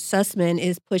Sussman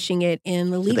is pushing it in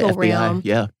the legal FBI, realm.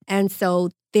 yeah. And so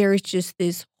there's just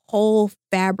this whole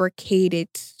fabricated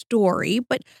story.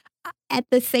 But at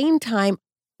the same time,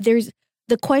 the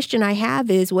question I have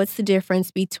is, what's the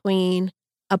difference between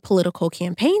a political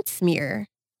campaign smear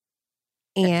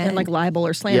and like libel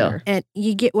or slander? And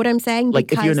you get what I'm saying?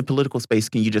 Like, if you're in a political space,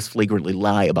 can you just flagrantly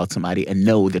lie about somebody and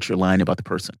know that you're lying about the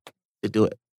person to do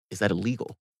it? Is that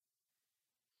illegal?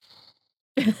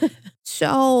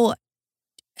 So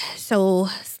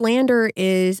slander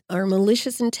is or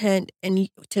malicious intent and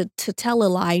to tell a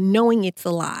lie knowing it's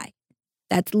a lie.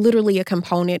 That's literally a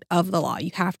component of the law.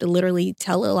 You have to literally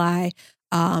tell a lie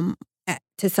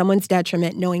to someone's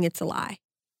detriment knowing it's a lie.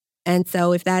 And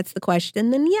so if that's the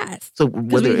question, then yes. So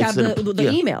whether we have the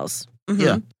emails. Mm-hmm.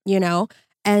 Yeah. You know,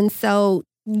 and so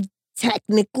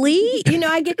technically, you know,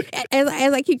 I get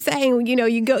as I keep saying, you know,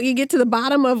 you get to the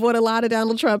bottom of what a lot of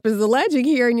Donald Trump is alleging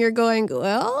here, and you're going,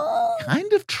 well,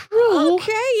 kind of true.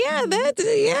 Okay, yeah,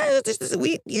 that's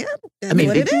I mean,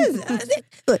 what it is.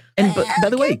 But by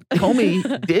the way,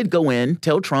 Comey did go in,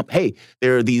 tell Trump, hey,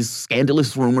 there are these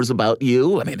scandalous rumors about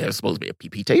you. I mean, there's supposed to be a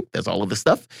PP tape. There's all of this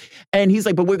stuff. And he's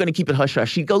like, but we're going to keep it hush-hush.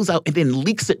 She goes out and then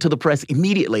leaks it to the press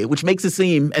immediately, which makes it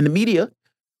seem, and the media,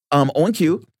 on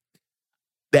cue,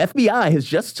 the FBI has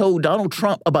just told Donald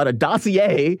Trump about a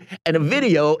dossier and a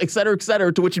video, et cetera,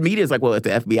 to which the media is like, well, if the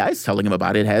FBI is telling him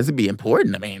about it, it has to be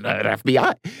important. I mean, the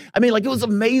FBI. I mean, like, it was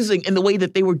amazing in the way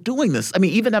that they were doing this. I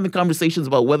mean, even having conversations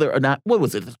about whether or not, what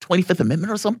was it, the 25th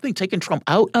Amendment or something, taking Trump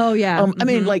out? Oh, yeah. I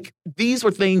mean, like, these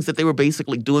were things that they were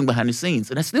basically doing behind the scenes.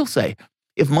 And I still say,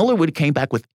 if Mueller would have came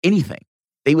back with anything,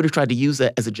 they would have tried to use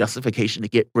that as a justification to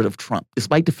get rid of Trump,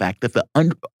 despite the fact that the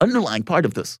underlying part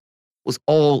of this was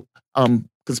all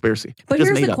conspiracy. But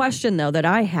here's the question, though, that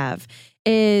I have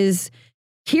is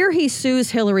here he sues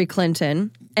Hillary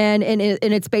Clinton, and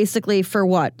it's basically for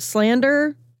what?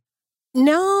 Slander?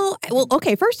 No. Well,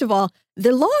 okay, first of all,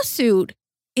 the lawsuit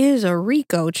is a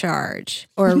RICO charge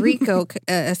or a RICO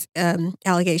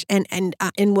allegation.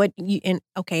 And what you, and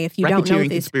okay, if you don't know this,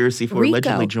 conspiracy for RICO,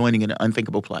 allegedly joining an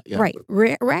unthinkable plot. Yeah. Right.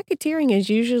 Racketeering is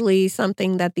usually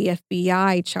something that the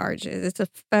FBI charges. It's a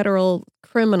federal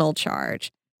criminal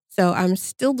charge. So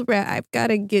I've got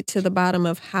to get to the bottom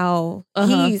of how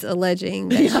he's alleging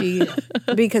that she,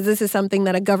 because this is something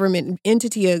that a government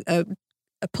entity, a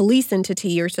police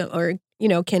entity or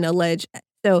can allege.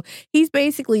 So he's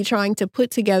basically trying to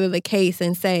put together the case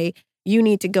and say, you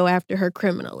need to go after her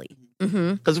criminally.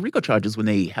 Because RICO charges when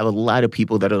they have a lot of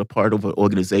people that are a part of an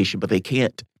organization, but they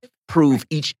can't prove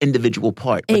each individual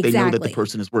part, but they know that the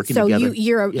person is working together. So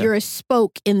you're a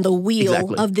spoke in the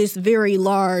wheel of this very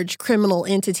large criminal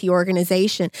entity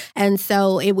organization. And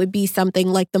so it would be something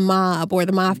like the mob or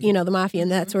the mafia, the mafia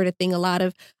and that sort of thing. A lot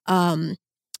of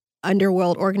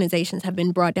underworld organizations have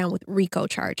been brought down with RICO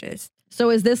charges. So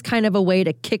is this kind of a way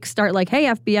to kickstart, like, hey,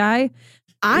 FBI,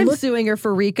 I'm suing her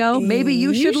for RICO. Maybe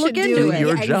you should look into it.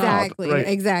 Your job.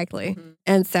 Exactly.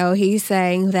 And so he's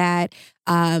saying that,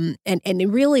 and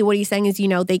really what he's saying is,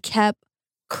 they kept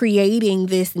creating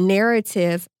this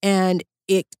narrative and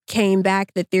it came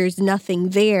back that there's nothing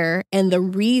there. And the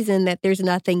reason that there's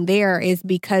nothing there is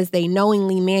because they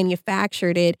knowingly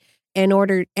manufactured it and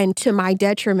to my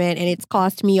detriment, and it's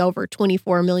cost me over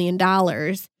 $24 million.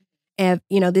 And,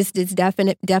 this is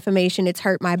definite defamation. It's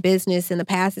hurt my business in the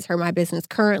past. It's hurt my business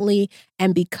currently.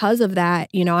 And because of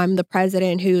that, I'm the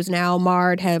president who's now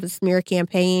marred, have a smear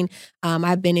campaign.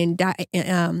 I've been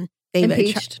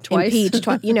impeached twice.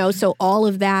 So all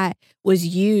of that was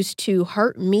used to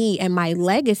hurt me and my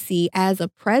legacy as a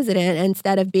president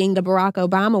instead of being the Barack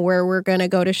Obama where we're going to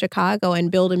go to Chicago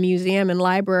and build a museum and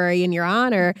library in your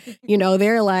honor.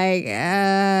 They're like,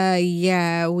 and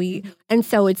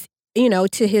so it's,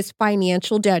 to his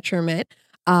financial detriment,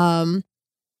 harmed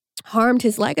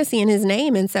his legacy and his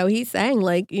name. And so he's saying,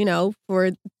 like,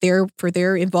 for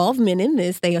their involvement in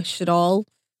this, they should all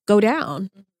go down.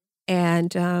 And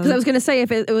because I was going to say,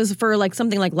 if it was for like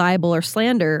something like libel or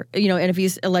slander, and if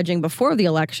he's alleging before the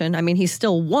election, I mean, he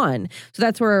still won. So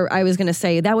that's where I was going to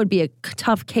say that would be a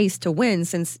tough case to win,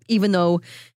 since even though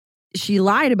she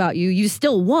lied about you, you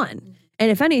still won.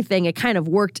 And if anything, it kind of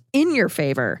worked in your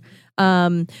favor.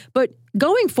 But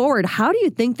going forward, how do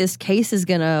you think this case is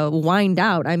going to wind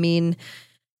out? I mean,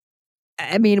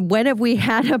 when have we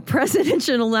had a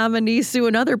presidential nominee sue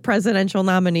another presidential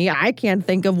nominee? I can't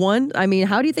think of one. I mean,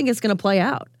 how do you think it's going to play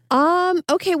out?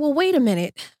 Okay, well, wait a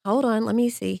minute. Hold on, let me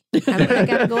see. I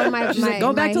got to go in my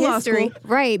Go back to law history. school.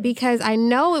 Right, because I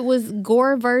know it was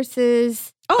Gore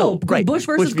versus... right. Bush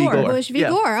versus Gore. Bush v.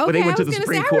 Gore. Okay, When they went to I was the going to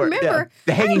say, Supreme I Court. remember.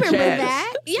 The hanging I remember chads.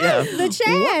 that. Yes, the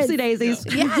Chads. Whoopsie daisies.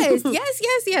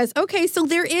 Yes. Okay, so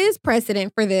there is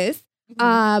precedent for this.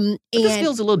 But this And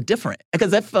feels a little different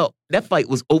because that fight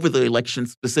was over the election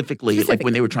specifically, like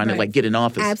when they were trying to like get in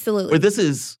office. Absolutely. Where this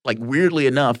is like weirdly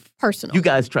enough personal. You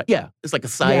guys try, it's like a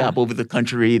psyop over the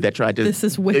country that tried to This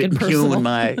is wicked personal. impugn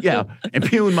my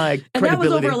credibility. And that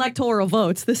was over electoral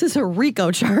votes. This is a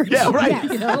RICO charge. Yeah, right.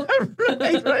 Yes. You know?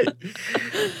 right.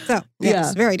 So,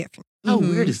 yes, very different. How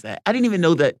weird is that? I didn't even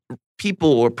know that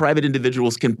people or private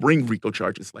individuals can bring RICO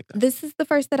charges like that. This is the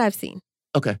first that I've seen.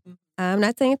 Okay. I'm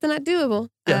not saying it's not doable,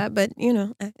 Yeah. but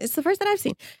it's the first that I've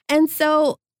seen. And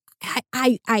so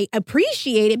I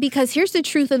appreciate it because here's the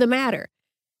truth of the matter.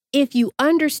 If you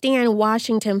understand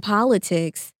Washington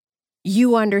politics,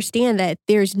 you understand that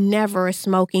there's never a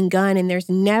smoking gun and there's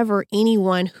never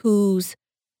anyone who's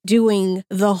doing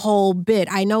the whole bit.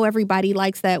 I know everybody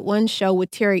likes that one show with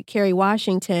Kerry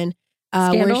Washington,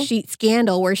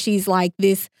 Scandal, where she's like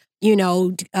this,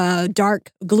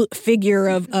 dark figure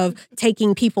of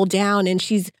taking people down, and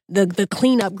she's the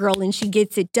cleanup girl, and she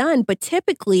gets it done. But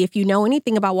typically, if you know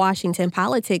anything about Washington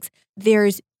politics,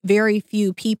 there's very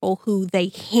few people who they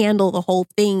handle the whole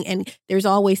thing, and there's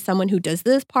always someone who does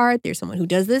this part. There's someone who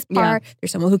does this part. Yeah.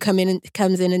 There's someone who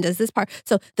comes in and does this part.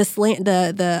 So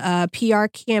the PR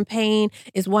campaign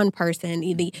is one person.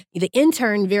 The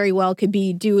intern very well could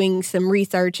be doing some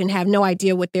research and have no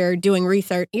idea what they're doing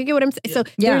research. You get what I'm saying?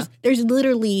 Yeah. So there's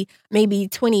literally maybe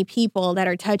 20 people that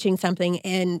are touching something,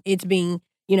 and it's being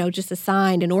just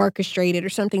assigned and orchestrated or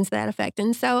something to that effect.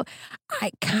 And so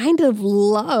I kind of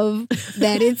love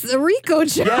that it's a RICO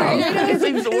charge. Yeah, it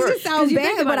seems to work. It sounds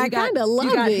bad, but I kind of love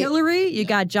it. You got Hillary, you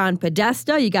got John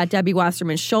Podesta, you got Debbie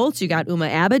Wasserman Schultz, you got Uma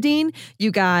Abedin,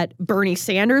 you got Bernie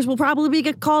Sanders will probably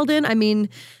get called in. I mean...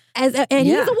 He's a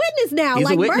witness now.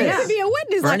 He's a witness. Bernie could be a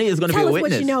witness. Bernie is going to be a witness. Tell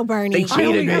us what you know, Bernie. They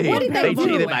cheated me. What did they do?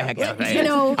 Cheated my heck out of me.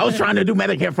 I was trying to do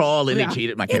Medicare for all, and they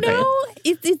cheated my campaign.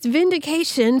 It's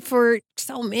vindication for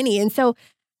so many. And so...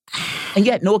 And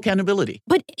yet, no accountability.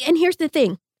 And here's the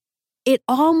thing. It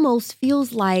almost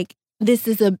feels like this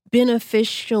is a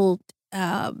beneficial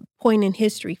point in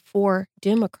history for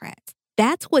Democrats.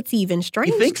 That's what's even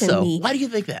strange to me. You think so? Me. Why do you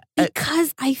think that?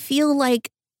 Because I feel like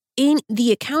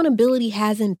the accountability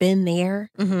hasn't been there,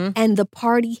 and the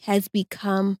party has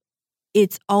become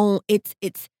its own. It's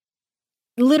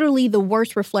literally the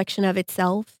worst reflection of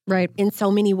itself, right? In so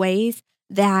many ways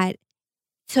that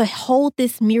to hold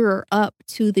this mirror up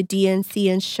to the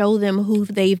DNC and show them who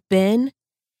they've been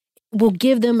will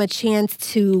give them a chance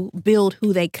to build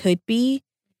who they could be.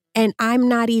 And I'm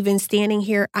not even standing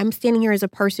here. I'm standing here as a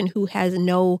person who has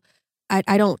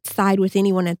I don't side with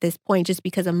anyone at this point just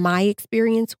because of my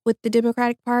experience with the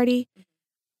Democratic Party.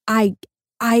 I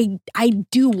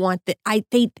do want that. I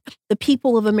think the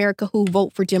people of America who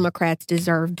vote for Democrats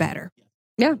deserve better.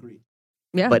 Yeah.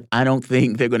 Yeah. But I don't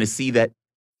think they're going to see that.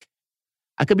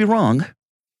 I could be wrong.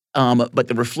 But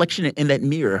the reflection in that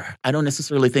mirror, I don't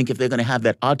necessarily think if they're going to have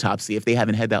that autopsy, if they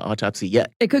haven't had that autopsy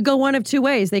yet. It could go one of two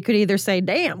ways. They could either say,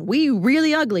 damn, we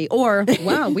really ugly, or,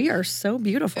 wow, we are so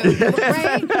beautiful.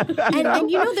 Right? And I'm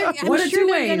sure they're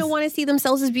going to want to see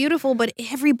themselves as beautiful, but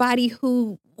everybody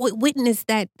who witnessed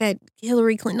that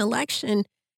Hillary Clinton election,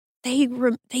 they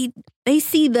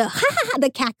see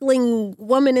the cackling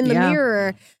woman in the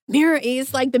mirror. Mirror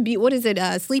is like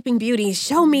Sleeping Beauty.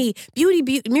 Show me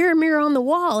beauty, mirror on the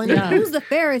wall. And who's the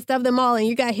fairest of them all? And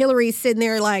you got Hillary sitting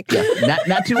there like,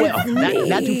 not too well,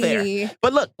 not too fair.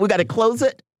 But look, we got to close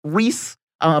it. Reese,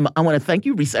 I want to thank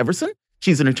you, Reese Everson.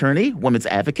 She's an attorney, women's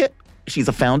advocate. She's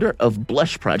a founder of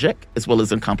Blush Project, as well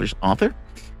as an accomplished author.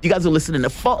 You guys are listening to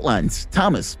Fault Lines.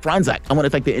 Thomas, Fronczak. I want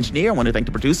to thank the engineer. I want to thank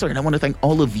the producer. And I want to thank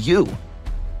all of you.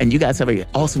 And you guys have an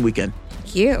awesome weekend.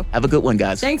 Thank you. Have a good one,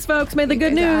 guys. Thanks, folks. May the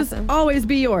good news always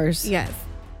be yours. Yes.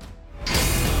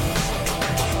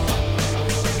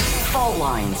 Fault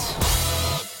Lines.